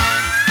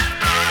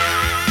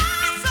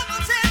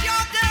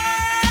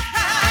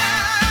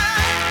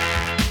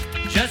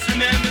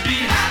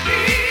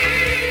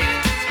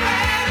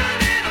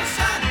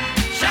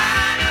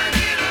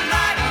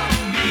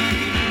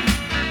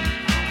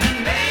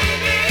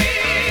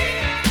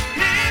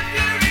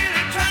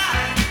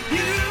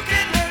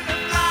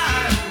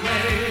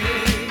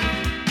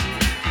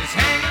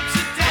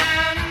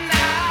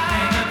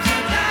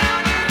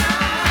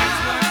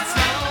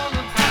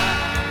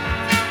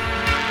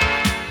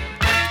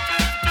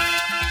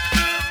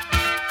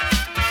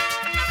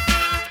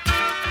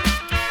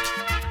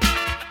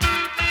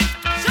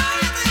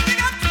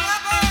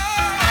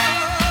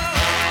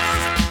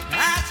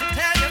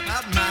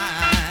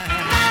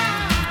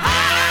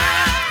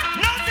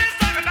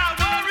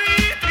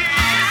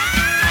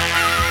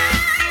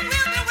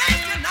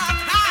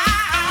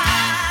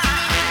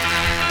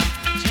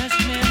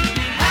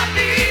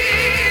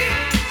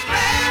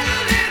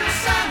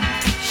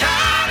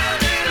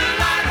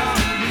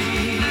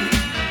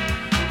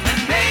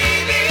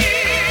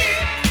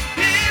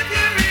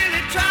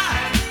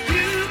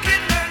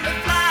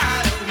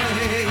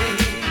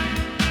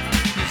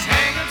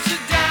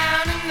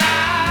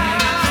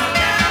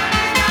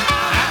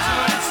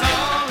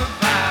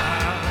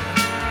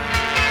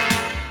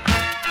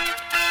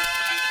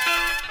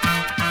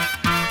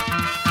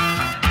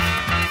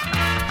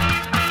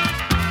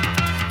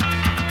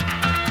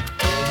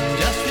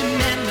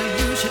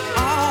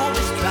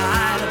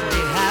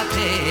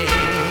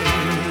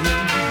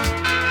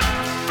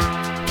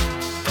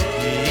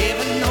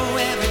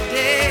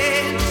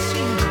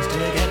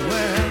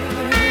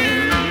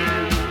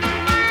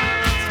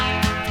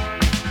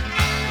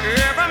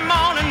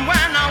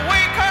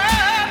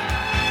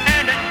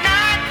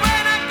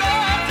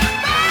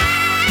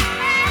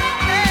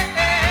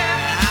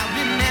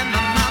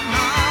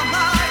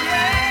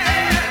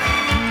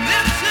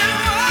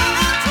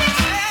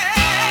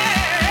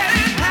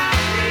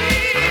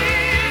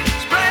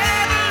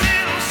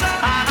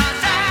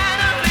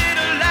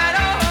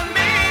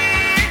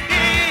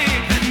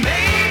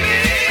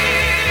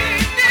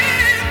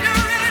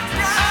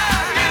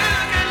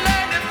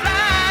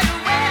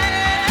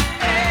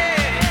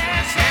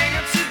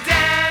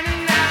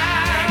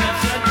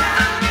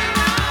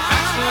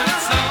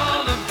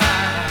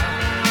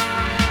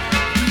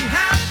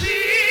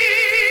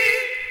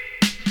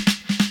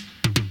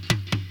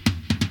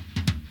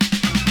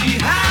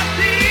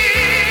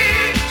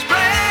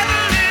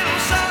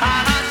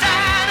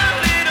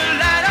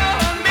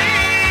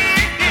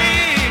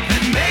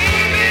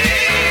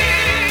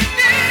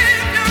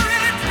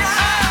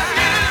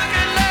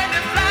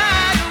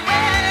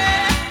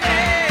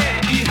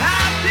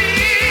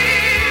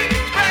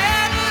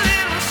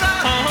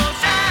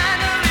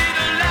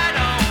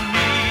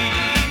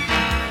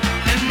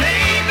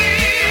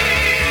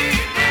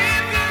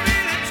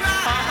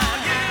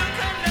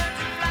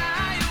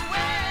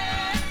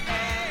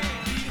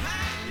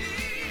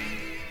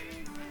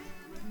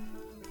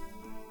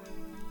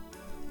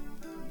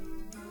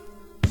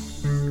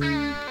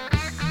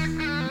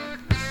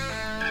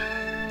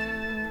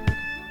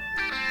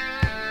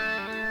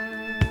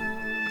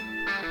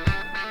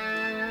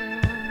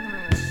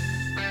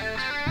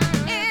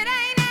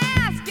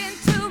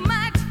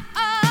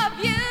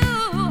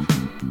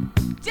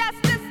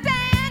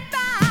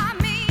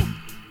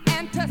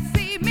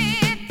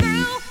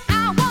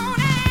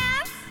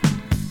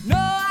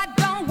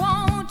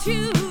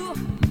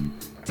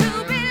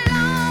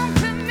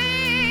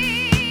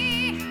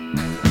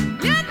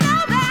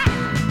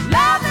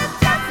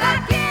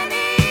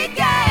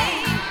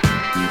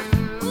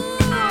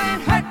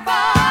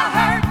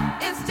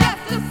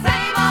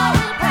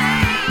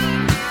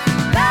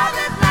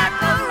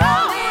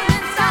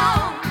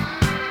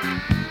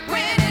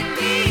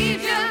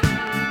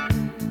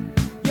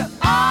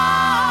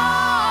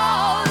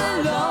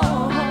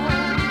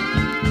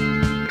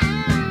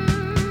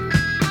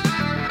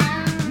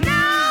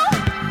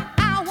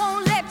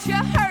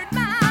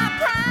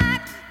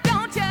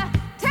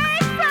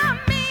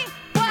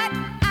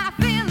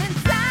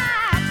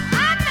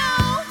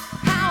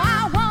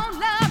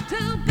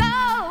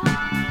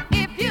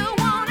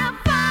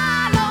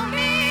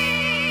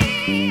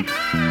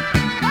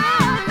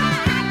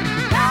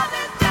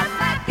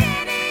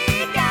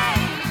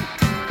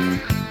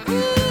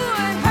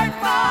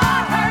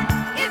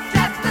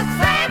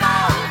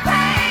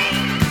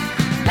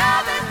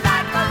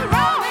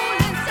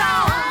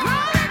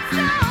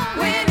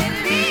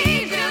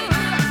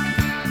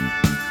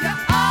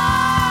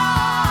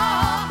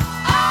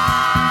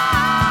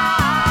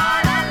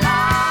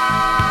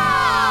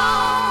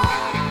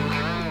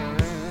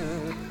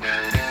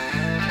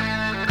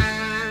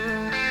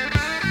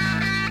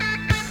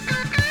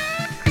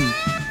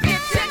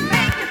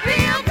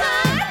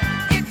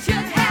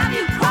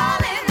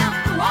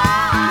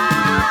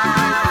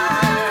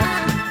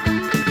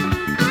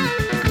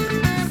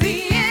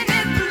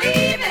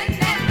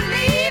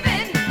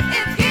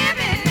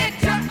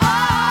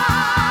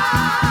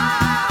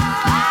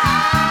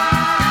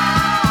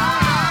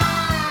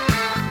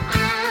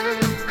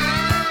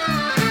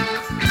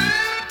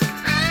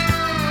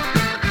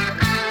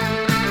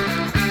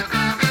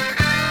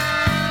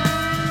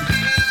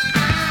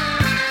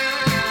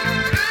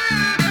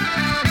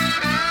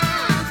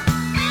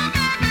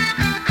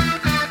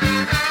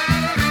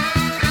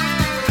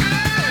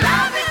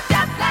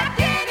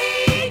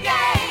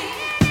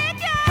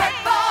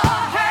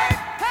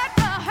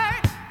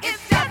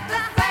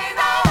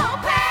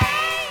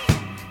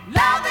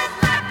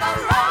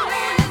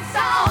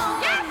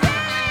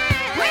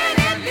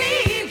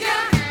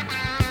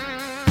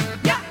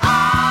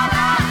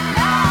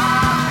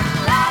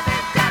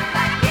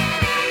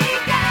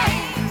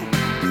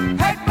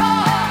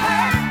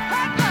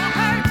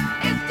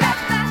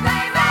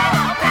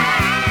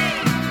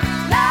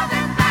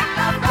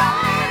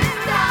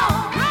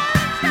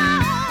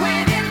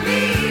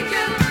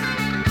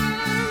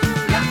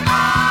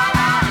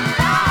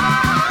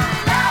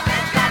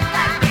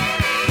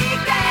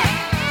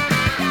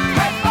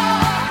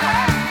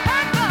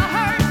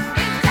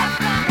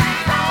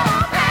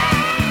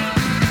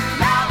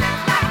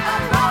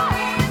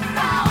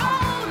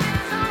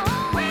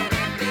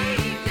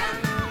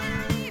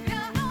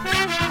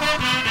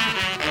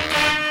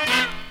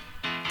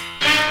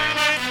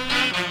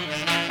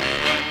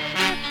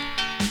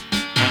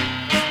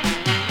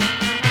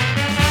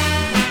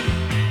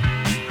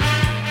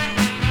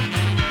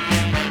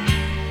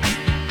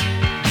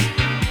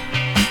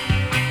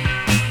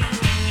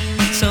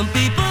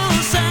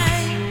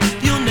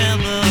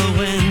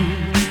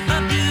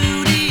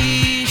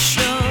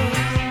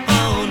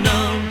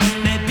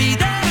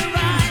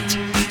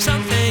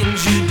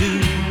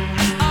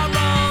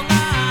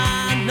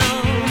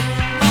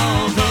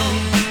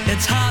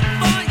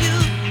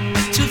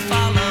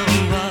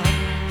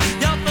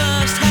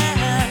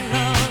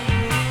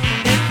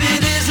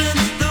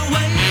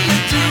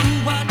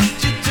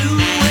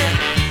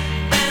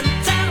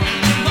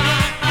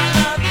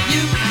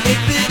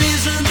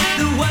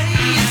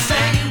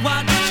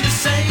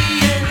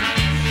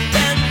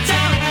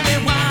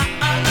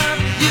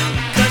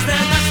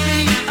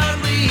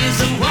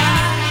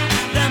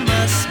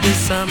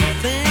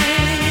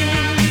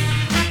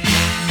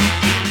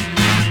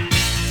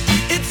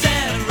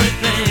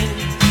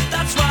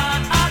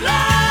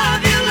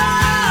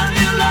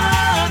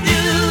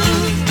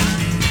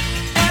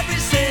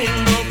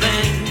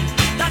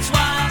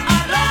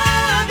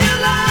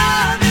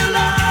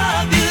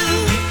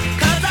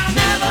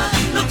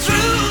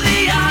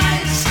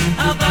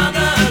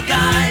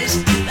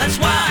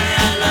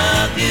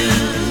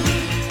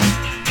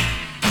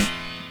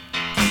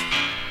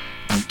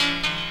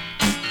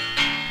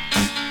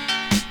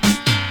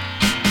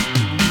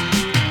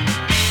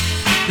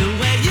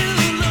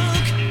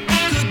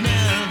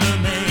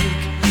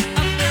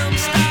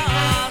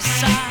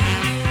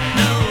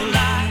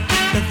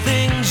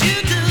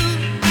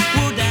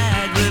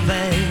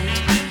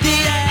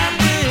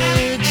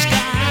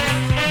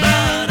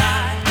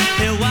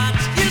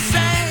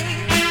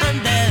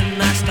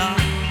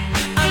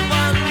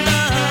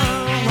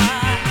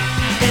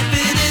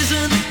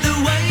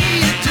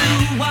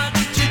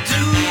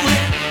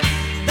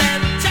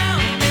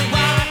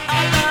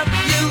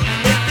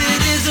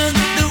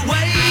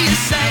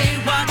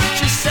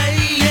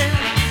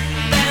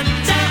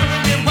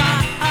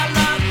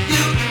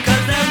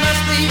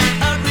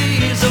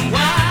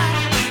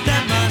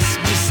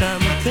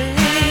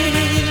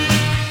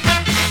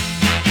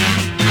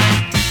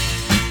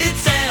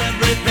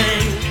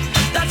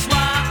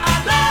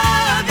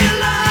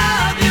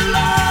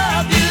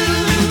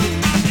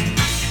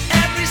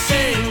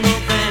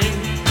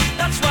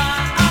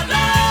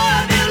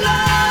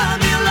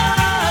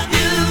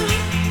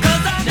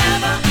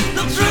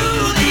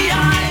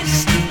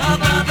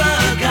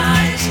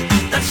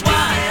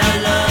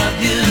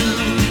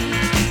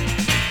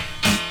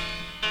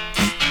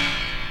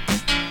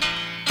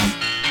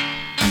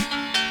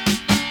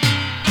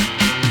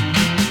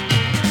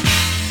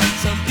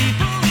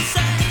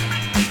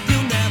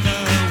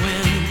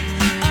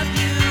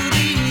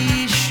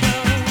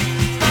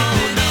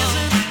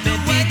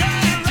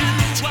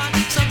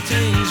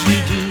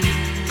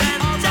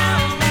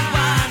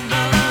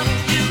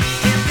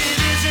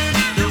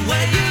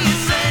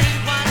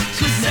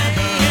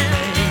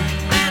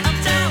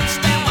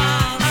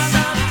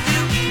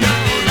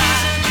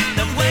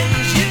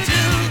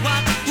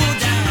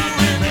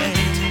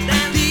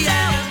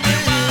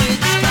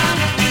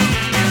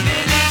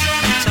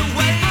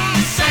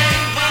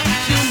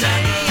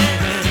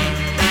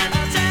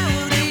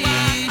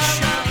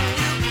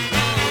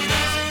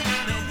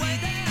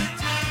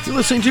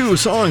 listening to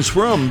songs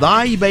from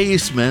Thy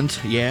Basement.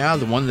 Yeah,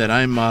 the one that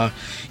I'm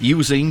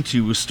using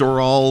to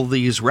store all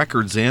these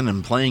records in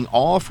and playing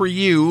all for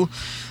you.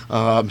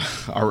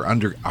 Our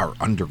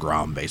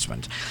underground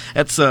basement.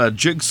 That's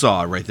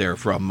Jigsaw right there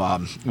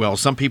from, well,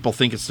 some people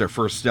think it's their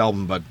first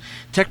album, but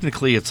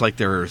technically it's like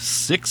their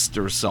sixth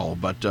or so.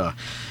 But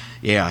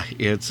yeah,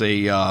 it's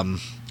a,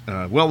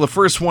 well, the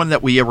first one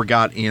that we ever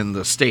got in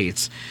the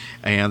States.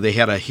 And they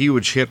had a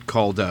huge hit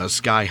called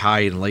Sky High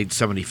in late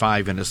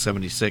 75 into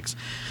 76.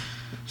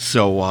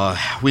 So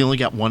we only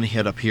got one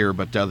hit up here,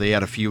 but they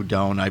had a few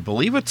down. I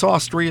believe it's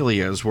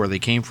Australia is where they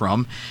came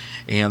from.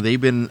 And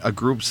they've been a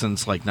group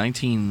since like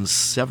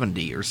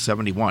 1970 or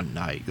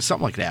 71,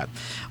 something like that.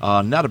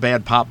 Not a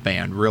bad pop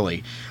band,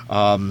 really.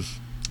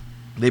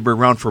 They've been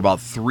around for about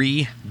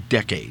 3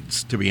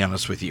 decades, to be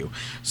honest with you.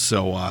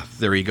 So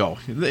there you go.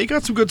 They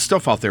got some good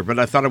stuff out there, but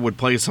I thought I would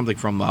play something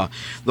from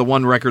the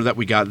one record that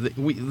we got.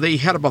 They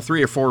had about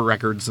 3 or 4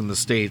 records in the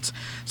States,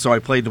 so I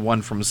played the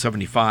one from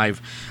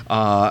 75,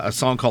 a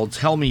song called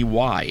Tell Me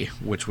Why,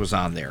 which was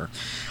on there.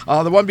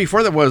 The one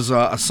before that was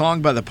a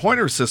song by the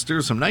Pointer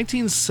Sisters from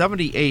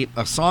 1978,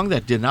 a song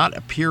that did not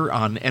appear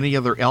on any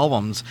other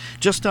albums,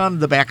 just on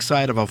the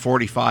backside of a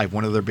 45,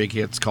 one of their big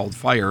hits called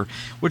Fire,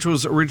 which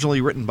was originally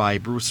written by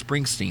Bruce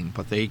Springsteen,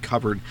 but they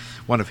covered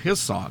one of his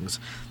songs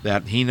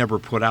that he never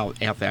put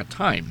out at that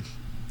time.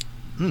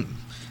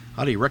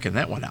 How do you reckon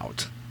that went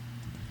out?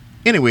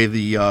 Anyway,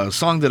 the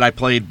song that I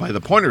played by the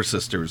Pointer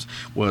Sisters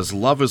was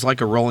Love is Like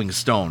a Rolling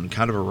Stone,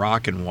 kind of a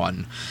rockin'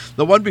 one.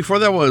 The one before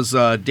that was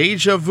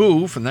Deja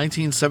Vu from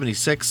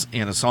 1976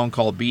 and a song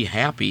called Be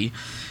Happy.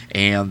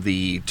 And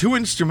the 2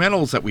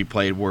 instrumentals that we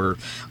played were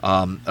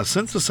a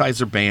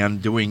synthesizer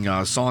band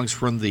doing songs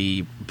from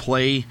the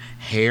play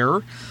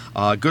Hair,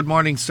 Good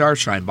Morning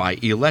Starshine by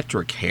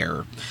Electric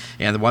Hair.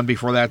 And the one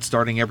before that,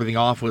 starting everything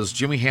off, was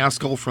Jimmy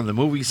Haskell from the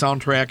movie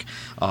soundtrack,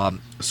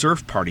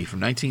 Surf Party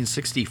from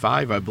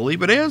 1965, I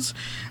believe it is,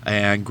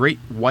 and Great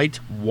White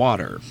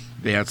Water.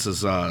 That's his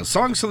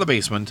Songs from the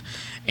Basement,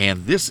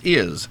 and this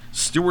is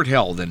Stuart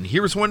Held. And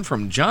here's one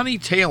from Johnny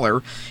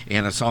Taylor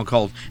and a song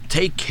called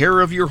Take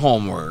Care of Your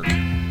Homework. Got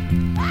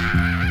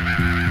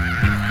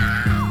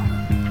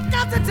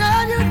to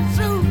tell you the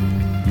truth.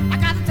 I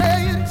got to tell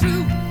you the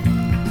truth.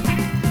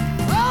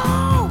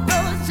 Oh,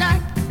 brother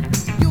Jack,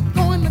 you're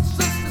going with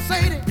Sister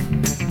Sadie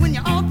when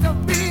you ought to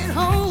be at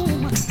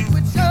home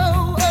with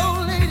your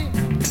old lady.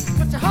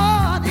 But your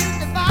heart is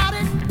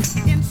divided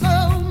in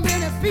so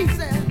many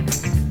pieces.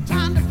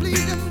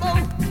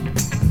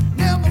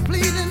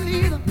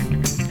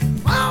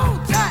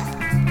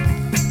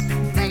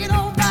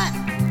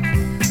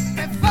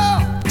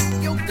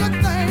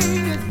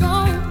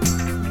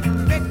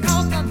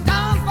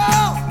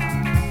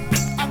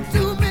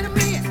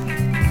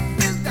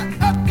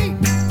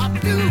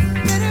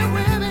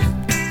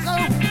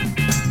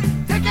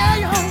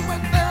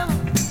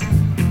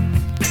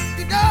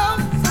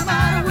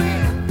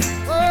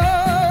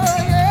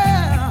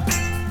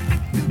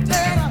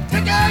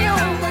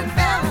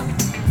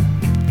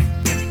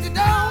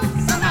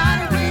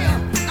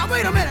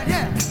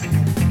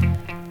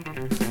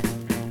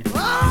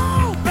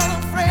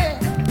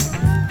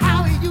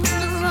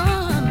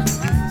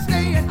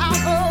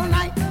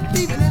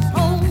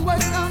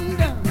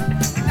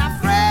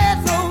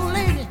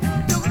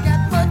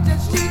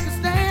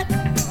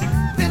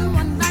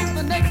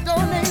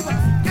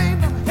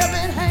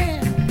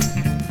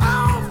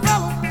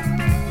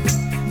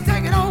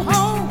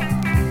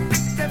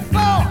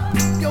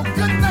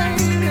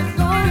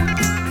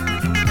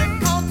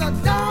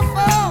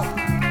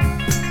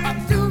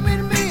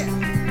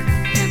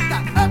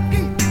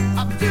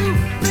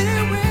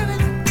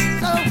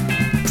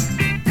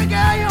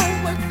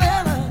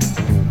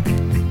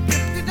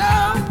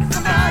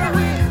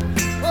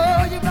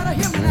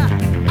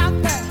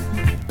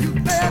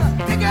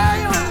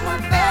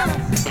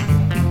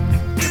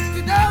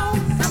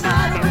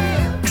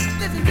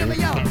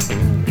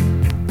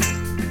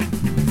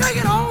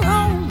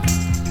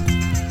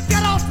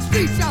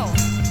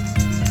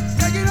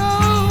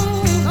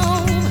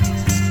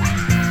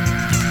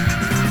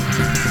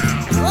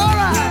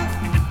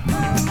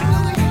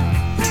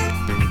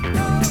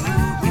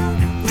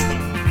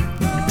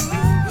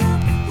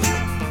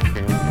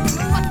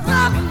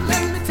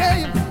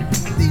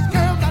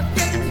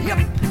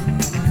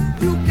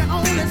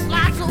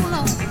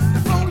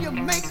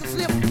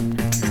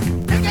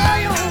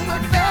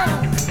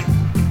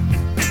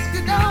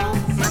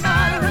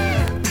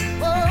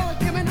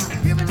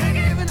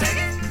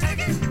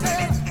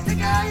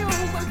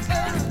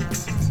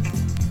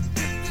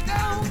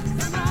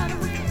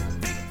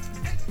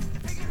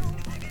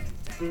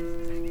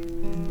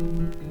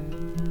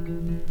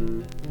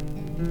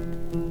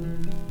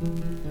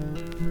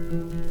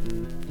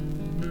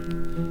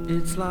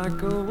 It's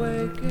like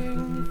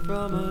awaking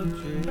from a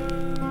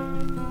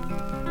dream.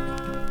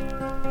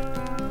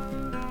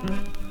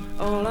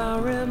 All I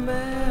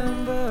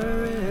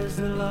remember is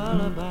the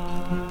lullaby.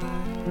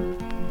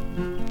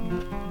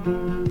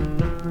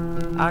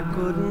 I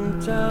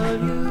couldn't tell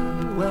you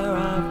where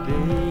I've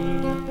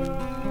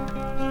been.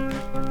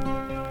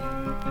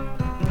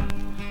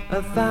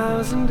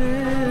 1,000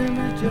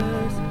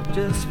 images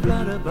just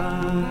flutter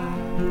by,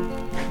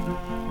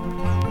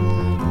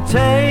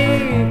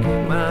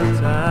 taking my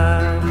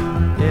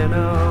time in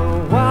a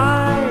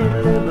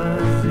white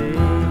limousine.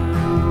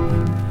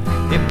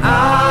 If I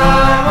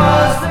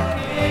was the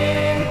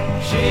king,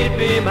 she'd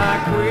be my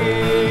queen.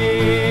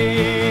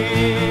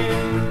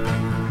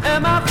 And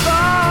my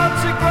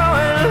thoughts are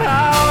growing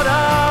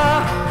louder,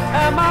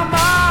 and my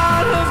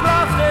mind has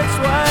lost its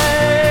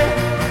way,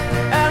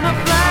 and the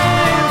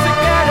flames are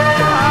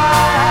getting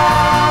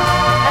higher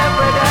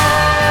every day.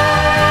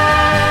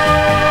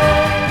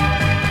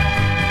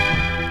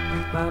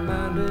 My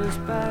mind is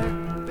back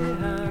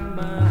behind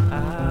my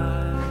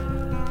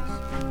eyes,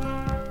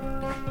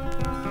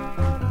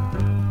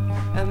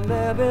 and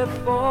there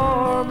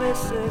before me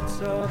sits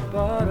a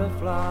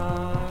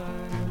butterfly.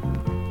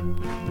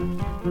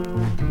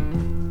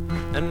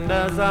 And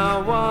as I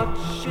watch,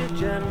 she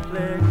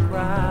gently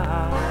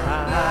cries.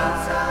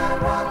 As I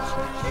watch,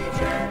 she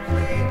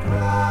gently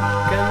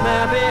cries. Can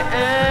there be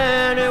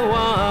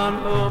anyone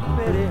who'll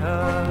pity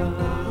her?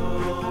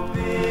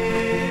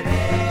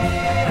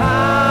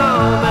 How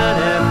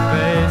many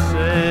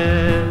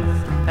faces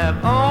have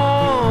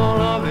all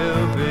of you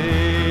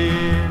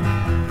been?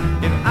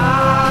 If I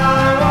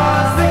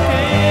was the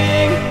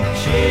king,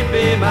 she'd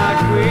be my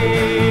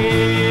queen.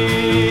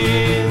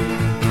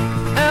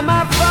 And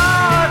my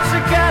thoughts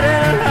are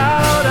getting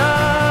louder,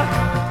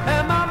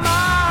 and my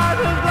mind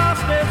has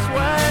lost its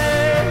way,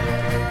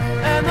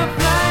 and the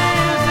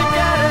flames are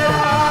getting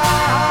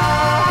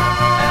higher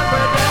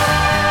every day.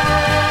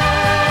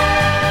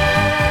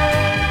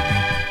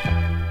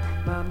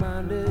 My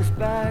mind is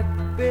back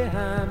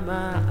behind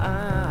my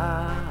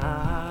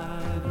eyes,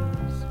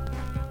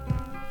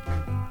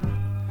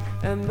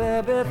 and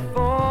there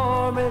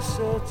before me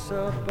sits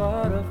a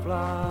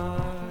butterfly.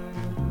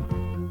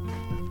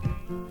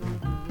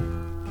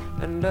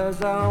 And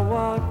as I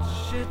watch,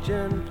 she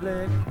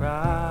gently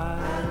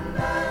cries. And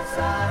as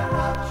I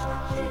watch,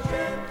 she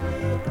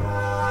gently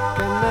cries.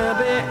 Can there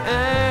be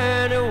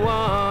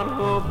anyone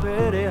who'll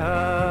pity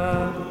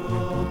her?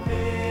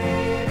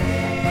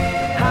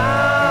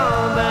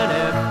 How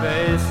many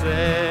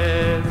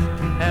faces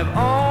have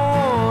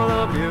all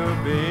of you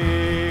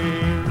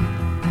been?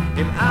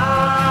 If I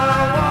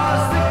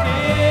was the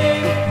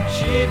king,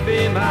 she'd be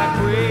my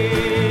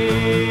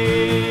queen.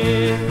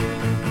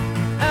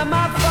 And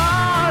my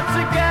thoughts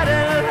are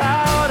getting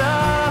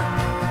louder,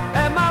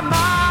 and my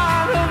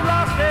mind has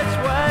lost its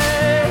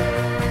way,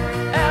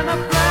 and the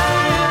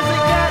flames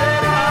are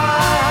getting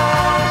higher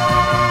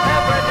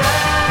every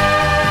day.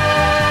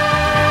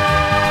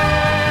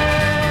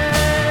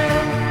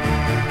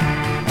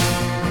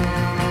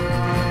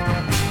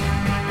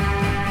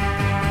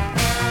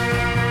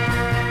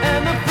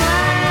 And the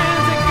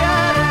flames are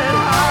getting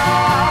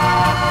higher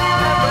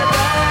every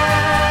day.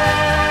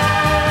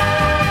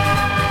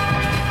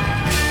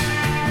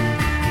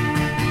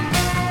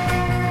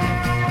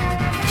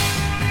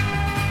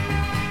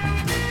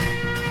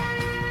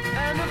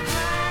 And the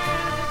flames are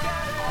getting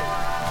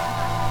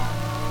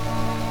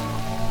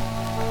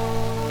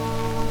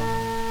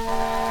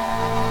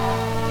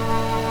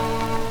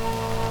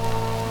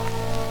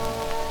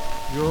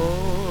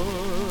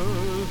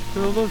Yours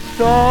till the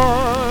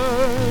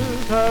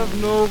stars have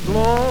no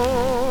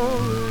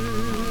glory.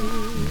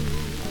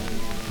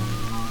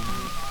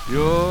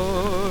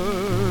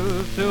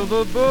 Yours till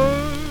the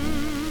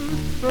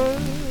birds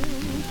start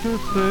to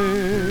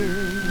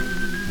sing.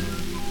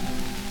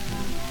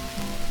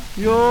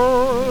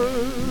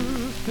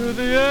 Yours to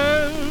the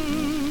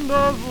end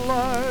of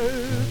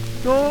life's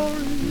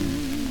story.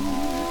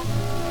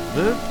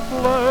 This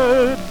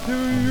flag to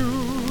you,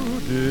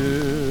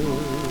 dear,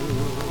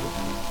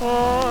 I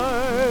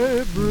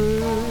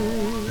bring.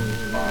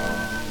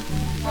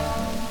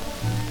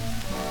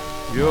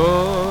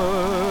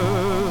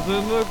 Yours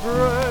in the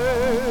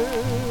gray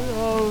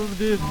of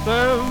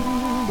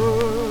December,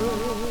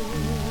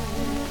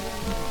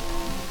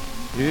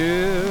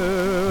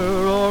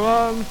 here or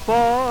on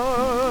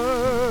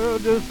far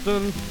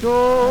distant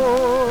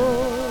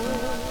shore.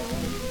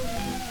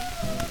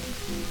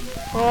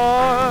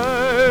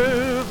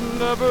 I've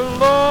never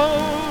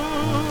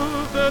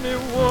loved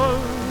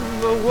anyone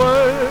the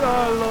way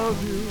I love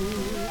you.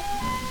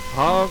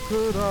 How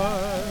could I,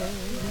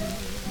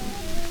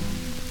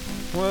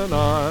 when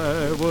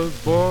I was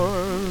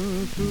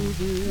born to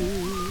be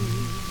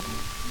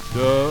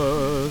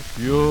just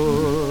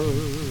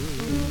yours?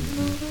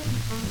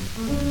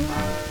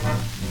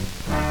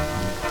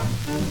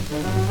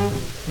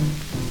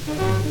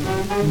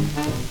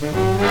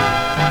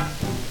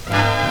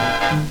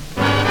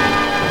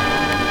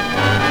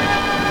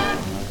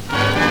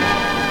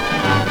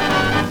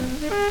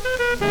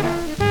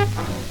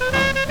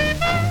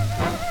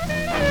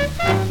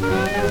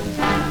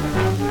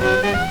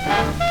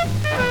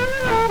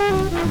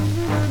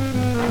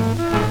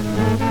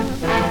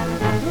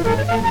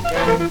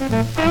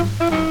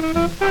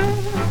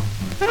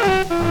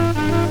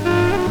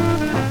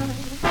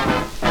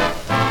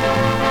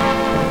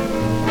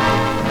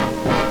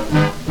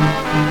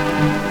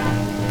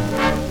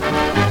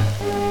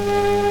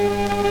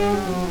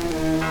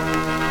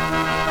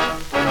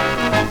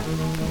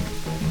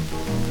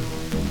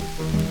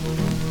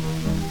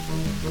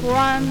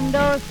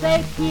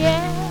 te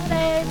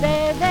quiere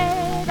de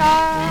veras,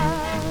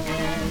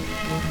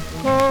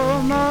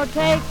 como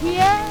te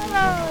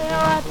quiero yo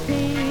a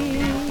ti.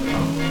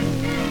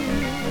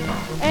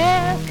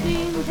 Es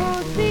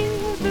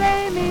imposible,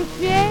 mi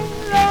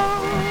cielo,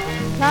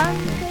 tan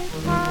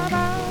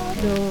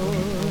separado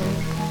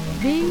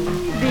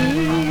vivir.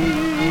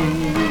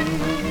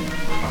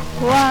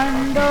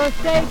 Cuando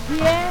se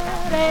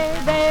quiere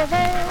de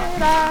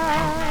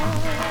veras,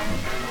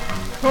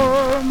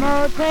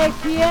 como te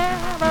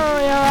quiero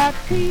yo a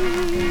ti.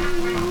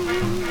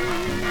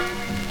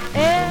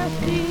 Es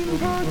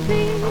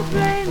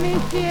imposible, mi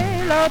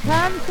cielo,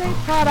 tan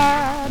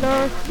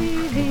separados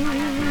vivir,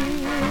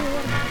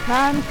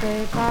 tan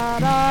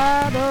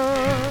separados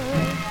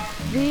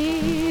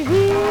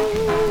vivir.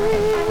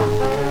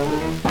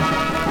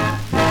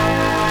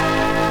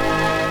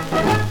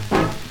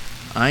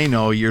 I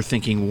know you're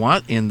thinking,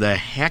 what in the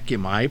heck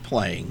am I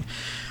playing?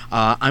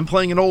 I'm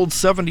playing an old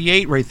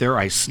 78 right there.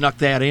 I snuck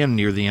that in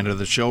near the end of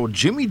the show.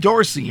 Jimmy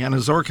Dorsey and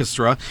his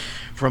orchestra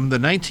from the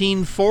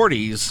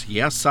 1940s.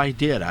 Yes, I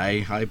did.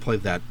 I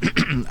played that.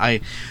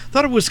 I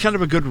thought it was kind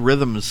of a good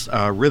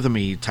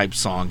rhythmy type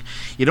song.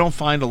 You don't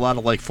find a lot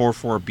of like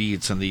 4/4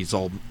 beats in these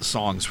old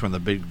songs from the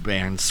big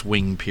band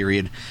swing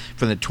period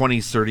from the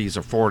 20s, 30s,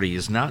 or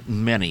 40s. Not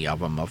many of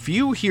them. A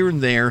few here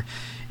and there,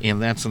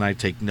 and that's when I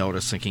take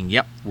notice, thinking,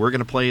 yep, we're going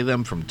to play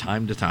them from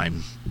time to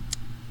time.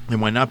 And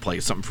why not play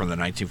something from the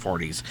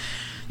 1940s?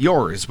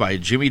 Yours by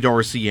Jimmy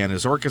Dorsey and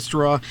his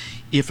orchestra.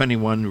 If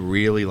anyone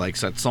really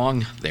likes that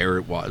song, there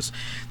it was.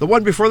 The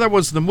one before that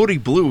was the Moody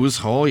Blues.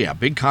 Oh yeah,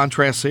 big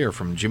contrast there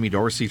from Jimmy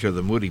Dorsey to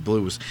the Moody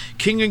Blues.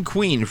 King and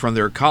Queen from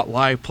their Caught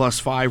Live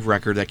 +5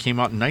 record that came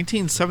out in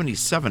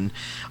 1977.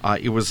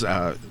 It was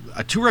a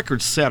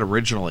 2-record set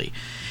originally.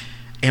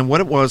 And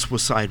what it was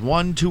side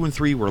 1, 2, and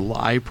 3 were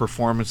live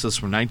performances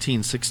from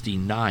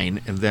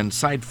 1969, and then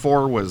side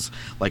 4 was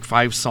like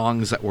 5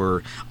 songs that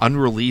were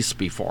unreleased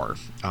before,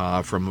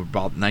 from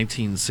about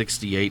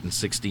 1968 and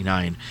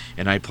 69.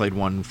 And I played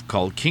one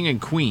called King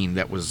and Queen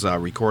that was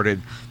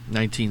recorded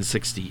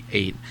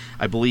 1968.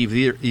 I believe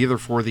either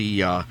for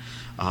the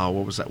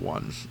what was that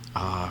one?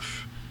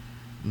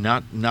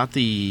 Not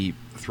the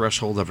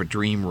Threshold of a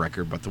Dream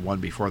record, but the one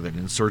before that,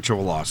 In Search of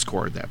a Lost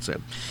Chord. That's it.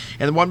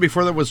 And the one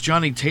before that was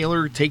Johnny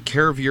Taylor, Take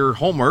Care of Your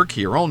Homework,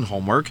 Your Own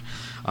Homework.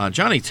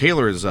 Johnny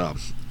Taylor is a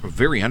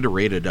very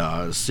underrated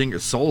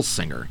soul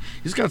singer.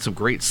 He's got some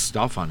great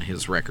stuff on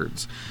his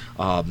records.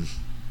 I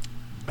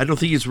don't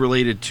think he's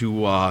related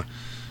to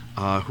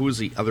who is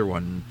the other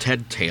one?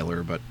 Ted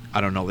Taylor, but I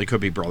don't know. They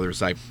could be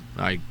brothers. I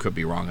could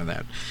be wrong on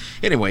that.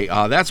 Anyway,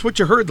 that's what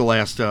you heard the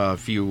last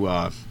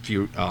few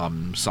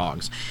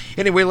songs.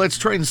 Anyway, let's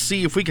try and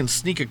see if we can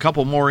sneak a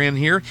couple more in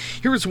here.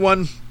 Here's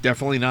one,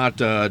 definitely not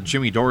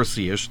Jimmy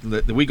Dorsey-ish.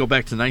 We go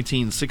back to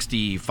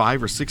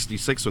 1965 or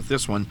 66 with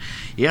this one.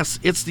 Yes,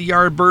 it's the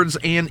Yardbirds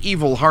and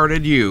Evil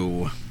Hearted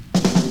You.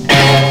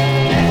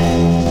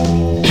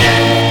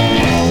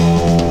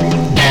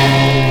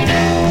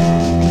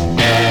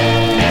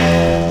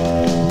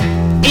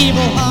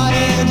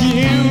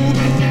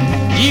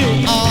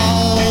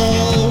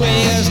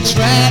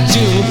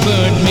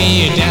 Put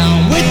me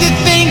down with the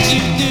things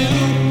you do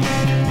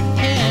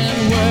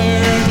and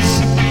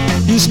words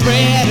you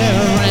spread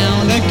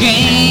around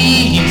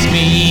against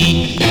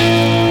me.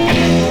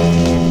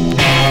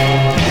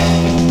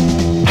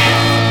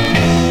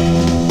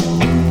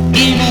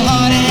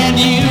 Evil-hearted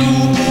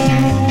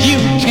you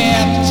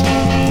kept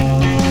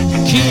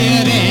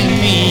kidding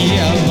me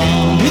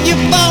along with your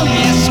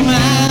phony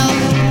smile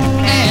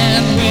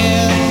and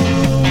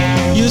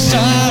with your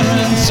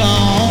siren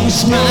song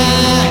smile.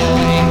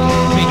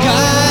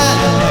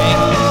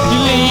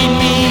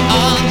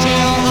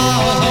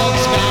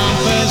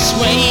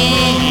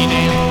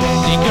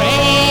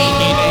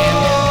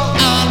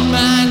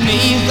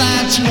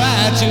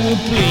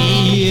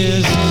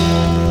 Please,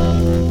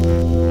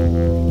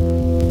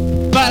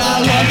 but I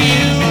love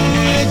you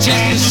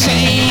just the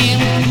same,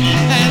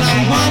 and I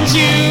want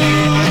you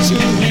to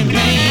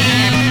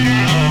remain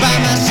by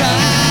my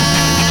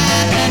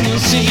side, and you'll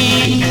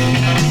see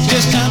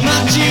just how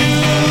much you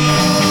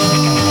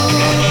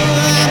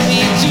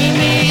mean to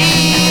me.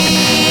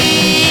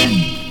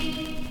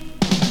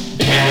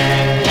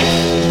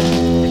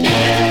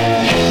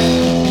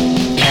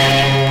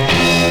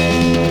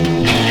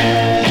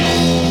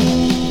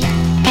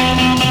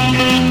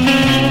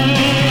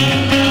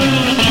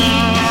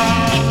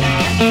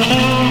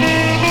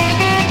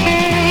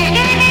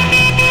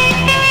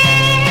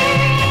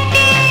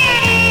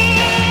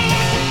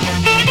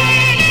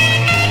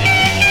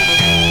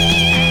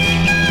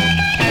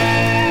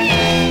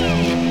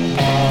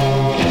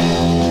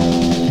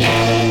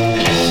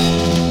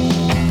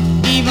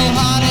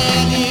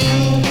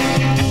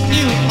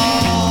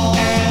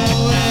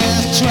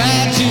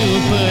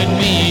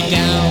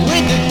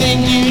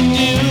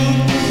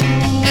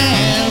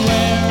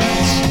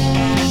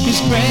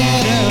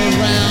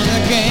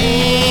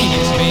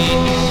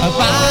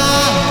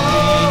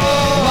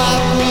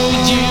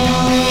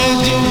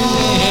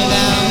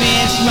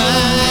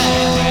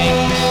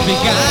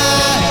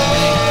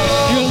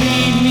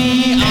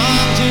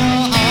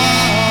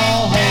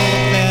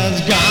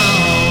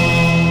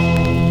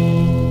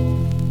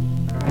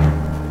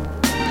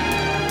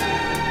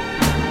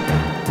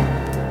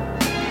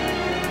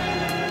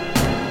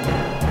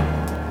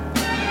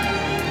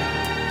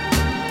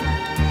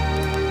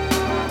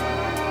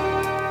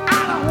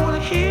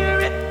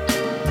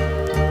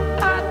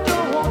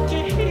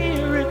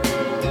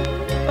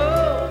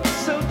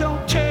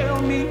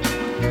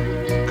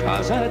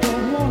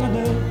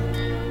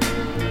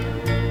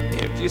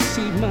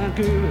 my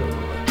girl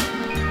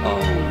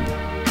on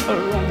a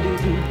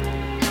rendezvous.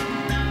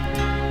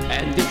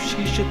 And if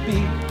she should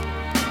be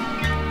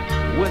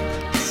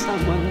with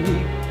someone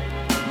new,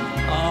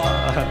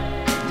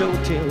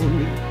 don't tell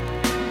me,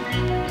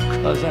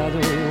 'cause I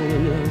don't wanna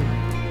know.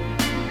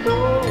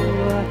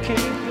 Oh, I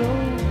can't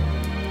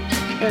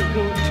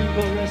go to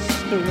a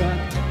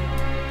restaurant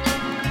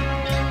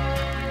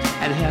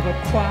and have a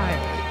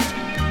quiet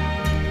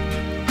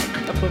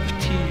cup of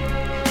tea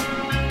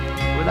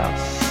without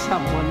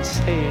someone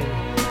saying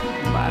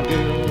my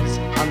girl's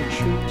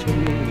untrue to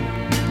me.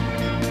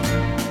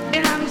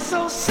 And I'm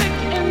so sick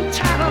and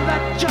tired of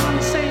that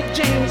John say,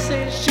 James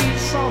say she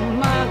saw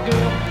my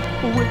girl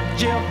with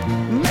Jeff.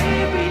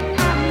 Maybe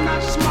I'm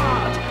not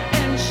smart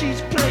and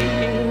she's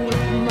playing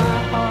with my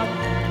heart,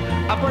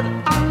 but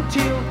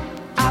until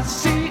I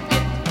see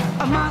it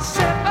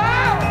myself, oh,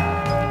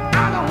 I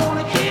don't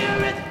wanna hear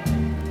it.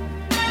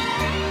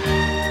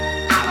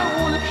 I don't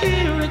wanna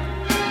hear it.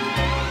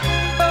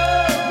 Oh,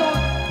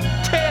 don't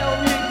tell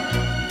me,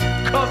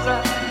 'cause I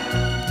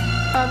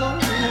don't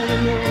wanna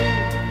know.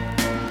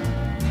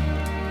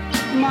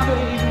 My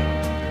baby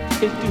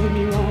is doing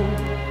me wrong,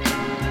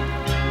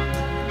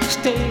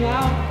 staying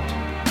out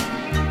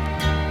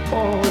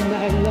all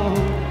night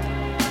long.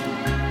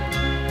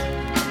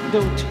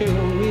 Don't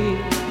tell me,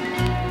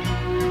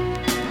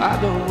 I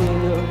don't wanna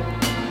know,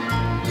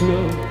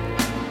 no.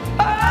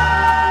 I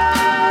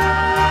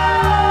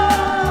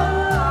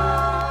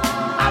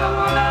don't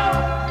wanna know,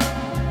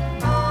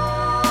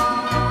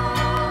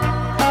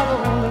 I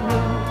don't wanna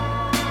know.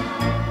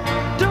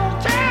 Don't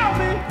tell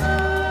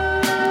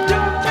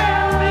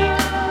me,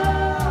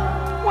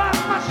 why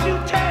must you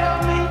tell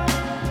me?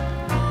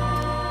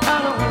 I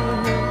don't wanna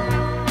know,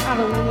 I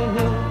don't wanna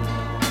know.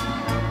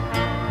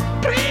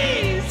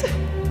 Please,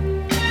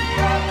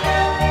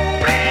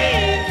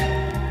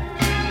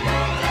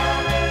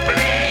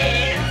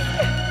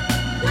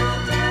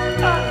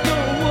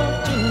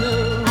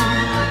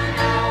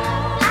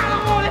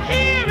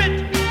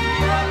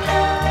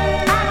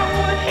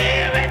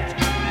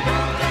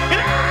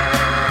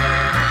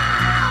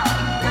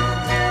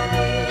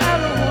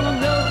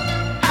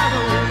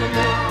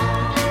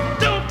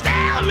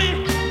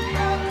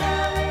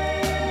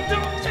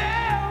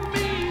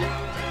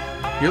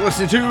 You're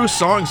listening to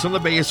Songs from the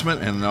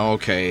Basement, and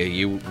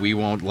okay, we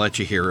won't let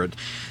you hear it.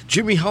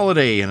 Jimmy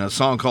Holiday and a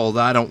song called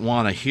I Don't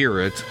Want to Hear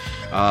It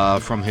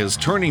from his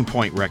Turning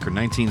Point record,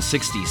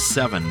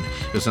 1967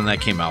 is when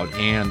that came out.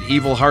 And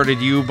Evil Hearted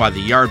You by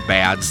the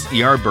Yardbirds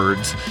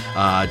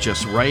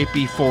just right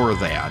before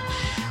that.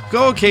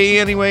 Okay,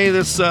 anyway,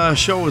 this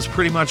show is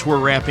pretty much, we're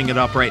wrapping it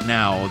up right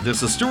now.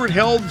 This is Stuart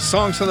Held,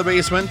 Songs from the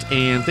Basement,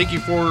 and thank you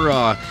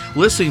for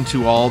listening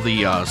to all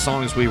the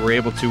songs we were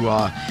able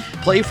to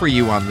play for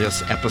you on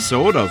this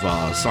episode of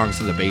Songs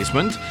in the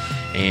Basement.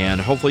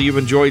 And hopefully you've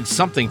enjoyed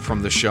something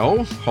from the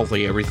show,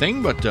 hopefully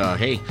everything, but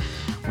hey,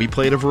 we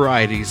played a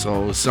variety,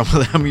 so some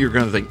of them you're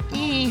going to think,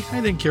 I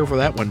didn't care for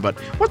that one, but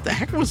what the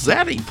heck was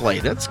that he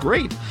played? That's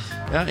great.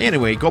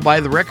 Anyway, go buy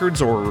the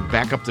records or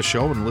back up the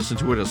show and listen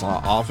to it as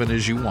often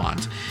as you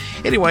want.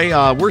 Anyway,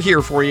 we're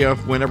here for you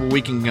whenever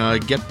we can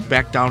get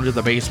back down to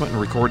the basement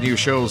and record new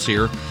shows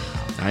here.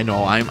 I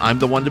know I'm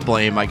the one to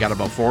blame. I got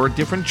about 4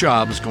 different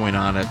jobs going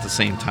on at the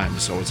same time,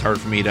 so it's hard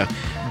for me to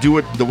do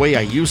it the way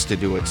I used to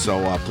do it.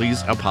 So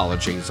please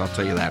apologies, I'll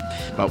tell you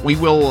that. But we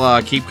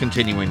will keep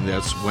continuing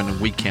this when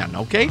we can,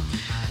 okay?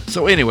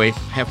 So anyway,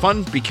 have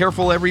fun, be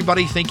careful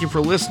everybody, thank you for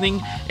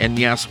listening, and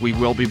yes, we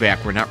will be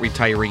back, we're not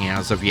retiring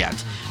as of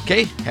yet.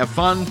 Okay, have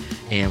fun,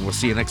 and we'll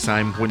see you next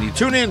time when you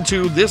tune in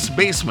to This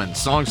Basement,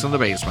 Songs in the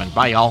Basement.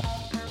 Bye y'all.